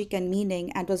logic and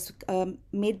meaning, and was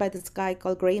made by this guy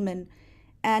called Grayman.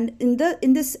 And in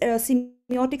this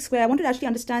semiotic square, I wanted to actually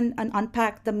understand and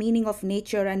unpack the meaning of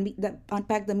nature and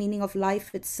unpack the meaning of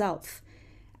life itself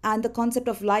and the concept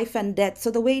of life and death.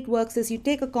 So the way it works is you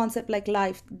take a concept like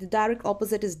life, the direct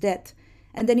opposite is death.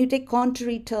 And then you take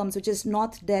contrary terms, which is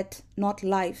not death, not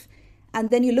life. And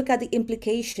then you look at the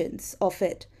implications of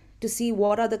it to see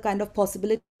what are the kind of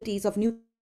possibilities of new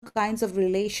kinds of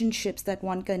relationships that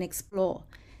one can explore.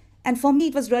 And for me,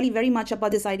 it was really very much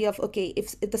about this idea of, okay,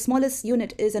 if the smallest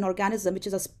unit is an organism, which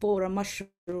is a spore, a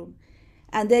mushroom,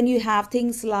 and then you have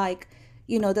things like,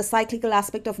 the cyclical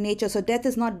aspect of nature. So death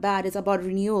is not bad, it's about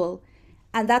renewal.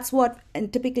 And that's what,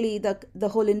 and typically the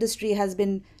whole industry has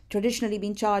been traditionally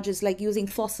been charged is like using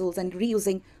fossils and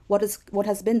reusing what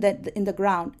has been in the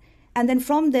ground. And then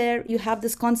from there, you have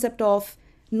this concept of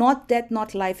not death,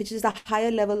 not life, which is the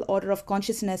higher level order of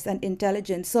consciousness and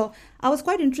intelligence. So I was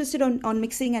quite interested on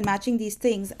mixing and matching these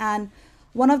things. And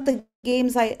one of the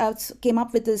games I came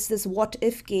up with is this what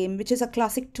if game, which is a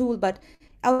classic tool. But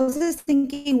I was just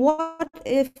thinking, what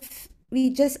if we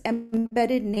just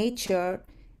embedded nature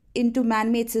into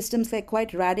man-made systems like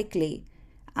quite radically,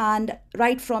 and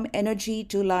right from energy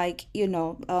to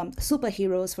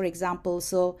superheroes, for example.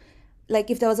 So like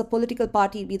if there was a political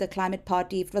party, it'd be the climate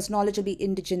party. If it was knowledge, it'd be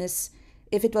indigenous.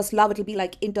 If it was love, it'll be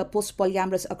like inter, post,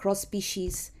 polyamorous, across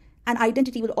species. And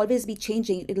identity will always be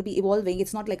changing. It'll be evolving.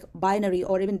 It's not like binary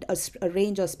or even a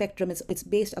range or spectrum. It's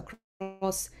based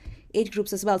across age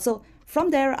groups as well. So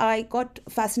from there, I got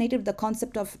fascinated with the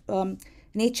concept of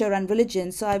nature and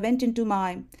religion. So I went into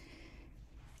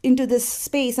this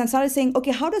space and started saying,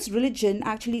 okay, how does religion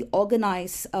actually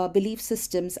organize belief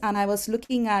systems? And I was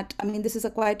looking at, this is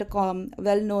quite a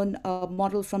well-known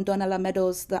model from Donella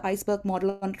Meadows, the iceberg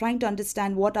model, on trying to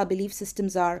understand what our belief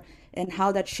systems are and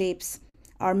how that shapes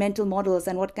our mental models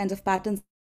and what kinds of patterns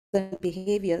and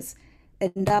behaviors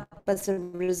end up as a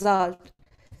result.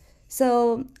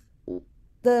 So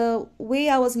the way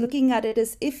I was looking at it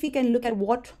is, if we can look at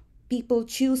what people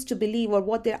choose to believe or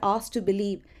what they're asked to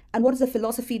believe, and what is the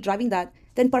philosophy driving that,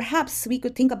 then perhaps we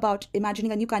could think about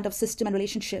imagining a new kind of system and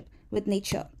relationship with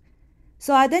nature.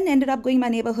 So I then ended up going to my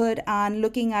neighborhood and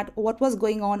looking at what was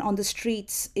going on the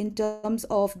streets in terms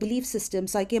of belief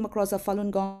systems. So I came across a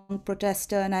Falun Gong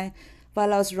protester, and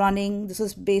while I was running, this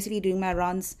was basically during my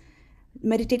runs,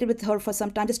 meditated with her for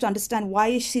some time just to understand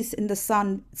why she's in the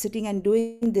sun sitting and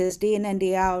doing this day in and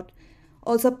day out.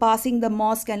 Also passing the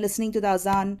mosque and listening to the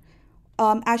azan.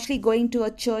 Actually going to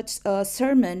a church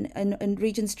sermon in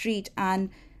Regent Street, and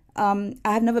I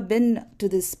have never been to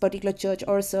this particular church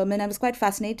or sermon. It was quite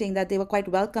fascinating that they were quite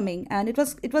welcoming, and it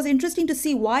was interesting to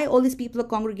see why all these people are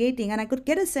congregating. And I could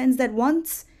get a sense that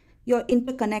once you're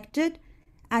interconnected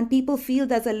and people feel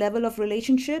there's a level of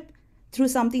relationship through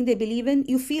something they believe in,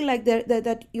 you feel like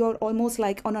that you're almost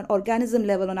like on an organism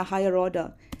level, on a higher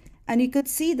order. And you could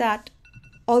see that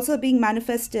also being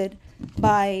manifested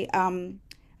by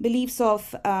beliefs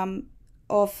of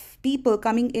people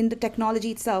coming into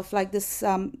technology itself, like this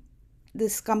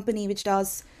company which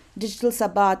does digital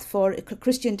sabbath for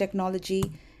Christian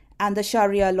technology, and the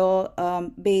Sharia law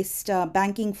based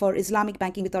banking for Islamic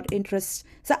banking without interest.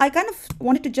 So I kind of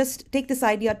wanted to just take this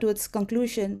idea to its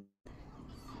conclusion.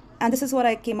 And this is what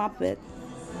I came up with.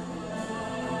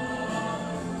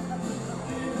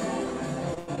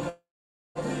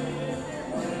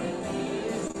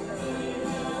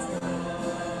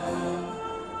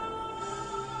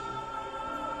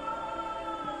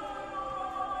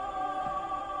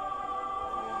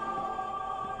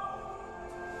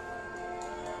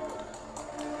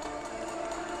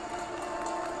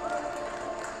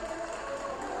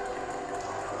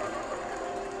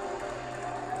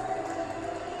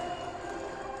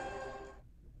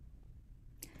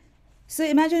 So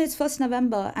imagine it's 1st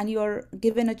November and you're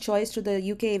given a choice to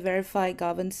the UK Verify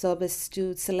Government Service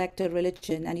to select a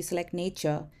religion, and you select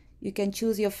nature. You can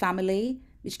choose your family,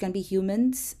 which can be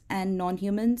humans and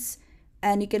non-humans,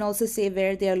 and you can also say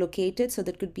where they are located, so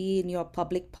that could be in your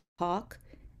public park,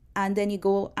 and then you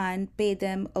go and pay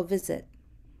them a visit.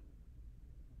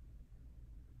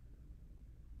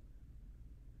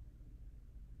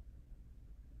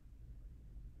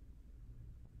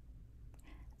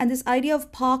 And this idea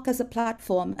of park as a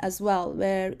platform as well,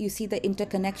 where you see the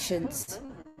interconnections.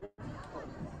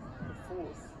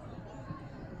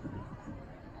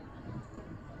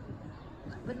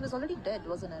 But it was already dead,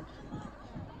 wasn't it?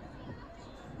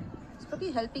 It's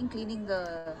probably helping cleaning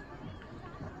the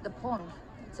pond.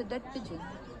 It's a dead pigeon.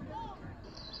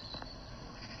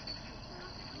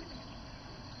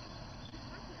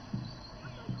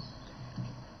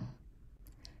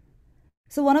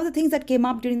 So one of the things that came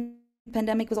up during the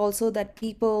pandemic was also that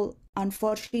people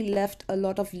unfortunately left a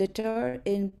lot of litter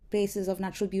in places of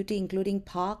natural beauty, including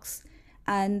parks,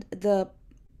 and the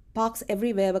parks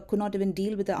everywhere could not even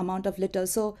deal with the amount of litter.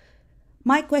 So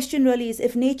my question really is,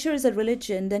 if nature is a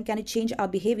religion, then can it change our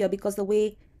behavior? Because the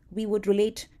way we would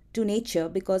relate to nature,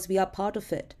 because we are part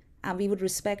of it, and we would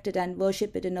respect it and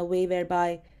worship it in a way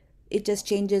whereby it just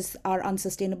changes our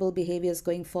unsustainable behaviors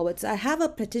going forward. So I have a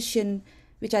petition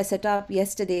which I set up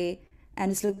yesterday, and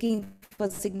is looking for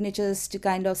signatures to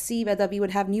kind of see whether we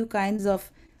would have new kinds of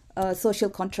social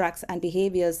contracts and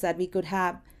behaviors that we could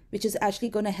have, which is actually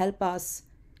going to help us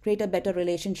create a better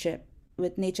relationship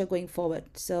with nature going forward.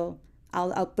 So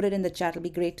I'll put it in the chat. It'll be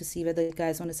great to see whether you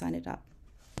guys want to sign it up.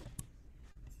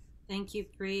 Thank you,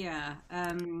 Priya.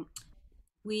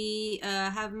 We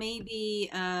have maybe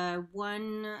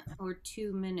 1 or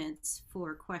 2 minutes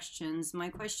for questions. My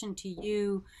question to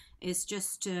you is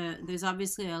just, there's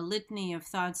obviously a litany of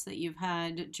thoughts that you've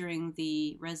had during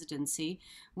the residency.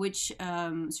 Which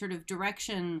sort of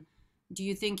direction do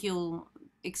you think you'll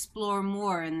explore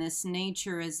more in this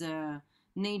nature as a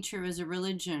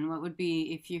religion? What would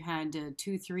be, if you had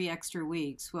 2-3 extra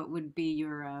weeks, what would be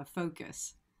your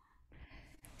focus?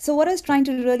 So what I was trying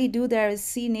to really do there is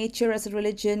see nature as a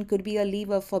religion could be a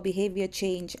lever for behavior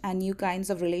change and new kinds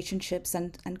of relationships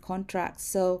and contracts.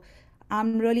 So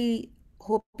I'm really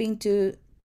hoping to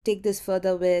take this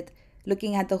further with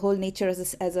looking at the whole nature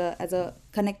as a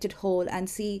connected whole, and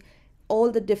see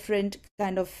all the different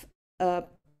kind of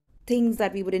things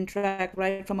that we would interact,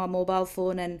 right from our mobile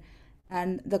phone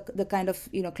and the kind of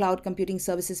cloud computing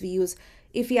services we use.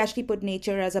 If we actually put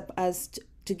nature as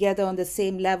together on the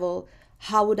same level,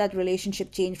 how would that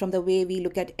relationship change from the way we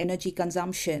look at energy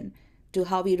consumption to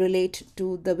how we relate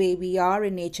to the way we are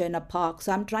in nature in a park?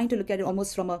 So I'm trying to look at it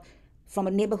almost from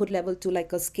a neighborhood level to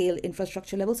like a scale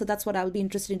infrastructure level. So that's what I'll be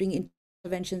interested in doing,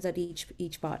 interventions at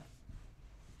each part.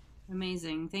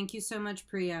 Amazing. Thank you so much,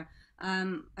 Priya.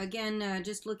 Again,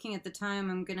 just looking at the time,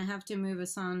 I'm going to have to move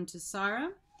us on to Sara.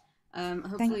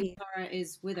 Hopefully Sara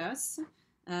is with us.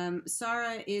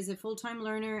 Sara is a full-time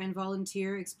learner and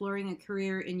volunteer exploring a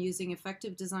career in using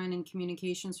effective design and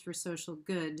communications for social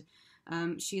good.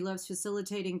 She loves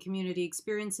facilitating community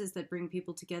experiences that bring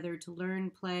people together to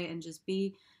learn, play, and just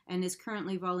be, and is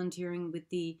currently volunteering with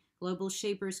the Global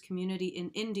Shapers community in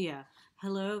India.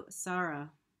 Hello, Sara.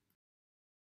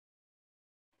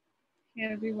 Hey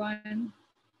everyone.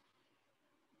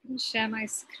 I'll share my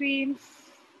screen.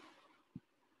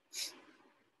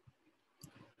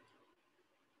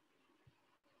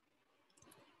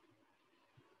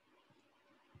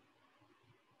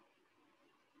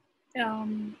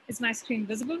 Is my screen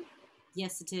visible?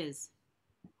 Yes, it is.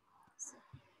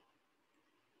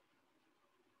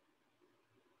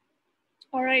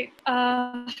 All right.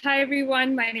 Hi,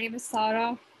 everyone. My name is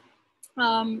Sara.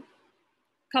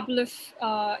 Couple of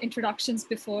introductions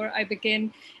before I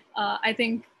begin. I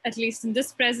think at least in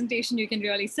this presentation, you can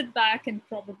really sit back and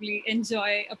probably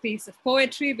enjoy a piece of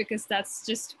poetry because that's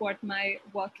just what my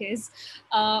work is.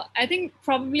 I think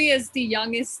probably as the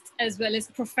youngest, as well as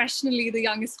professionally the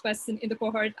youngest person in the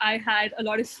cohort, I had a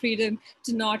lot of freedom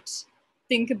to not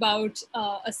think about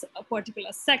a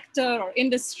particular sector or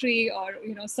industry or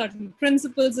certain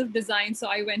principles of design. So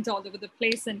I went all over the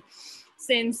place. And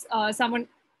since someone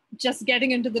just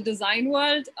getting into the design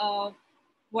world,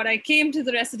 what I came to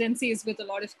the residency is with a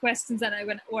lot of questions, and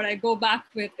what I go back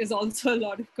with is also a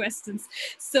lot of questions.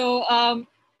 So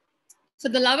for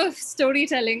the love of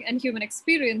storytelling and human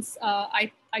experience,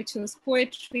 I chose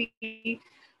poetry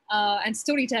and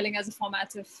storytelling as a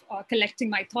format of collecting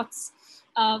my thoughts.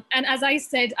 And as I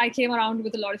said, I came around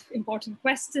with a lot of important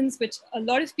questions, which a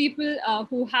lot of people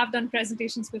who have done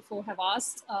presentations before have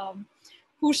asked.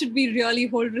 Who should we really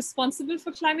hold responsible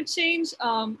for climate change?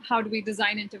 How do we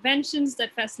design interventions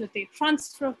that facilitate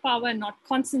transfer of power and not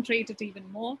concentrate it even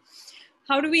more?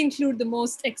 How do we include the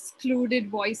most excluded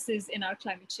voices in our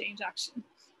climate change action?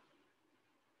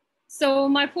 So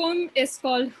my poem is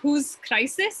called Whose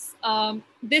Crisis?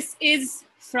 This is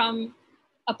from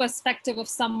a perspective of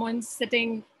someone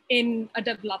sitting in a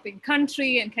developing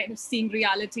country and kind of seeing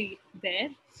reality there.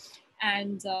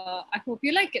 And I hope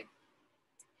you like it.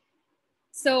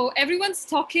 So everyone's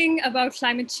talking about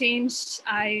climate change.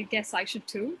 I guess I should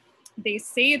too. They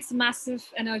say it's a massive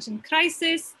and urgent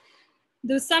crisis,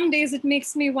 though some days it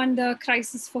makes me wonder,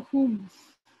 crisis for whom?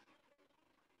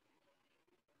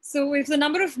 So if the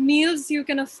number of meals you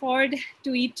can afford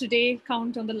to eat today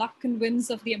count on the luck and whims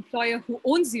of the employer who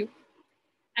owns you,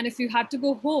 and if you had to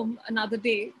go home another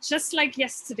day, just like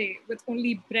yesterday, with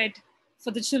only bread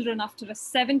for the children after a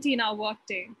 17-hour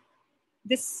workday,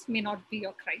 this may not be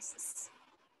your crisis.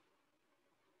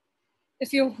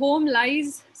 If your home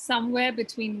lies somewhere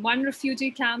between one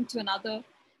refugee camp to another,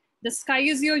 the sky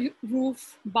is your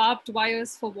roof, barbed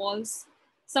wires for walls,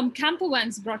 some camper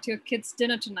vans brought your kids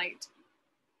dinner tonight.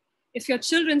 If your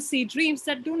children see dreams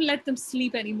that don't let them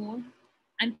sleep anymore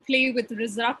and play with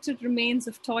resurrected remains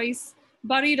of toys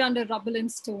buried under rubble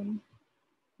and stone,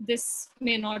 this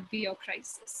may not be your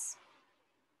crisis.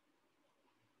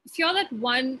 If you're that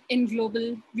one in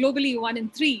globally 1 in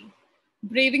 3,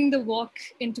 braving the walk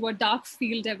into a dark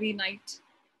field every night,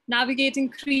 navigating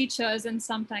creatures and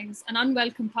sometimes an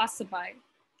unwelcome passerby,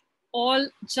 all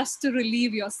just to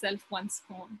relieve yourself once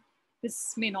more,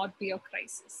 this may not be your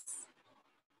crisis.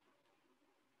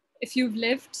 If you've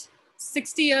lived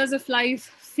 60 years of life,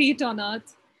 feet on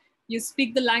earth, you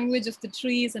speak the language of the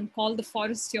trees and call the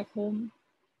forest your home,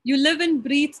 you live and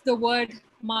breathe the word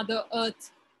Mother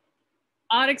Earth,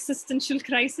 our existential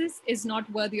crisis is not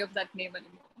worthy of that name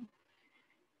anymore.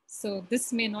 So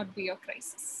this may not be your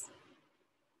crisis.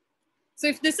 So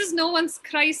if this is no one's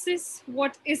crisis,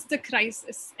 what is the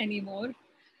crisis anymore?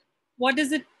 Why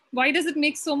does it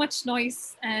make so much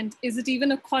noise? And is it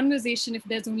even a conversation if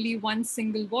there's only one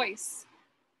single voice?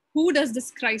 Who does this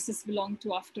crisis belong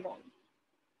to after all?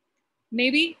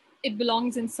 Maybe it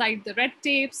belongs inside the red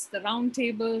tapes, the round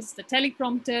tables, the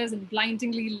teleprompters, and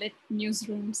blindingly lit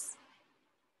newsrooms.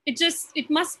 It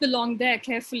must belong there,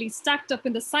 carefully stacked up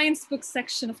in the science book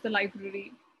section of the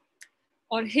library,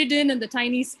 or hidden in the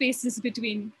tiny spaces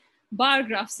between bar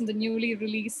graphs in the newly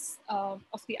released of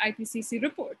the IPCC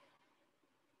report.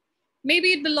 Maybe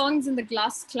it belongs in the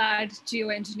glass-clad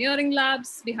geoengineering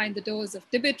labs, behind the doors of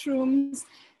debate rooms,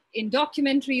 in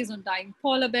documentaries on dying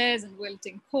polar bears and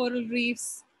wilting coral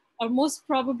reefs, or most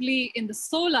probably in the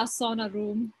solar sauna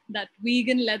room, that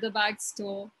vegan leather bag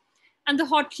store, and the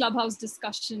hot clubhouse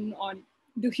discussion on,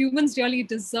 do humans really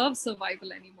deserve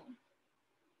survival anymore?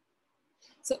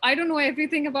 So I don't know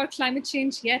everything about climate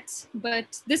change yet,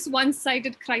 but this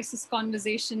one-sided crisis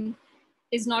conversation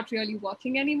is not really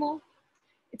working anymore.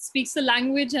 It speaks a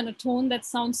language and a tone that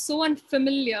sounds so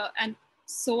unfamiliar and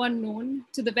so unknown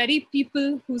to the very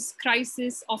people whose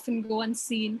crises often go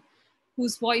unseen,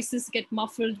 whose voices get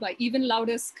muffled by even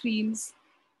louder screams,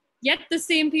 yet the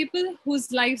same people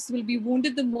whose lives will be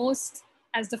wounded the most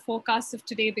as the forecasts of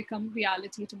today become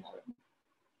reality tomorrow.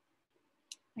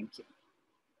 Thank you.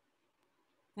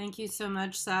 Thank you so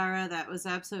much, Sara. That was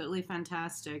absolutely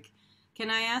fantastic. Can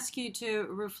I ask you to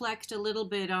reflect a little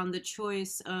bit on the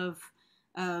choice of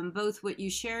both what you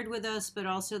shared with us, but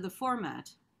also the format?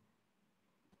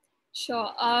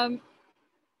 Sure.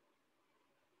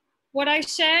 What I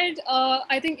shared,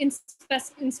 I think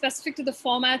in specific to the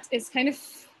format, is kind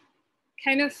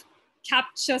of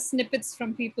capture snippets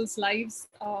from people's lives.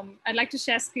 I'd like to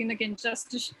share screen again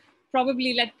just to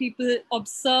probably let people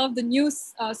observe the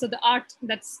news. So the art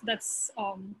that's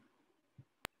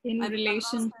in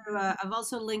relation. I've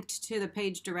also linked to the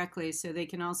page directly, so they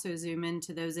can also zoom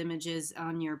into those images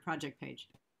on your project page.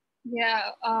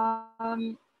 Yeah.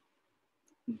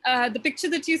 The picture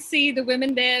that you see, the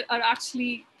women there are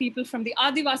actually people from the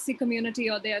Adivasi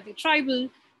community, or they are the tribal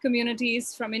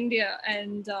communities from India.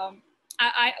 And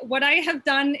what I have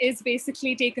done is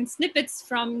basically taken snippets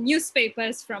from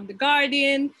newspapers, from The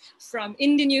Guardian, from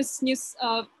Indian news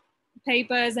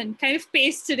papers, and kind of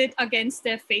pasted it against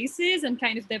their faces and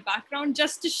kind of their background,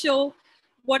 just to show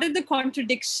what are the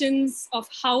contradictions of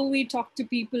how we talk to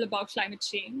people about climate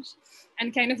change,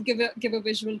 and kind of give a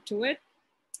visual to it.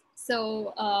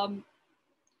 So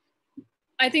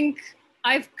I think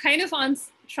I've kind of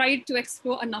tried to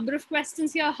explore a number of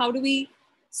questions here. How do we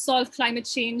solve climate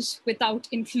change without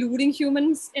including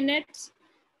humans in it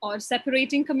or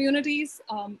separating communities?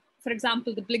 For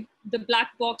example, the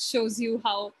black box shows you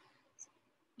how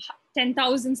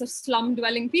 10,000s of slum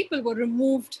dwelling people were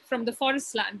removed from the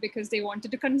forest land because they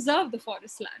wanted to conserve the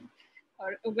forest land.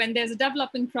 Or when there's a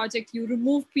development project, you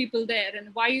remove people there,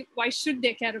 and why should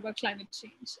they care about climate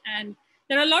change? And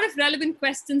there are a lot of relevant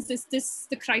questions. Is this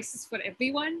the crisis for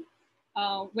everyone?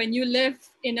 When you live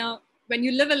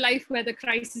a life where the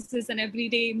crisis is an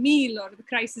everyday meal, or the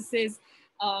crisis is,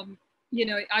 are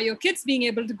your kids being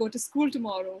able to go to school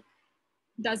tomorrow?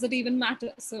 Does it even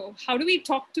matter? So how do we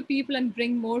talk to people and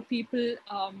bring more people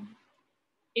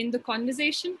in the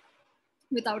conversation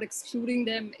without excluding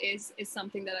them is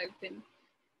something that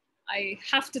I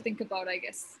have to think about, I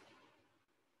guess.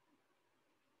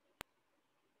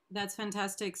 That's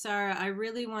fantastic, Sara. I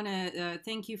really want to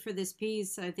thank you for this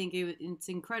piece. I think it's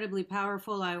incredibly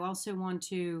powerful. I also want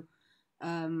to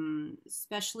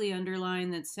especially underline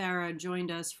that Sara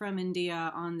joined us from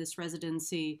India on this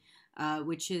residency,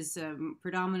 which is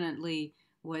predominantly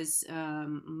was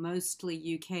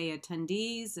mostly UK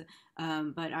attendees,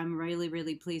 but I'm really,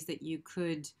 really pleased that you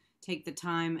could take the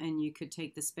time and you could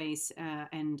take the space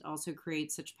and also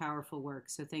create such powerful work.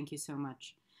 So thank you so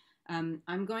much.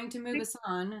 I'm going to move us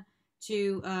on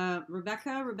to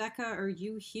Rebecca. Rebecca, are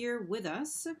you here with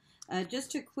us?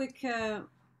 Just a quick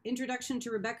introduction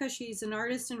to Rebecca. She's an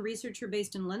artist and researcher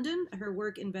based in London. Her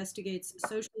work investigates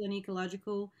social and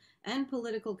ecological and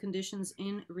political conditions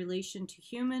in relation to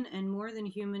human and more than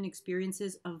human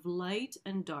experiences of light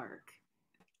and dark.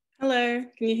 Hello,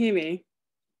 can you hear me?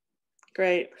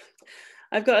 Great.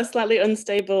 I've got a slightly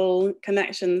unstable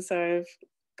connection, so I've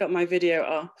got my video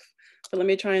off. But let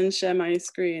me try and share my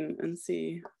screen and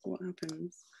see what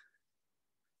happens.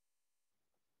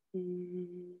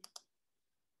 Can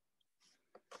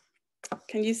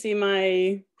you see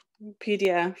my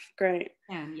PDF? Great.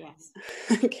 Yes.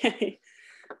 Okay.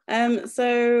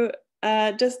 So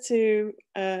just to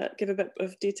give a bit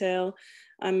of detail,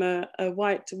 I'm a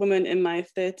white woman in my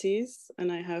 30s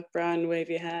and I have brown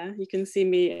wavy hair. You can see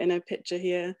me in a picture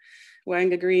here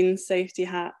wearing a green safety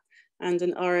hat and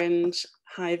an orange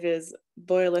high-vis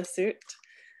boiler suit.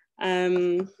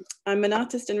 I'm an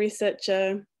artist and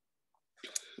researcher,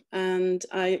 and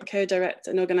I co-direct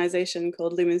an organization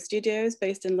called Lumen Studios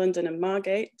based in London and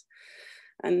Margate.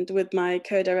 And with my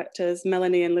co-directors,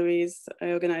 Melanie and Louise,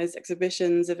 I organize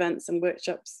exhibitions, events, and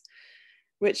workshops,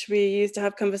 which we use to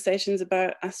have conversations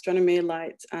about astronomy,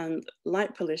 light, and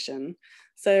light pollution.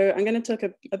 So I'm going to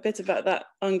talk a bit about that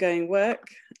ongoing work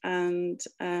and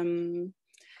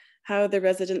how the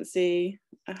residency,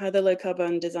 how the Low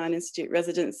Carbon Design Institute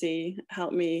residency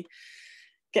helped me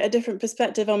get a different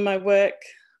perspective on my work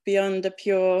beyond a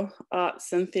pure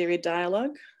arts and theory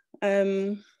dialogue.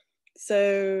 I've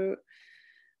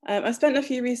spent a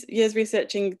few years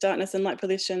researching darkness and light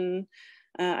pollution.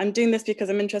 I'm doing this because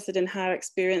I'm interested in how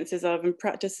experiences of and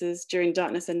practices during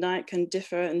darkness and night can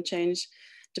differ and change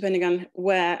depending on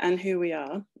where and who we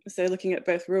are. So looking at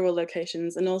both rural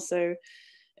locations and also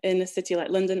in a city like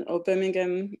London or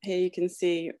Birmingham. Here you can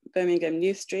see Birmingham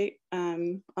New Street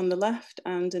on the left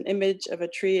and an image of a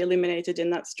tree illuminated in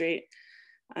that street.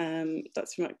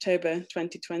 That's from October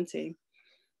 2020.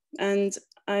 And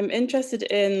I'm interested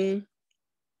in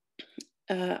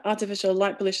artificial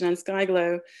light pollution and sky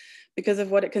glow because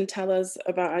of what it can tell us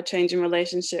about our changing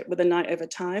relationship with the night over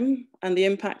time and the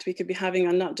impact we could be having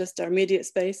on not just our immediate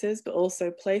spaces, but also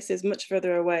places much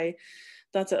further away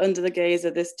that are under the gaze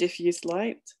of this diffuse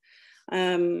light.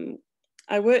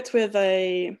 I worked with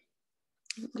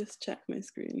just check my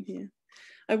screen here.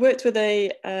 I worked with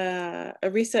a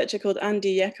researcher called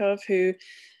Andy Yekov who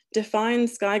defined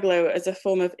sky glow as a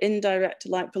form of indirect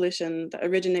light pollution that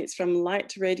originates from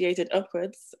light radiated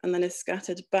upwards and then is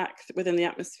scattered back within the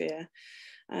atmosphere.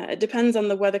 It depends on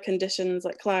the weather conditions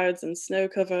like clouds and snow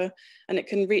cover, and it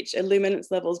can reach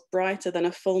illuminance levels brighter than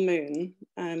a full moon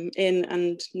in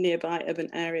and nearby urban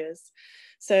areas.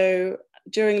 So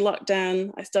during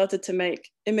lockdown, I started to make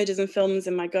images and films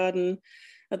in my garden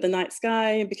of the night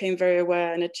sky, and became very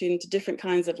aware and attuned to different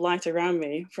kinds of light around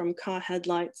me, from car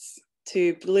headlights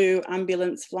to blue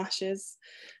ambulance flashes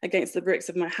against the bricks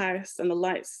of my house and the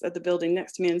lights of the building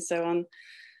next to me and so on.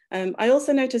 I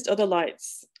also noticed other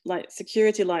lights, like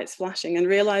security lights flashing, and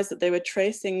realized that they were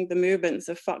tracing the movements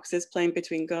of foxes playing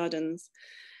between gardens.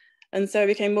 And so I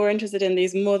became more interested in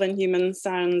these more than human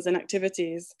sounds and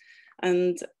activities,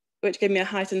 and which gave me a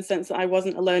heightened sense that I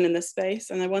wasn't alone in this space,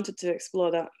 and I wanted to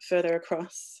explore that further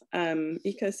across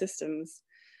ecosystems.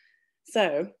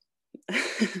 So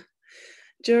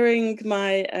during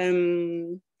my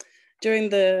during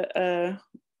the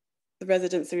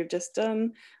residency we've just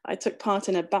done, I took part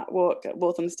in a bat walk at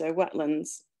Walthamstow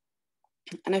wetlands,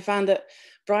 and I found that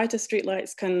brighter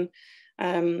streetlights can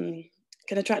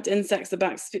attract insects the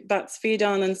bats feed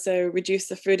on, and so reduce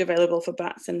the food available for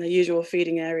bats in their usual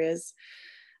feeding areas.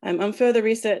 On further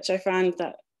research, I found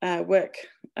that work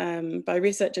by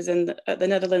researchers at the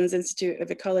Netherlands Institute of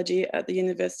Ecology at the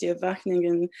University of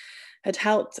Wageningen had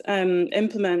helped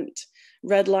implement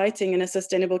red lighting in a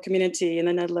sustainable community in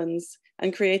the Netherlands,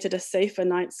 and created a safer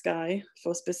night sky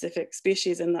for specific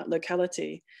species in that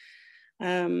locality.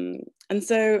 And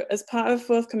so as part of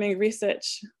forthcoming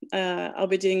research, I'll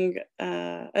be doing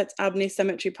at Abney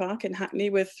Cemetery Park in Hackney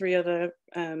with 3 other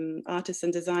artists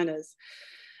and designers.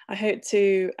 I hope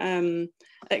to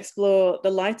explore the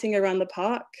lighting around the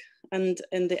park and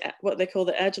in what they call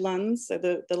the edgelands, so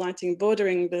the lighting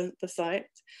bordering the site.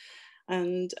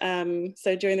 And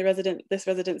so during this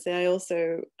residency, I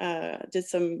also did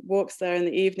some walks there in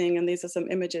the evening, and these are some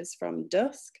images from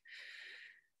dusk.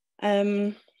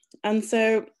 And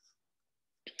so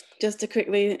just to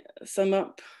quickly sum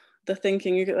up the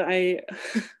thinking that I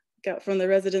got from the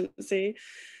residency,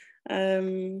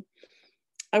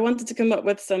 I wanted to come up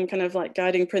with some kind of like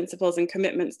guiding principles and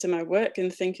commitments to my work in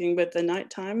thinking with the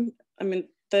nighttime. I mean,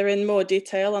 they're in more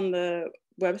detail on the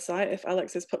website if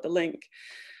Alex has put the link.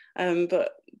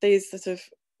 But these sort of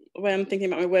way I'm thinking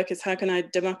about my work is how can I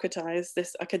democratize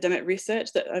this academic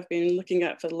research that I've been looking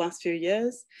at for the last few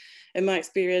years. In my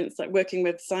experience, like working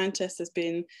with scientists has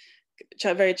been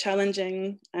very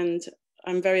challenging, and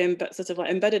I'm very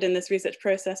embedded in this research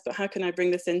process, but how can I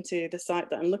bring this into the site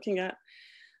that I'm looking at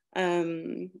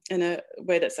in a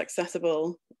way that's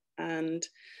accessible? And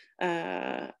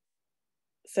and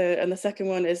the second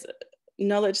one is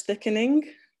knowledge thickening,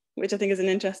 which I think is an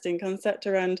interesting concept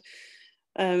around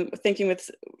thinking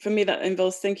for me that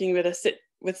involves thinking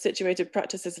with situated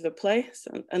practices of a place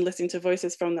and listening to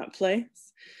voices from that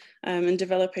place, and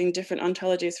developing different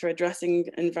ontologies for addressing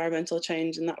environmental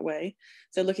change in that way.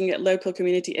 So looking at local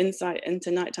community insight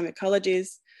into nighttime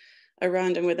ecologies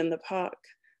around and within the park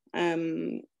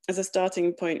as a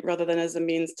starting point rather than as a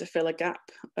means to fill a gap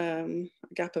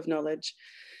of knowledge.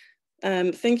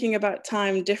 Thinking about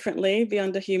time differently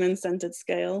beyond a human-centered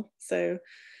scale. So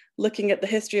looking at the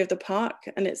history of the park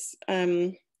and its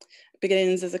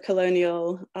beginnings as a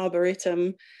colonial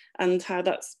arboretum, and how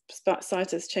that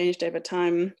site has changed over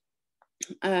time,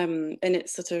 and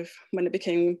it's sort of when it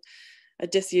became a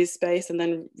disused space and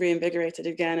then reinvigorated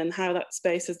again, and how that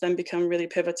space has then become really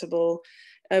pivotal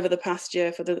over the past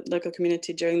year for the local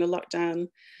community during the lockdown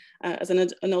as an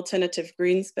alternative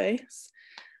green space.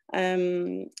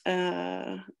 Thinking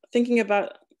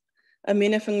about a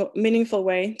meaningful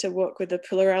way to work with the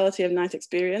plurality of night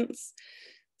experience.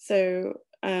 So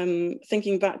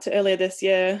thinking back to earlier this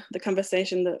year, the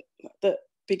conversation that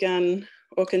began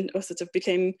or sort of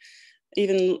became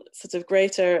even sort of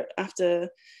greater after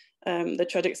the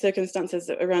tragic circumstances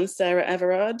around Sarah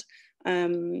Everard,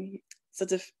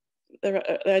 sort of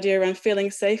the idea around feeling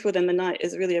safe within the night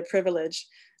is really a privilege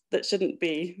that shouldn't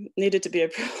be needed to be a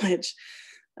privilege.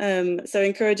 So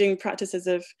encouraging practices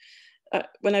of,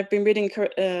 when I've been reading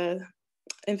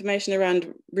information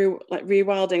around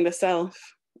rewilding the self,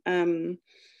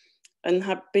 and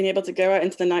have been able to go out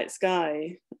into the night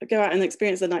sky, go out and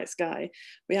experience the night sky,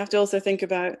 we have to also think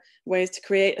about ways to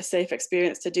create a safe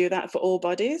experience to do that for all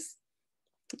bodies.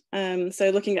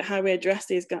 So looking at how we address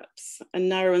these gaps and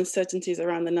narrow uncertainties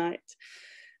around the night.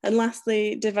 And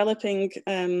lastly, developing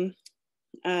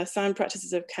sound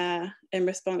practices of care in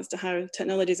response to how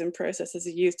technologies and processes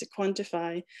are used to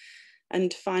quantify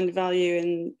and find value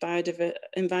in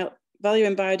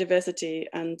biodiversity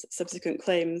and subsequent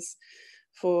claims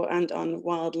for and on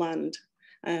wild land,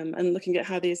 and looking at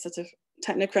how these sort of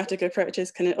technocratic approaches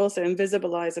can also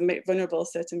invisibilize and make vulnerable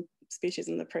certain species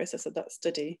in the process of that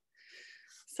study.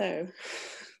 So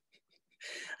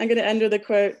I'm going to end with a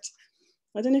quote.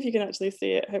 I don't know if you can actually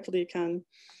see it, hopefully you can,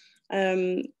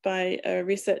 by a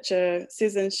researcher,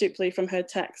 Susan Shupley, from her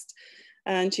text.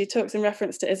 And she talks in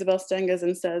reference to Isabel Stengers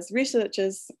and says,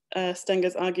 researchers,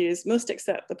 Stengers argues, must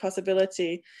accept the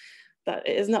possibility that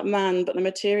it is not man, but the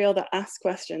material that asks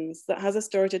questions, that has a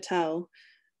story to tell,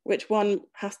 which one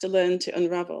has to learn to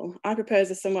unravel. I propose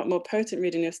a somewhat more potent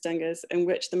reading of Stengers, in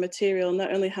which the material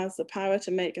not only has the power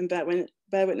to make and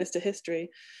bear witness to history,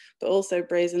 but also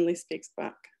brazenly speaks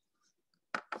back.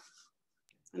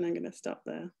 And I'm going to stop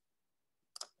there.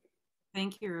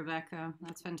 Thank you, Rebecca.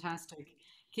 That's fantastic.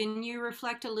 Can you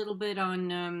reflect a little bit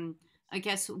on, I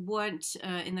guess, what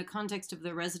in the context of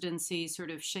the residency sort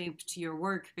of shaped your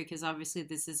work? Because obviously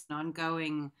this is an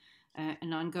ongoing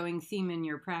theme in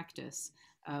your practice.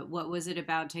 What was it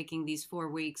about taking these 4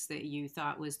 weeks that you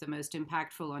thought was the most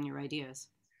impactful on your ideas?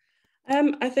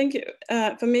 I think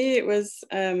for me it was,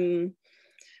 I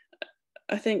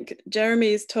think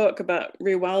Jeremy's talk about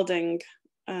rewilding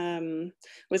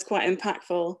was quite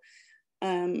impactful,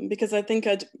 because I think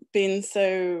I'd been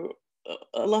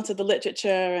a lot of the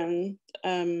literature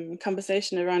and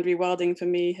conversation around rewilding for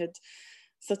me had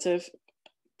sort of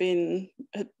been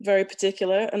very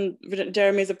particular, and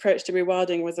Jeremy's approach to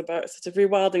rewilding was about sort of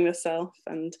rewilding the self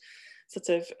and sort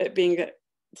of it being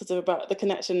sort of about the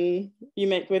connection you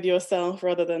make with yourself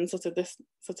rather than sort of this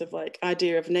sort of like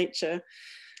idea of nature.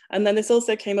 And then this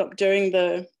also came up during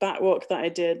the bat walk that I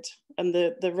did, and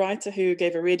the writer who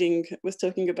gave a reading was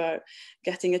talking about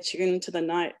getting attuned to the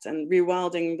night and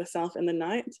rewilding the self in the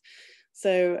night.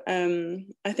 So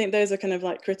I think those are kind of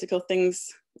like critical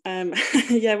things.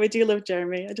 Yeah, we do love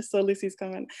Jeremy. I just saw Lucy's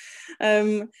comment.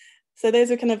 So those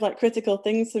are kind of like critical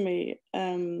things for me,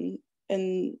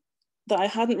 in that I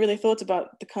hadn't really thought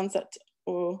about the concept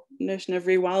or notion of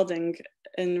rewilding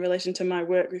in relation to my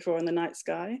work before in the night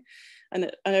sky. And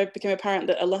it became apparent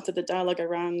that a lot of the dialogue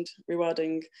around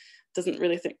rewilding doesn't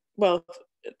really think, well,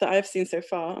 that I've seen so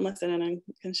far, unless anyone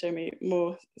can show me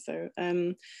more, so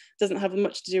doesn't have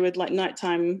much to do with like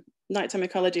nighttime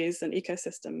ecologies and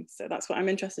ecosystems. So that's what I'm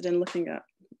interested in looking at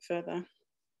further.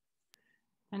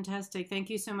 Fantastic. Thank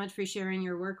you so much for sharing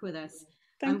your work with us.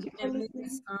 Thank you. I'm going to move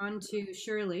this on to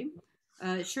Shirley.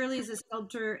 Shirley is a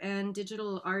sculptor and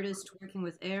digital artist working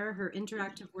with air. Her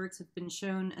interactive works have been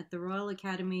shown at the Royal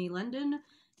Academy London,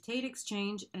 Tate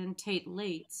Exchange, and Tate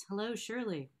Lates. Hello,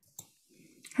 Shirley.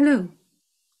 Hello.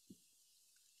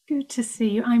 Good to see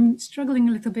you. I'm struggling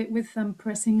a little bit with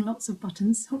pressing lots of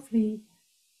buttons. Hopefully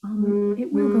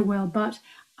it will go well, but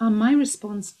my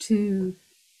response to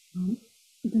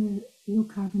the Low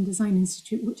Carbon Design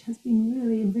Institute, which has been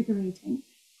really invigorating,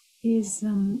 is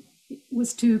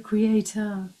was to create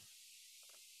a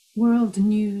world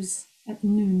news at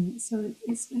noon. So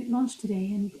it launched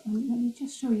today, and let me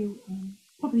just show you,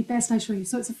 probably best I show you.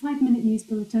 So it's a 5-minute news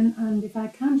bulletin, and if I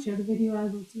can share the video, I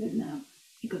will do it now.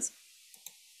 It goes.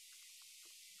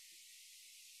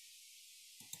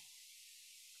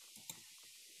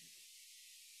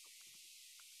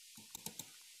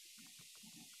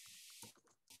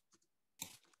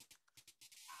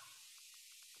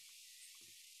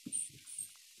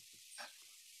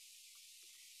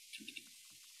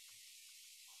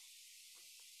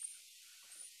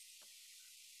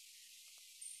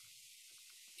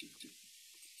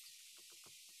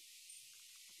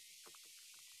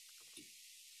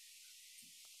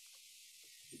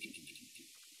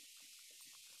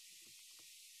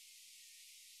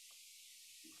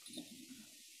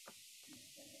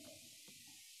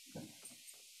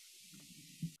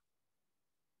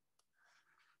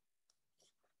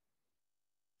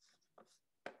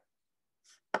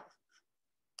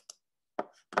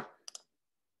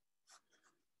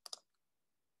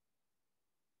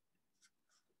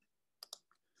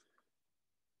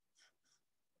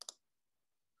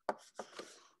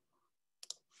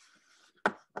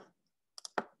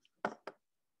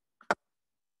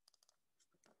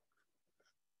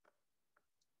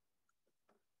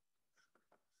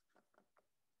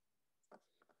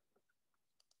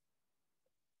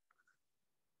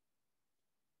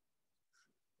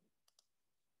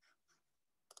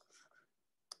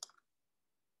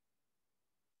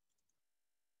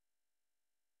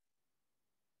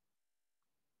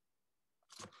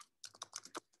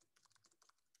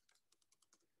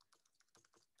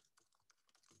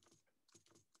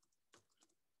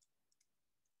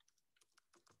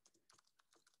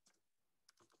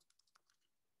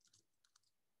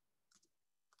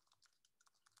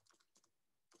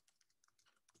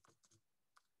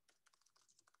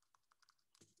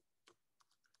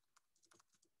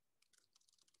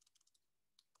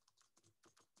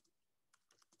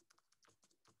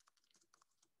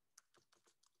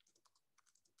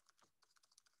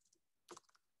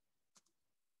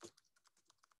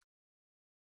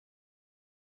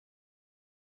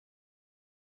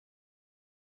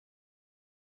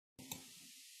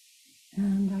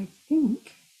 And I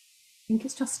think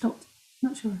it's just stopped.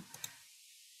 Not sure.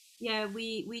 Yeah,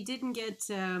 we didn't get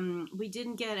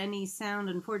any sound,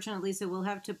 unfortunately, so we'll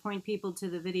have to point people to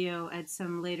the video at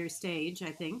some later stage,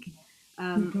 I think.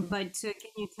 But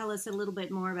can you tell us a little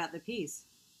bit more about the piece?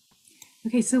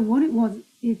 Okay, so what it was,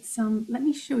 it's let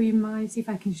me show you see if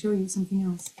I can show you something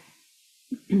else.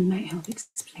 Might help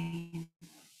explain.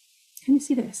 Can you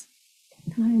see this?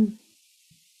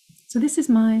 So this is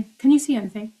can you see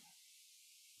anything?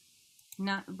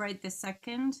 Not right this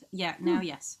second. Yeah, now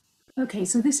yes. Okay,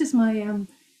 so this is my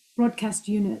broadcast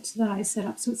unit that I set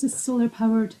up. So it's a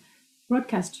solar-powered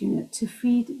broadcast unit to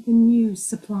feed the news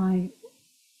supply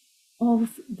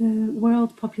of the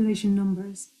world population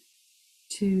numbers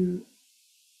to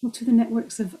the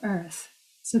networks of Earth.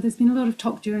 So there's been a lot of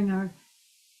talk during our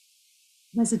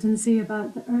residency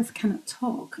about the Earth cannot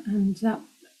talk, and that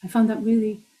I found that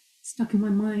really stuck in my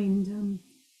mind.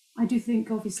 I do think,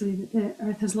 obviously, that the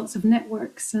Earth has lots of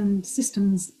networks and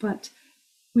systems, but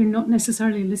we're not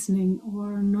necessarily listening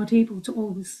or not able to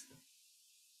always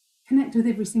connect with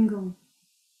every single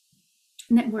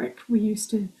network. We're used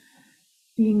to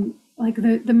being like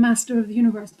the master of the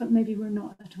universe, but maybe we're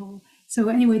not at all. So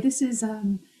anyway, this is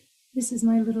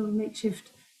my little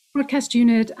makeshift broadcast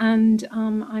unit, and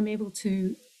I'm able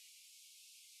to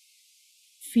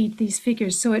feed these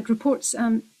figures. So it reports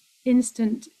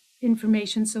instant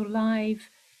information, so live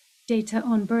data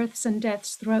on births and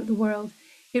deaths throughout the world.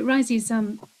 It rises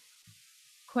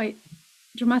quite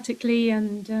dramatically,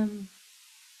 and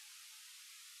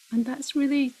that's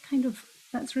really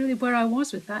where I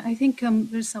was with that. I think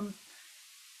there's some.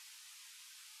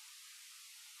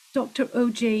 Dr.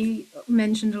 O.J.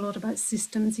 mentioned a lot about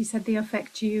systems. He said they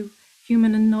affect you,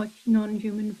 human and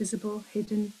non-human, visible,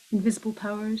 hidden, invisible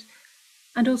powers.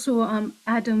 And also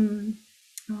Adam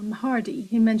Hardy,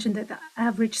 he mentioned that the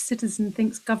average citizen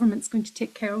thinks government's going to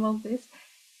take care of all this.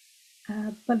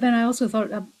 But then I also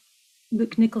thought of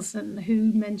Luke Nicholson,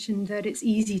 who mentioned that it's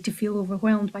easy to feel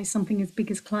overwhelmed by something as big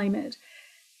as climate.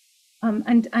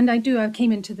 And I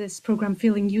came into this program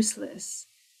feeling useless.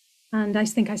 And I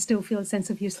think I still feel a sense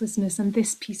of uselessness. And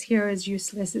this piece here is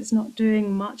useless. It's not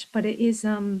doing much, but it is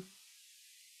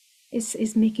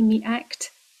it's making me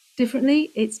act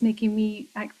differently. It's making me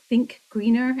think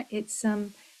greener. It's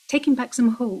taking back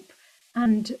some hope.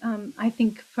 And I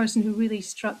think the person who really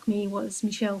struck me was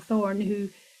Michelle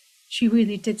Thorne, she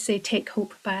really did say, take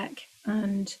hope back.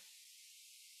 And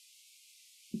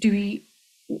do we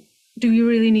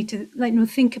really need to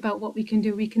think about what we can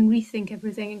do? We can rethink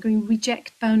everything and go and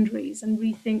reject boundaries and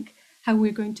rethink how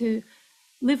we're going to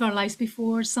live our lives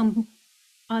before some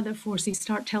other forces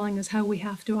start telling us how we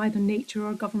have to, either nature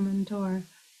or government or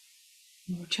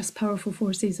just powerful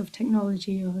forces of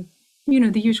technology or,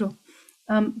 the usual.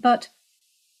 But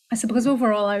I suppose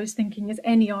overall I was thinking, is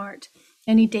any art,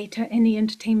 any data, any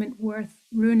entertainment worth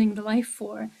ruining the life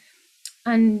for?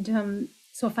 And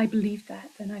so if I believed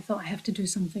that, then I thought I have to do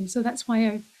something. So that's why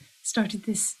I started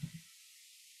this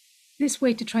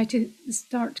way to try to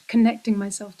start connecting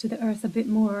myself to the Earth a bit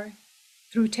more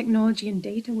through technology and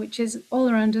data, which is all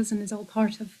around us and is all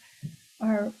part of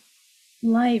our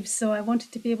lives. So I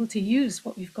wanted to be able to use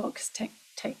what we've got, because tech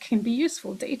can be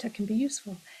useful, data can be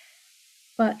useful,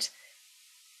 but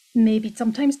maybe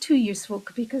sometimes too useful,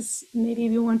 because maybe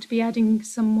we want to be adding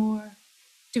some more.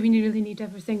 Do we really need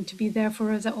everything to be there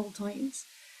for us at all times?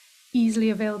 Easily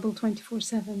available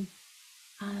 24/7.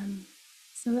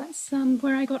 So that's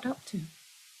where I got up to.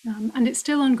 And it's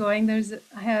still ongoing.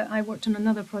 I worked on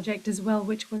another project as well,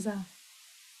 which was a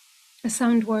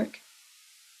sound work,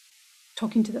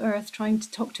 talking to the Earth, trying to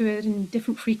talk to it in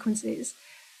different frequencies,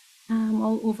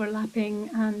 all overlapping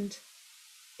and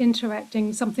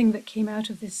interacting. Something that came out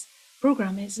of this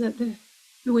program is that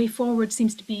the way forward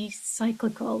seems to be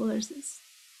cyclical. There's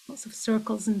lots of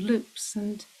circles and loops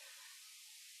and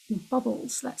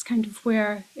bubbles. That's kind of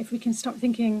where, if we can start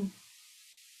thinking,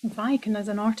 if I can as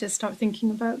an artist start thinking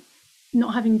about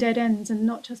not having dead ends and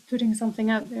not just putting something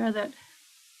out there that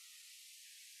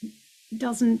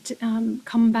doesn't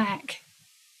come back,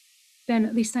 then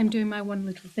at least I'm doing my one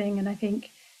little thing. And I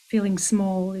think feeling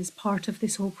small is part of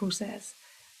this whole process.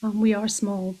 We are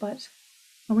small, and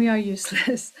we are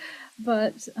useless,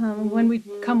 but when we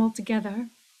come all together,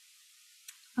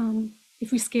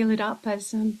 if we scale it up,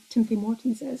 as Timothy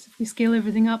Morton says, if we scale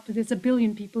everything up, there's a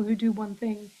billion people who do one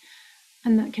thing,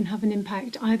 and that can have an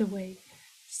impact either way.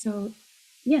 So,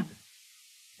 yeah,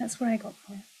 that's where I got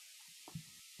from it.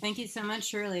 Thank you so much,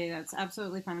 Shirley. That's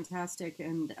absolutely fantastic.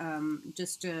 And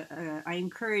I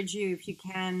encourage you, if you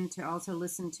can, to also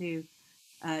listen to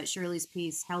Shirley's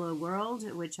piece, Hello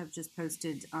World, which I've just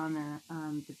posted on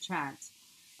the chat.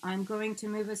 I'm going to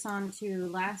move us on to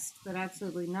last but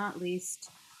absolutely not least,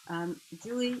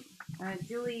 Julie.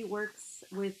 Julie works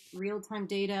with real-time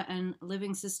data and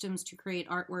living systems to create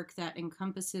artwork that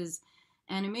encompasses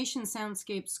animation,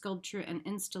 soundscape, sculpture, and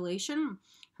installation.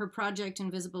 Her project,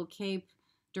 Invisible Cape,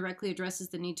 directly addresses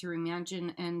the need to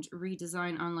reimagine and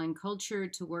redesign online culture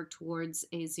to work towards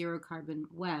a zero-carbon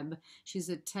web. She's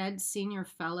a TED Senior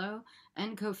Fellow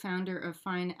and co-founder of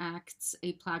Fine Acts,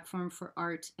 a platform for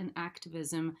art and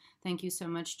activism. Thank you so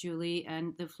much, Julie,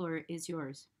 and the floor is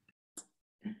yours.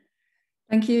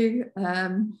 Thank you.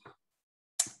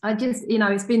 I just,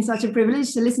 it's been such a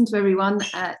privilege to listen to everyone,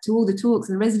 to all the talks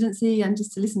and the residency, and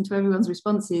just to listen to everyone's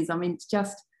responses. I mean, it's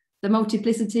just the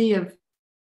multiplicity of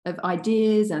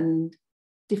ideas and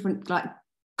different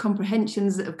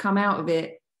comprehensions that have come out of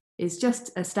it is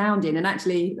just astounding. And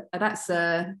actually that's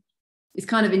it's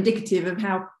kind of indicative of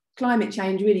how climate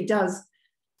change really does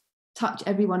touch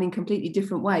everyone in completely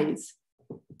different ways.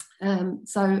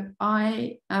 So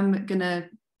I am gonna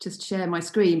just share my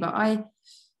screen, but I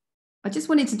just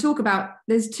wanted to talk about,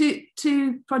 there's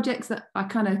two projects that I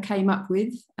kind of came up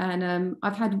with, and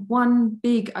I've had one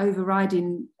big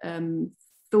overriding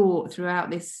thought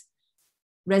throughout this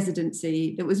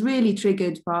residency that was really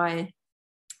triggered by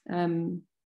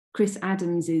Chris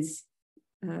Adams's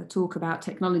talk about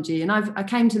technology. And I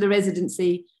came to the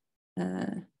residency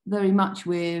very much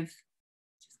with,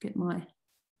 just get my,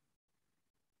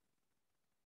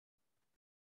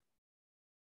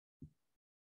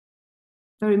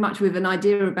 very much with an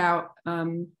idea about,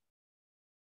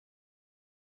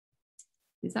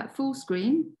 is that full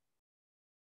screen?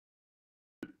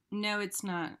 No, it's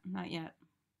not yet.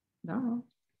 No,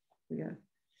 yeah.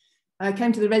 I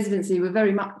came to the residency with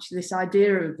very much this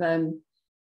idea of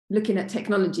looking at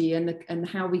technology and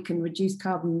how we can reduce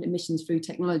carbon emissions through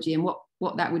technology and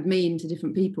what that would mean to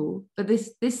different people. But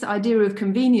this idea of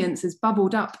convenience has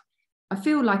bubbled up. I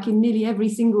feel like in nearly every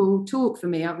single talk for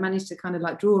me, I've managed to kind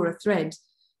of draw a thread,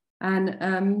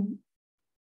 and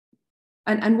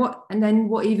then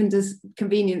what even does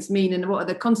convenience mean, and what are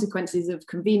the consequences of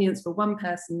convenience for one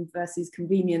person versus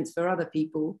convenience for other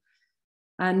people?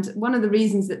 And one of the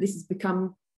reasons that this has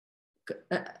become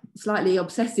slightly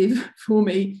obsessive for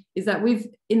me is that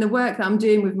in the work that I'm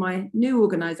doing with my new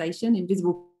organisation,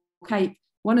 Invisible Cape,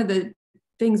 one of the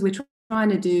things we're trying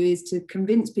to do is to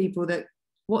convince people that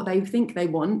what they think they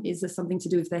want is something to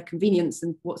do with their convenience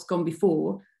and what's gone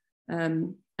before.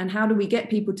 And how do we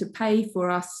get people to pay for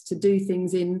us to do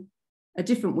things in a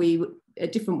different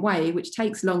way, which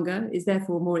takes longer, is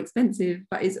therefore more expensive,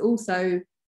 but is also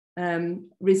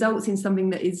results in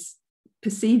something that is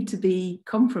perceived to be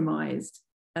compromised.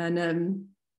 And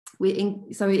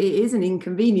so it is an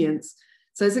inconvenience.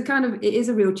 So it's it is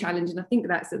a real challenge. And I think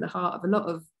that's at the heart of a lot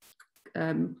of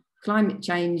climate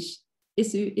change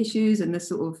issues, and the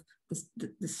sort of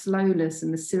the slowness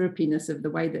and the syrupiness of the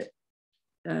way that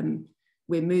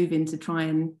we're moving to try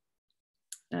and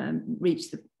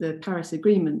reach the Paris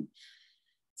Agreement.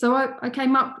 So I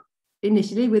came up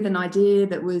initially with an idea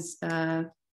that was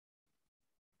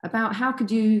about how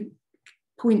could you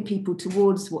point people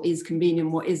towards what is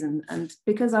convenient, what isn't. And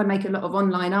because I make a lot of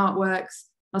online artworks,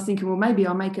 I was thinking, well, maybe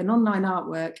I'll make an online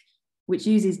artwork which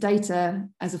uses data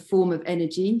as a form of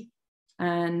energy,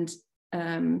 and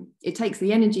it takes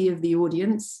the energy of the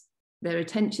audience, their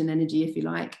attention energy, if you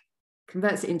like,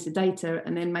 converts it into data,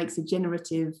 and then makes a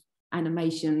generative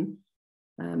animation.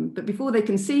 But before they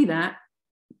can see that,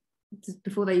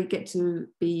 before they get to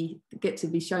be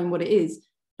shown what it is,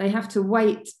 they have to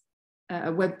wait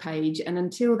a web page, and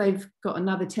until they've got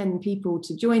another 10 people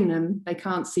to join them, they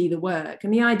can't see the work.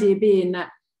 And the idea being that,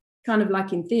 kind of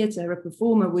like in theatre, a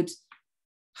performer would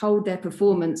hold their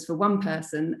performance for one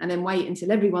person and then wait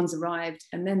until everyone's arrived,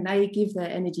 and then they give their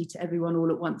energy to everyone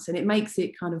all at once, and it makes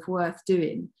it kind of worth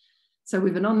doing. So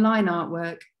with an online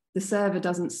artwork, the server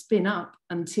doesn't spin up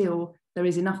until there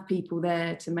is enough people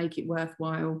there to make it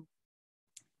worthwhile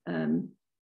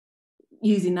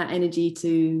using that energy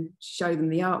to show them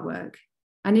the artwork.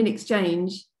 And in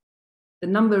exchange, the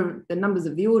numbers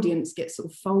of the audience get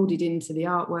sort of folded into the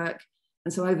artwork.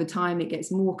 And so over time, it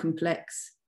gets more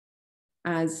complex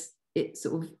as it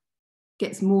sort of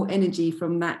gets more energy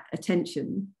from that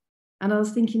attention. And I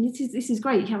was thinking, this is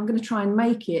great. I'm going to try and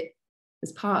make it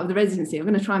as part of the residency. I'm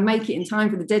going to try and make it in time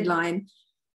for the deadline.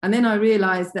 And then I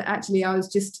realized that actually I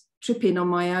was just tripping on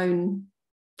my own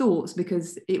thoughts,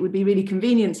 because it would be really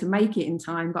convenient to make it in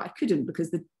time, but I couldn't because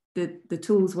the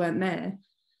tools weren't there.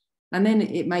 And then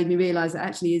it made me realize that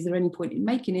actually, is there any point in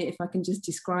making it if I can just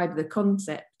describe the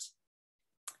concept?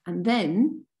 And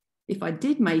then if I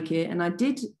did make it and I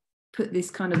did put this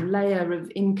kind of layer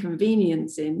of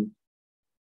inconvenience in,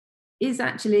 is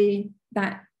that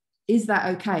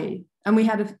okay? And we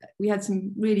had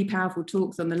some really powerful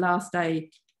talks on the last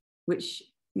day, which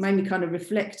made me kind of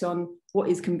reflect on what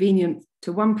is convenient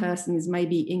to one person is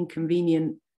maybe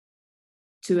inconvenient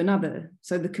to another.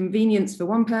 So the convenience for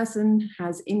one person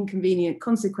has inconvenient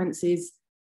consequences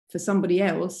for somebody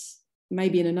else,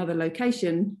 maybe in another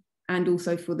location, and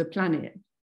also for the planet.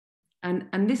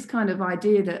 And this kind of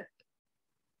idea that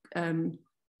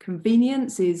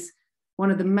convenience is one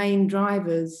of the main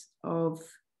drivers of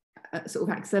sort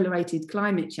of accelerated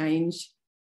climate change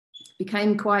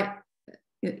became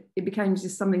it became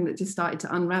just something that just started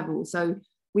to unravel. So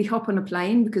we hop on a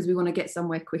plane because we want to get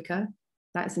somewhere quicker.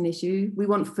 That's an issue. We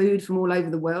want food from all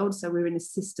over the world. So we're in a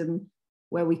system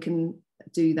where we can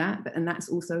do that, and that's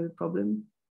also a problem.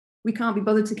 We can't be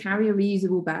bothered to carry a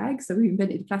reusable bag. So we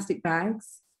invented plastic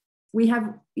bags. We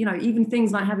have, even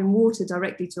things like having water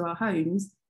directly to our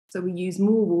homes. So we use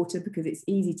more water because it's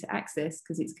easy to access,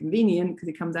 because it's convenient, because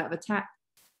it comes out of a tap,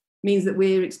 means that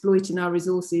we're exploiting our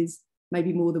resources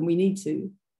maybe more than we need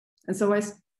to. And so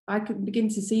I could begin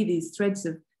to see these threads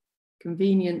of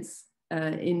convenience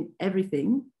in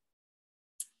everything.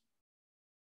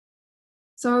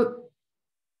 So,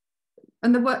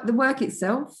 and the work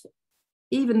itself,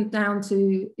 even down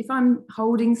to if I'm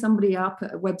holding somebody up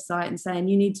at a website and saying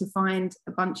you need to find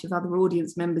a bunch of other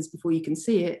audience members before you can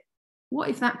see it, what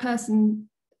if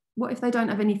they don't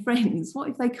have any friends? What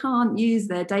if they can't use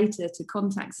their data to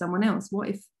contact someone else? What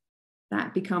if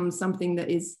that becomes something that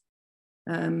is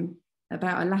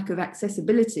about a lack of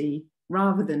accessibility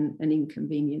rather than an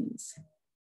inconvenience?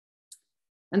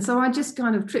 And so I just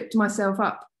kind of tripped myself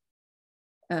up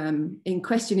in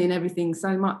questioning everything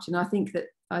so much. And I think that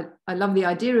I love the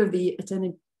idea of the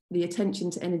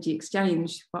attention to energy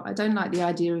exchange, but I don't like the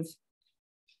idea of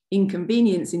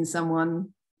inconveniencing someone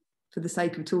for the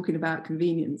sake of talking about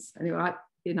convenience. Anyway,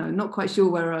 I'm not quite sure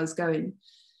where I was going.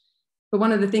 But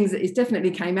one of the things that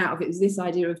definitely came out of it was this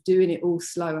idea of doing it all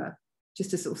slower,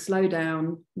 just to sort of slow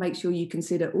down, make sure you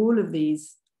consider all of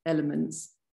these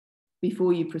elements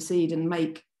before you proceed and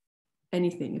make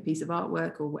anything, a piece of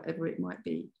artwork or whatever it might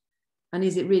be. And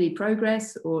is it really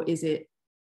progress, or is it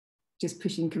just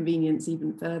pushing convenience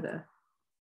even further?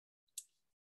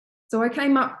 So I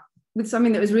came up with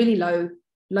something that was really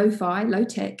lo-fi, low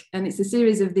tech, and it's a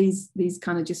series of these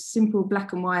kind of just simple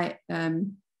black and white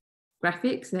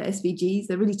graphics. They're SVGs.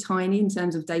 They're really tiny in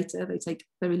terms of data. They take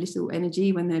very little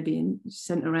energy when they're being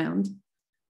sent around.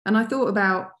 And I thought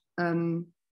about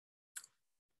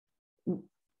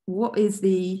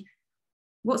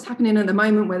what's happening at the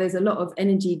moment, where there's a lot of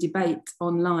energy debate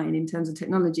online in terms of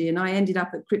technology. And I ended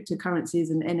up at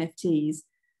cryptocurrencies and NFTs,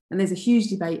 and there's a huge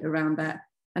debate around that.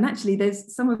 And actually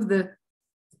there's some of the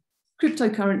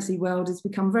cryptocurrency world has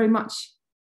become very much,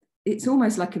 it's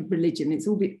almost like a religion. It's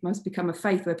must become a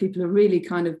faith where people are really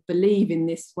kind of believe in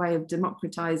this way of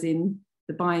democratizing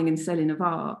the buying and selling of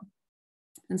art.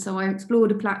 And so I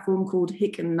explored a platform called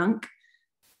Hick and Nunk.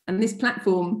 And this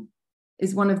platform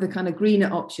is one of the kind of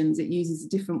greener options. It uses a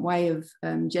different way of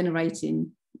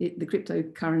generating the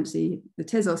cryptocurrency. The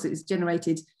Tezos is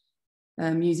generated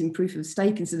using proof of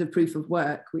stake instead of proof of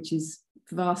work, which is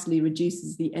vastly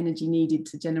reduces the energy needed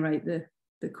to generate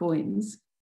the coins.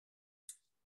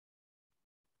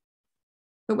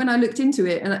 But when I looked into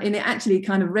it, and it actually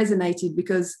kind of resonated,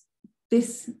 because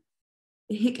this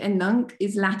Hick and Nunk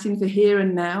is Latin for here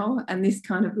and now, and this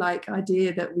kind of like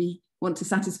idea that we want to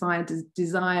satisfy a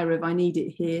desire of I need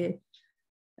it here,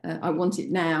 I want it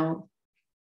now.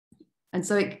 And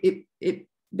so it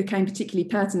became particularly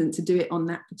pertinent to do it on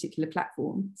that particular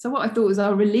platform. So what I thought was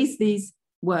I'll release these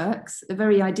works, a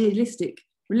very idealistic,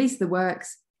 release the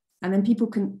works, and then people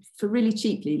can, for really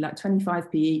cheaply, like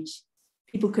 25p each,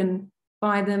 people can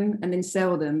buy them and then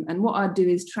sell them. And what I'd do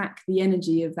is track the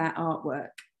energy of that artwork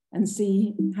and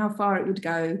see how far it would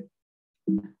go,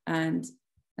 and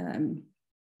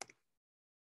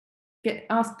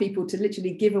ask people to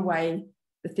literally give away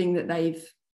the thing that they've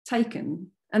taken.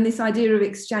 And this idea of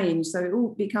exchange, so it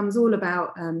all becomes all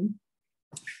about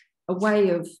a way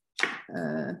of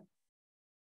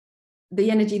the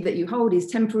energy that you hold is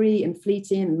temporary and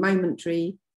fleeting and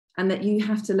momentary, and that you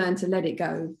have to learn to let it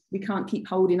go. We can't keep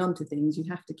holding on to things. You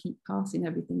have to keep passing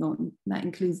everything on. That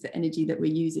includes the energy that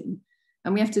we're using.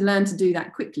 And we have to learn to do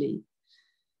that quickly.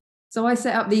 So I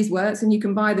set up these works, and you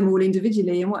can buy them all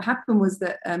individually. And what happened was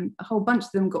that a whole bunch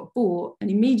of them got bought,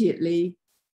 and immediately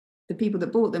the people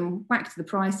that bought them whacked the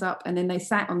price up, and then they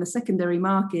sat on the secondary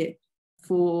market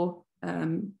for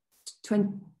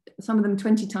some of them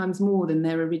 20 times more than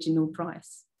their original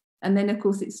price. And then of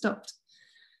course it stopped.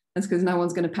 That's because no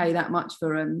one's going to pay that much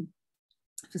for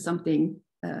something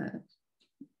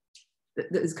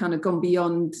that has kind of gone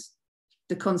beyond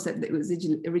the concept that it was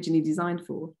originally designed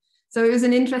for. So it was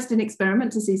an interesting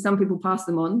experiment to see some people pass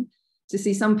them on, to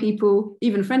see some people,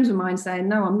 even friends of mine, saying,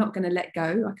 no, I'm not going to let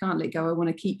go. I can't let go. I want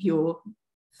to keep your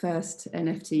first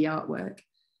NFT artwork.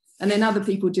 And then other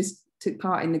people just took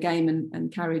part in the game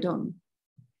and carried on.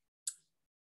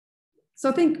 So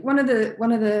I think one of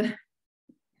the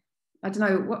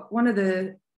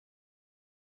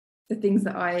things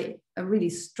that I am really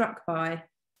struck by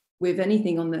with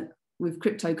anything with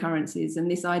cryptocurrencies and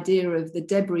this idea of the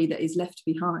debris that is left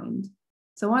behind.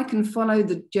 So I can follow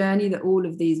the journey that all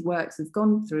of these works have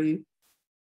gone through.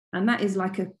 And that is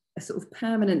like a sort of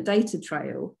permanent data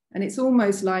trail. And it's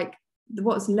almost like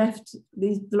what's left,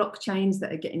 these blockchains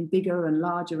that are getting bigger and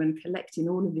larger and collecting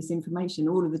all of this information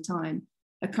all of the time,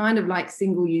 are kind of like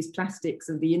single-use plastics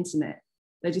of the internet.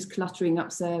 They're just cluttering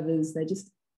up servers. They're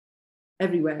just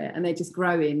everywhere and they're just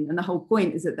growing. And the whole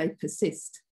point is that they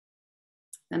persist.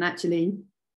 And actually,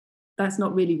 that's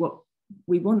not really what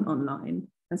we want online.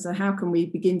 And so how can we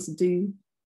begin to do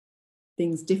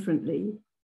things differently?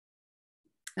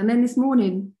 And then this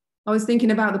morning, I was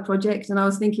thinking about the project and I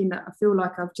was thinking that I feel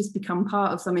like I've just become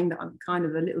part of something that I'm kind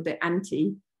of a little bit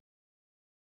anti.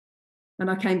 And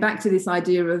I came back to this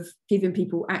idea of giving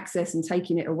people access and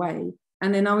taking it away.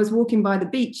 And then I was walking by the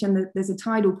beach and there's a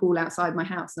tidal pool outside my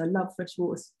house. And I love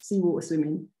freshwater, seawater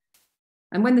swimming.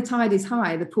 And when the tide is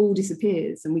high, the pool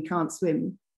disappears and we can't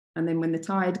swim. And then when the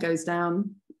tide goes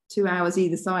down, 2 hours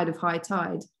either side of high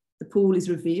tide, the pool is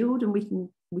revealed and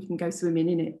we can go swimming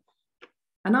in it.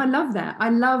 And I love that. I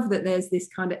love that there's this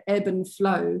kind of ebb and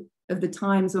flow of the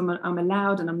times when I'm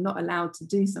allowed and I'm not allowed to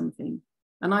do something.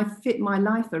 And I fit my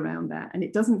life around that. And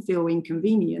it doesn't feel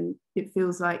inconvenient. It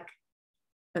feels like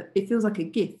a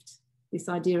gift, this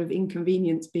idea of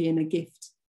inconvenience being a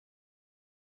gift.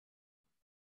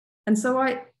 And so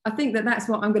I think that that's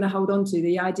what I'm going to hold on to,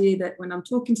 the idea that when I'm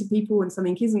talking to people and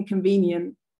something isn't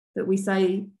convenient, that we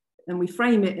say, and we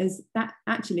frame it as that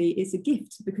actually it's a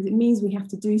gift, because it means we have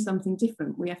to do something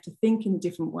different. We have to think in a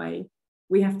different way.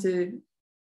 We have to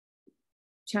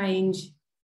we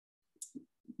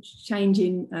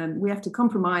have to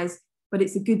compromise, but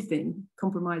it's a good thing.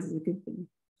 Compromise is a good thing.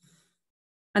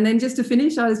 And then just to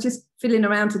finish, I was just fiddling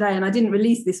around today and I didn't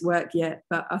release this work yet,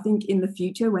 but I think in the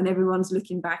future, when everyone's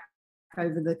looking back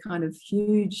over the kind of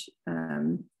huge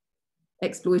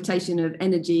exploitation of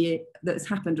energy that's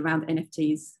happened around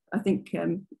NFTs, I think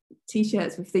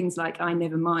t-shirts with things like "I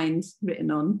never mind"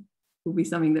 written on will be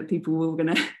something that people will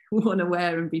gonna want to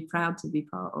wear and be proud to be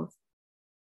part of.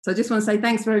 So I just want to say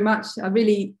thanks very much. I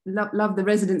really love the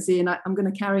residency, and I'm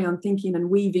going to carry on thinking and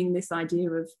weaving this idea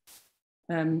of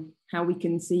how we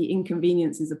can see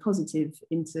inconvenience as a positive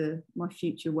into my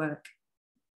future work.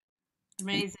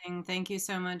 Amazing. Thank you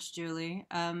so much, Julie.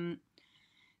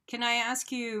 Can I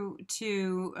ask you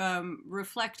to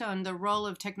reflect on the role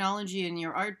of technology in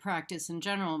your art practice in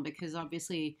general? Because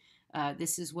obviously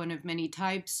this is one of many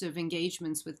types of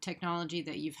engagements with technology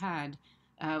that you've had.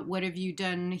 What have you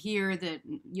done here that,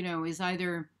 is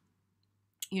either,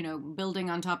 building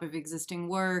on top of existing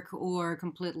work or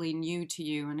completely new to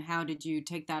you? And how did you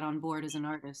take that on board as an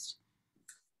artist?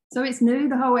 So it's new.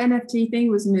 The whole NFT thing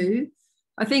was new.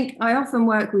 I think I often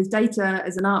work with data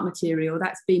as an art material.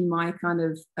 That's been my kind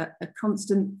of a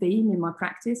constant theme in my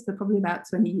practice for probably about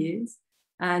 20 years.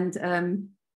 And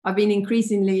I've been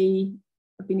increasingly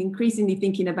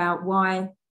thinking about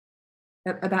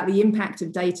the impact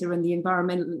of data and the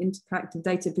environmental impact of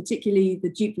data, particularly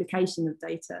the duplication of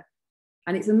data.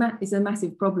 And it's a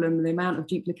massive problem, the amount of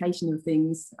duplication of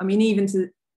things. I mean,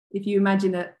 if you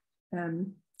imagine a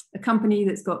company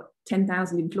that's got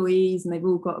 10,000 employees and they've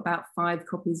all got about 5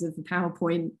 copies of the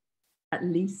PowerPoint at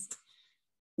least.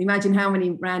 Imagine how many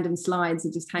random slides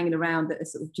are just hanging around that are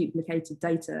sort of duplicated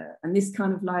data. And this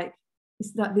kind of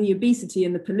it's that the obesity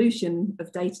and the pollution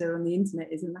of data on the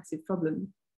internet is a massive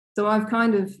problem. So I'm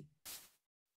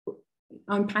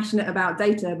passionate about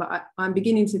data, but I'm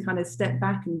beginning to kind of step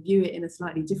back and view it in a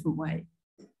slightly different way.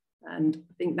 And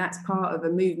I think that's part of a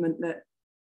movement that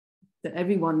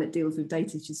everyone that deals with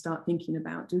data should start thinking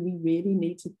about. Do we really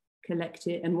need to collect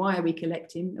it? And why are we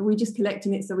collecting? Are we just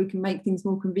collecting it so we can make things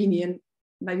more convenient?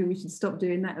 Maybe we should stop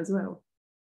doing that as well.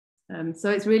 So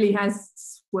it really has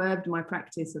swerved my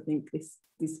practice, I think, this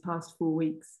past 4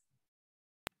 weeks.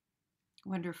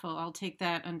 Wonderful. I'll take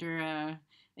that under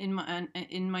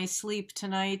in my sleep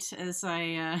tonight as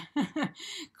I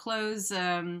close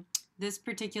this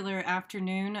particular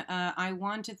afternoon. I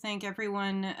want to thank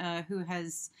everyone who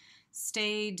has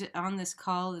stayed on this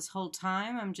call this whole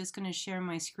time. I'm just going to share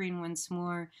my screen once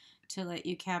more to let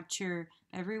you capture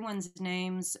everyone's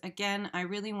names. Again, I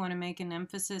really want to make an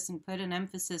emphasis and put an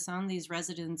emphasis on these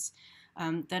residents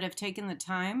that have taken the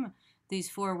time these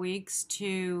 4 weeks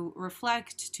to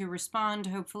reflect, to respond.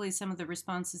 Hopefully some of the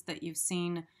responses that you've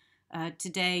seen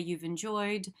today you've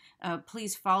enjoyed.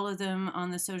 Please follow them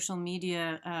on the social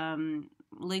media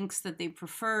links that they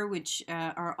prefer, which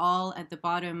are all at the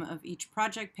bottom of each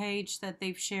project page that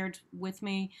they've shared with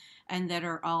me and that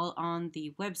are all on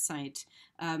the website.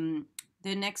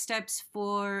 The next steps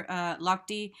for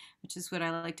LoCDI, which is what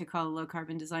I like to call Low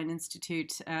Carbon Design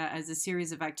Institute, as a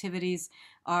series of activities,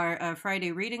 are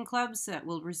Friday reading clubs that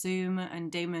will resume,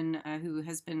 and Damon, who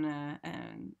has been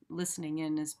listening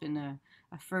in, has been a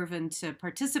fervent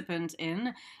participant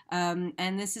in.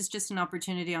 And this is just an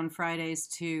opportunity on Fridays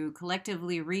to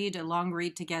collectively read a long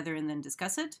read together and then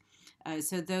discuss it.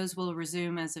 So those will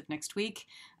resume as of next week.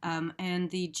 And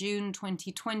the June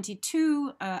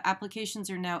 2022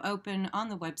 applications are now open on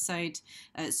the website.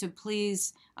 So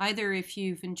please, either if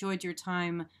you've enjoyed your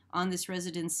time on this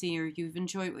residency or you've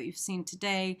enjoyed what you've seen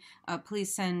today,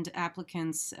 please send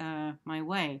applicants my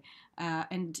way.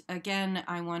 And again,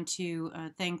 I want to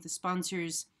thank the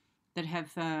sponsors that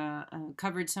have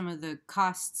covered some of the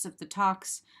costs of the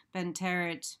talks, Ben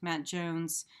Terrett, Matt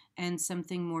Jones, and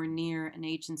Something More Near, an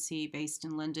agency based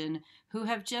in London, who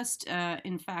have just,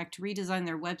 in fact, redesigned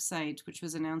their website, which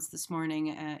was announced this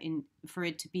morning, for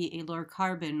it to be a lower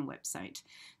carbon website.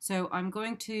 So I'm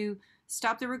going to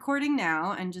stop the recording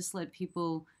now and just let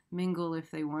people mingle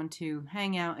if they want to,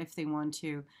 hang out if they want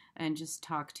to, and just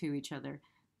talk to each other.